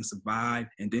plan so they can survive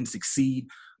and then succeed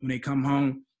when they come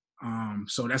home.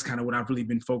 So that's kind of what I've really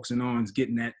been focusing on, is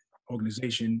getting that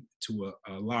organization to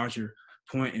a larger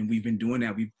point. And we've been doing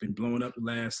that. We've been blowing up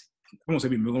I won't say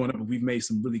we've been blowing up, but we've made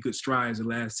some really good strides the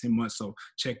last 10 months. So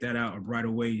check that out at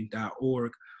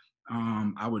brightaway.org.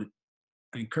 I would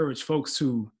encourage folks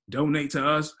to donate to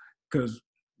us, because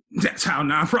that's how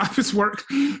nonprofits work.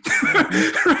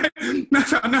 Right?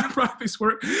 That's how nonprofits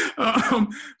work.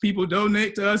 People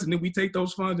donate to us, and then we take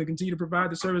those funds and continue to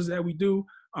provide the services that we do.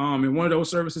 And one of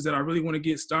those services that I really want to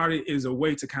get started is a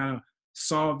way to kind of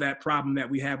solve that problem that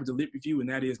we have with the Lit Review, and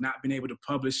that is not being able to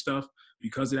publish stuff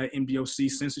because of that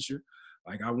NBOC censorship.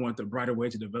 Like, I want the Brighter Way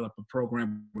to develop a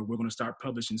program where we're going to start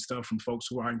publishing stuff from folks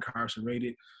who are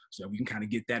incarcerated, so that we can kind of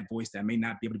get that voice that may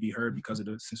not be able to be heard because of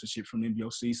the censorship from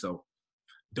NBOC. So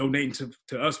donating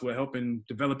to us will help in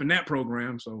developing that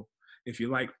program. So if you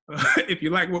like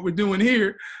what we're doing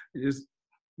here,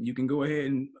 you can go ahead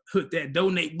and hit that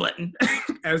donate button,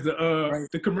 as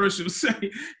the commercials say.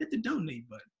 Hit the donate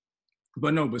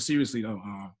button. But seriously though,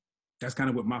 that's kind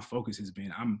of what my focus has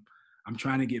been. I'm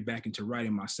trying to get back into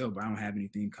writing myself, but I don't have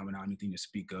anything coming out, anything to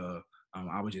speak of.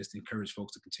 I would just encourage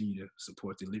folks to continue to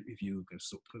support the Lit Review, and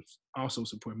also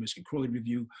support Michigan Quarterly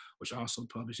Review, which also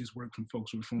publishes work from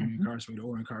folks who are formerly incarcerated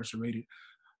or incarcerated.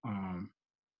 And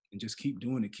just keep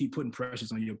doing it. Keep putting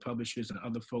pressures on your publishers and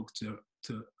other folks to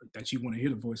that you want to hear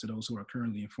the voice of those who are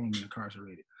currently and formerly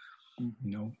incarcerated. Mm-hmm.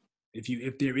 You know,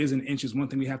 if there is an interest, one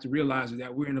thing we have to realize is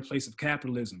that we're in a place of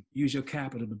capitalism. Use your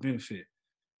capital to benefit.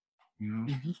 You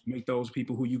know, make those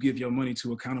people who you give your money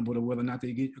to accountable to whether or not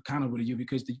they get accountable to you,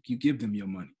 because you give them your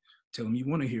money. Tell them you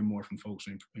want to hear more from folks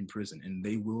in prison, and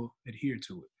they will adhere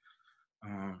to it.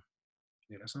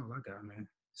 Yeah, that's all I got, man.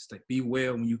 Be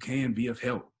well when you can. Be of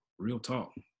help. Real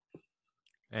talk.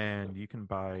 And you can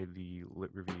buy the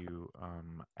Lit Review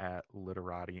at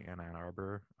Literati in Ann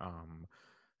Arbor.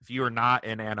 If you are not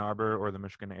in Ann Arbor or the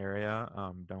Michigan area,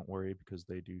 don't worry, because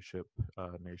they do ship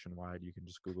nationwide. You can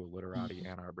just Google Literati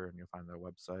Ann Arbor and you'll find their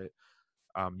website.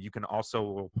 You can also,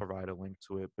 we'll provide a link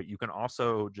to it, but you can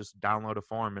also just download a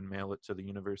form and mail it to the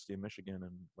University of Michigan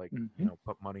and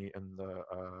put money in the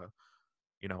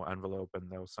envelope,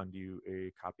 and they'll send you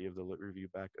a copy of the Lit Review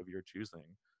back of your choosing.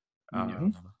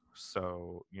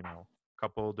 So, a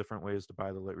couple different ways to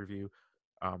buy the Lit Review.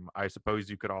 I suppose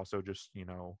you could also just,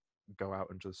 go out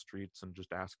into the streets and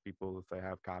just ask people if they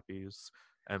have copies.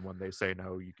 And when they say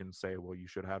no, you can say, well, you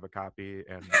should have a copy.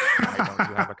 And why don't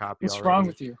you have a copy What's already? wrong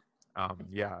with you?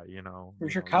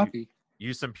 Where's your copy?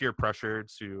 Use some peer pressure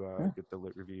to get the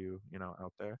Lit Review,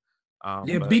 out there.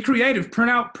 Be creative.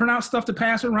 Print out stuff to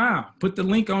pass around. Put the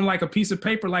link on like a piece of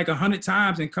paper like 100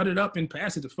 times and cut it up and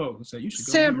pass it to folks. And say, you should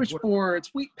go sandwich boards,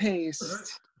 wheat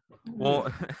paste.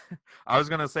 Well, I was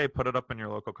gonna say put it up in your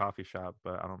local coffee shop,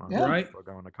 but I don't know. Yeah. Right. We're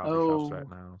going to coffee shops right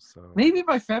now, so maybe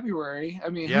by February. I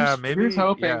mean, here's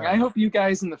hoping. Yeah. I hope you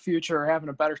guys in the future are having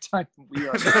a better time than we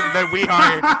are. than we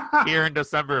are here in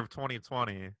December of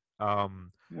 2020.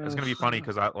 It's gonna be funny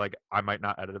because I might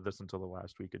not edit this until the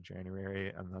last week of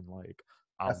January, and then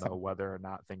I'll know whether or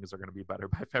not things are gonna be better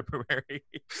by February.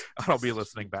 I'll be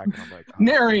listening back and I'm like,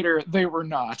 narrator, they were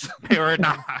not. They were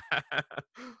not.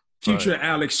 Future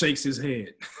Alex shakes his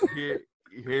head.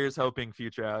 Here's hoping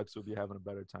future Alex will be having a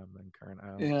better time than current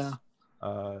Alex.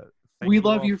 Yeah. We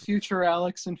love you, future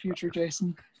Alex and future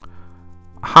Jason.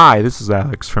 Hi, this is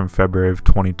Alex from February of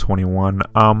 2021.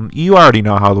 You already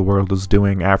know how the world is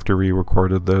doing after we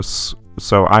recorded this,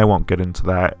 so I won't get into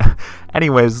that.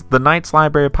 Anyways, the Knights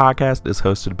Library podcast is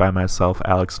hosted by myself,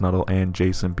 Alex Nuttall, and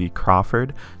Jason B.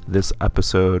 Crawford. This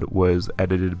episode was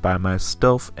edited by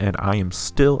myself, and I am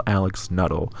still Alex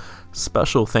Nuttall.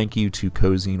 Special thank you to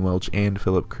Cozine, Welch, and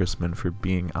Philip Christman for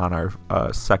being on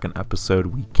our second episode.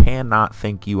 We cannot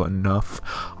thank you enough.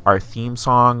 Our theme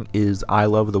song is I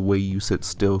Love the Way You Sit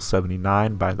Still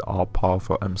 79 by the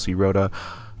all-powerful MC Rhoda.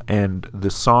 And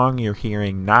the song you're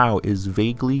hearing now is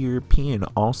Vaguely European,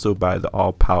 also by the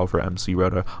all-powerful MC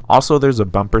Rhoda. Also, there's a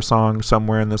bumper song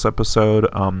somewhere in this episode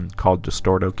called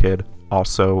Distorto Kid.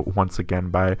 Also, once again,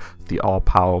 by the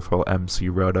all-powerful MC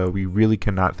Rhoda. We really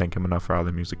cannot thank him enough for all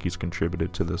the music he's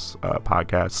contributed to this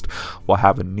podcast. We'll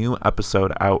have a new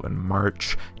episode out in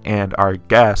March, and our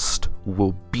guest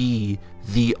will be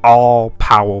the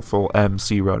all-powerful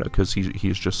MC Rhoda, because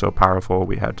he's just so powerful.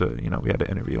 We had to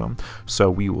interview him.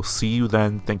 So we will see you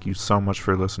then. Thank you so much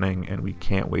for listening, and we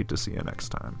can't wait to see you next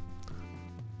time.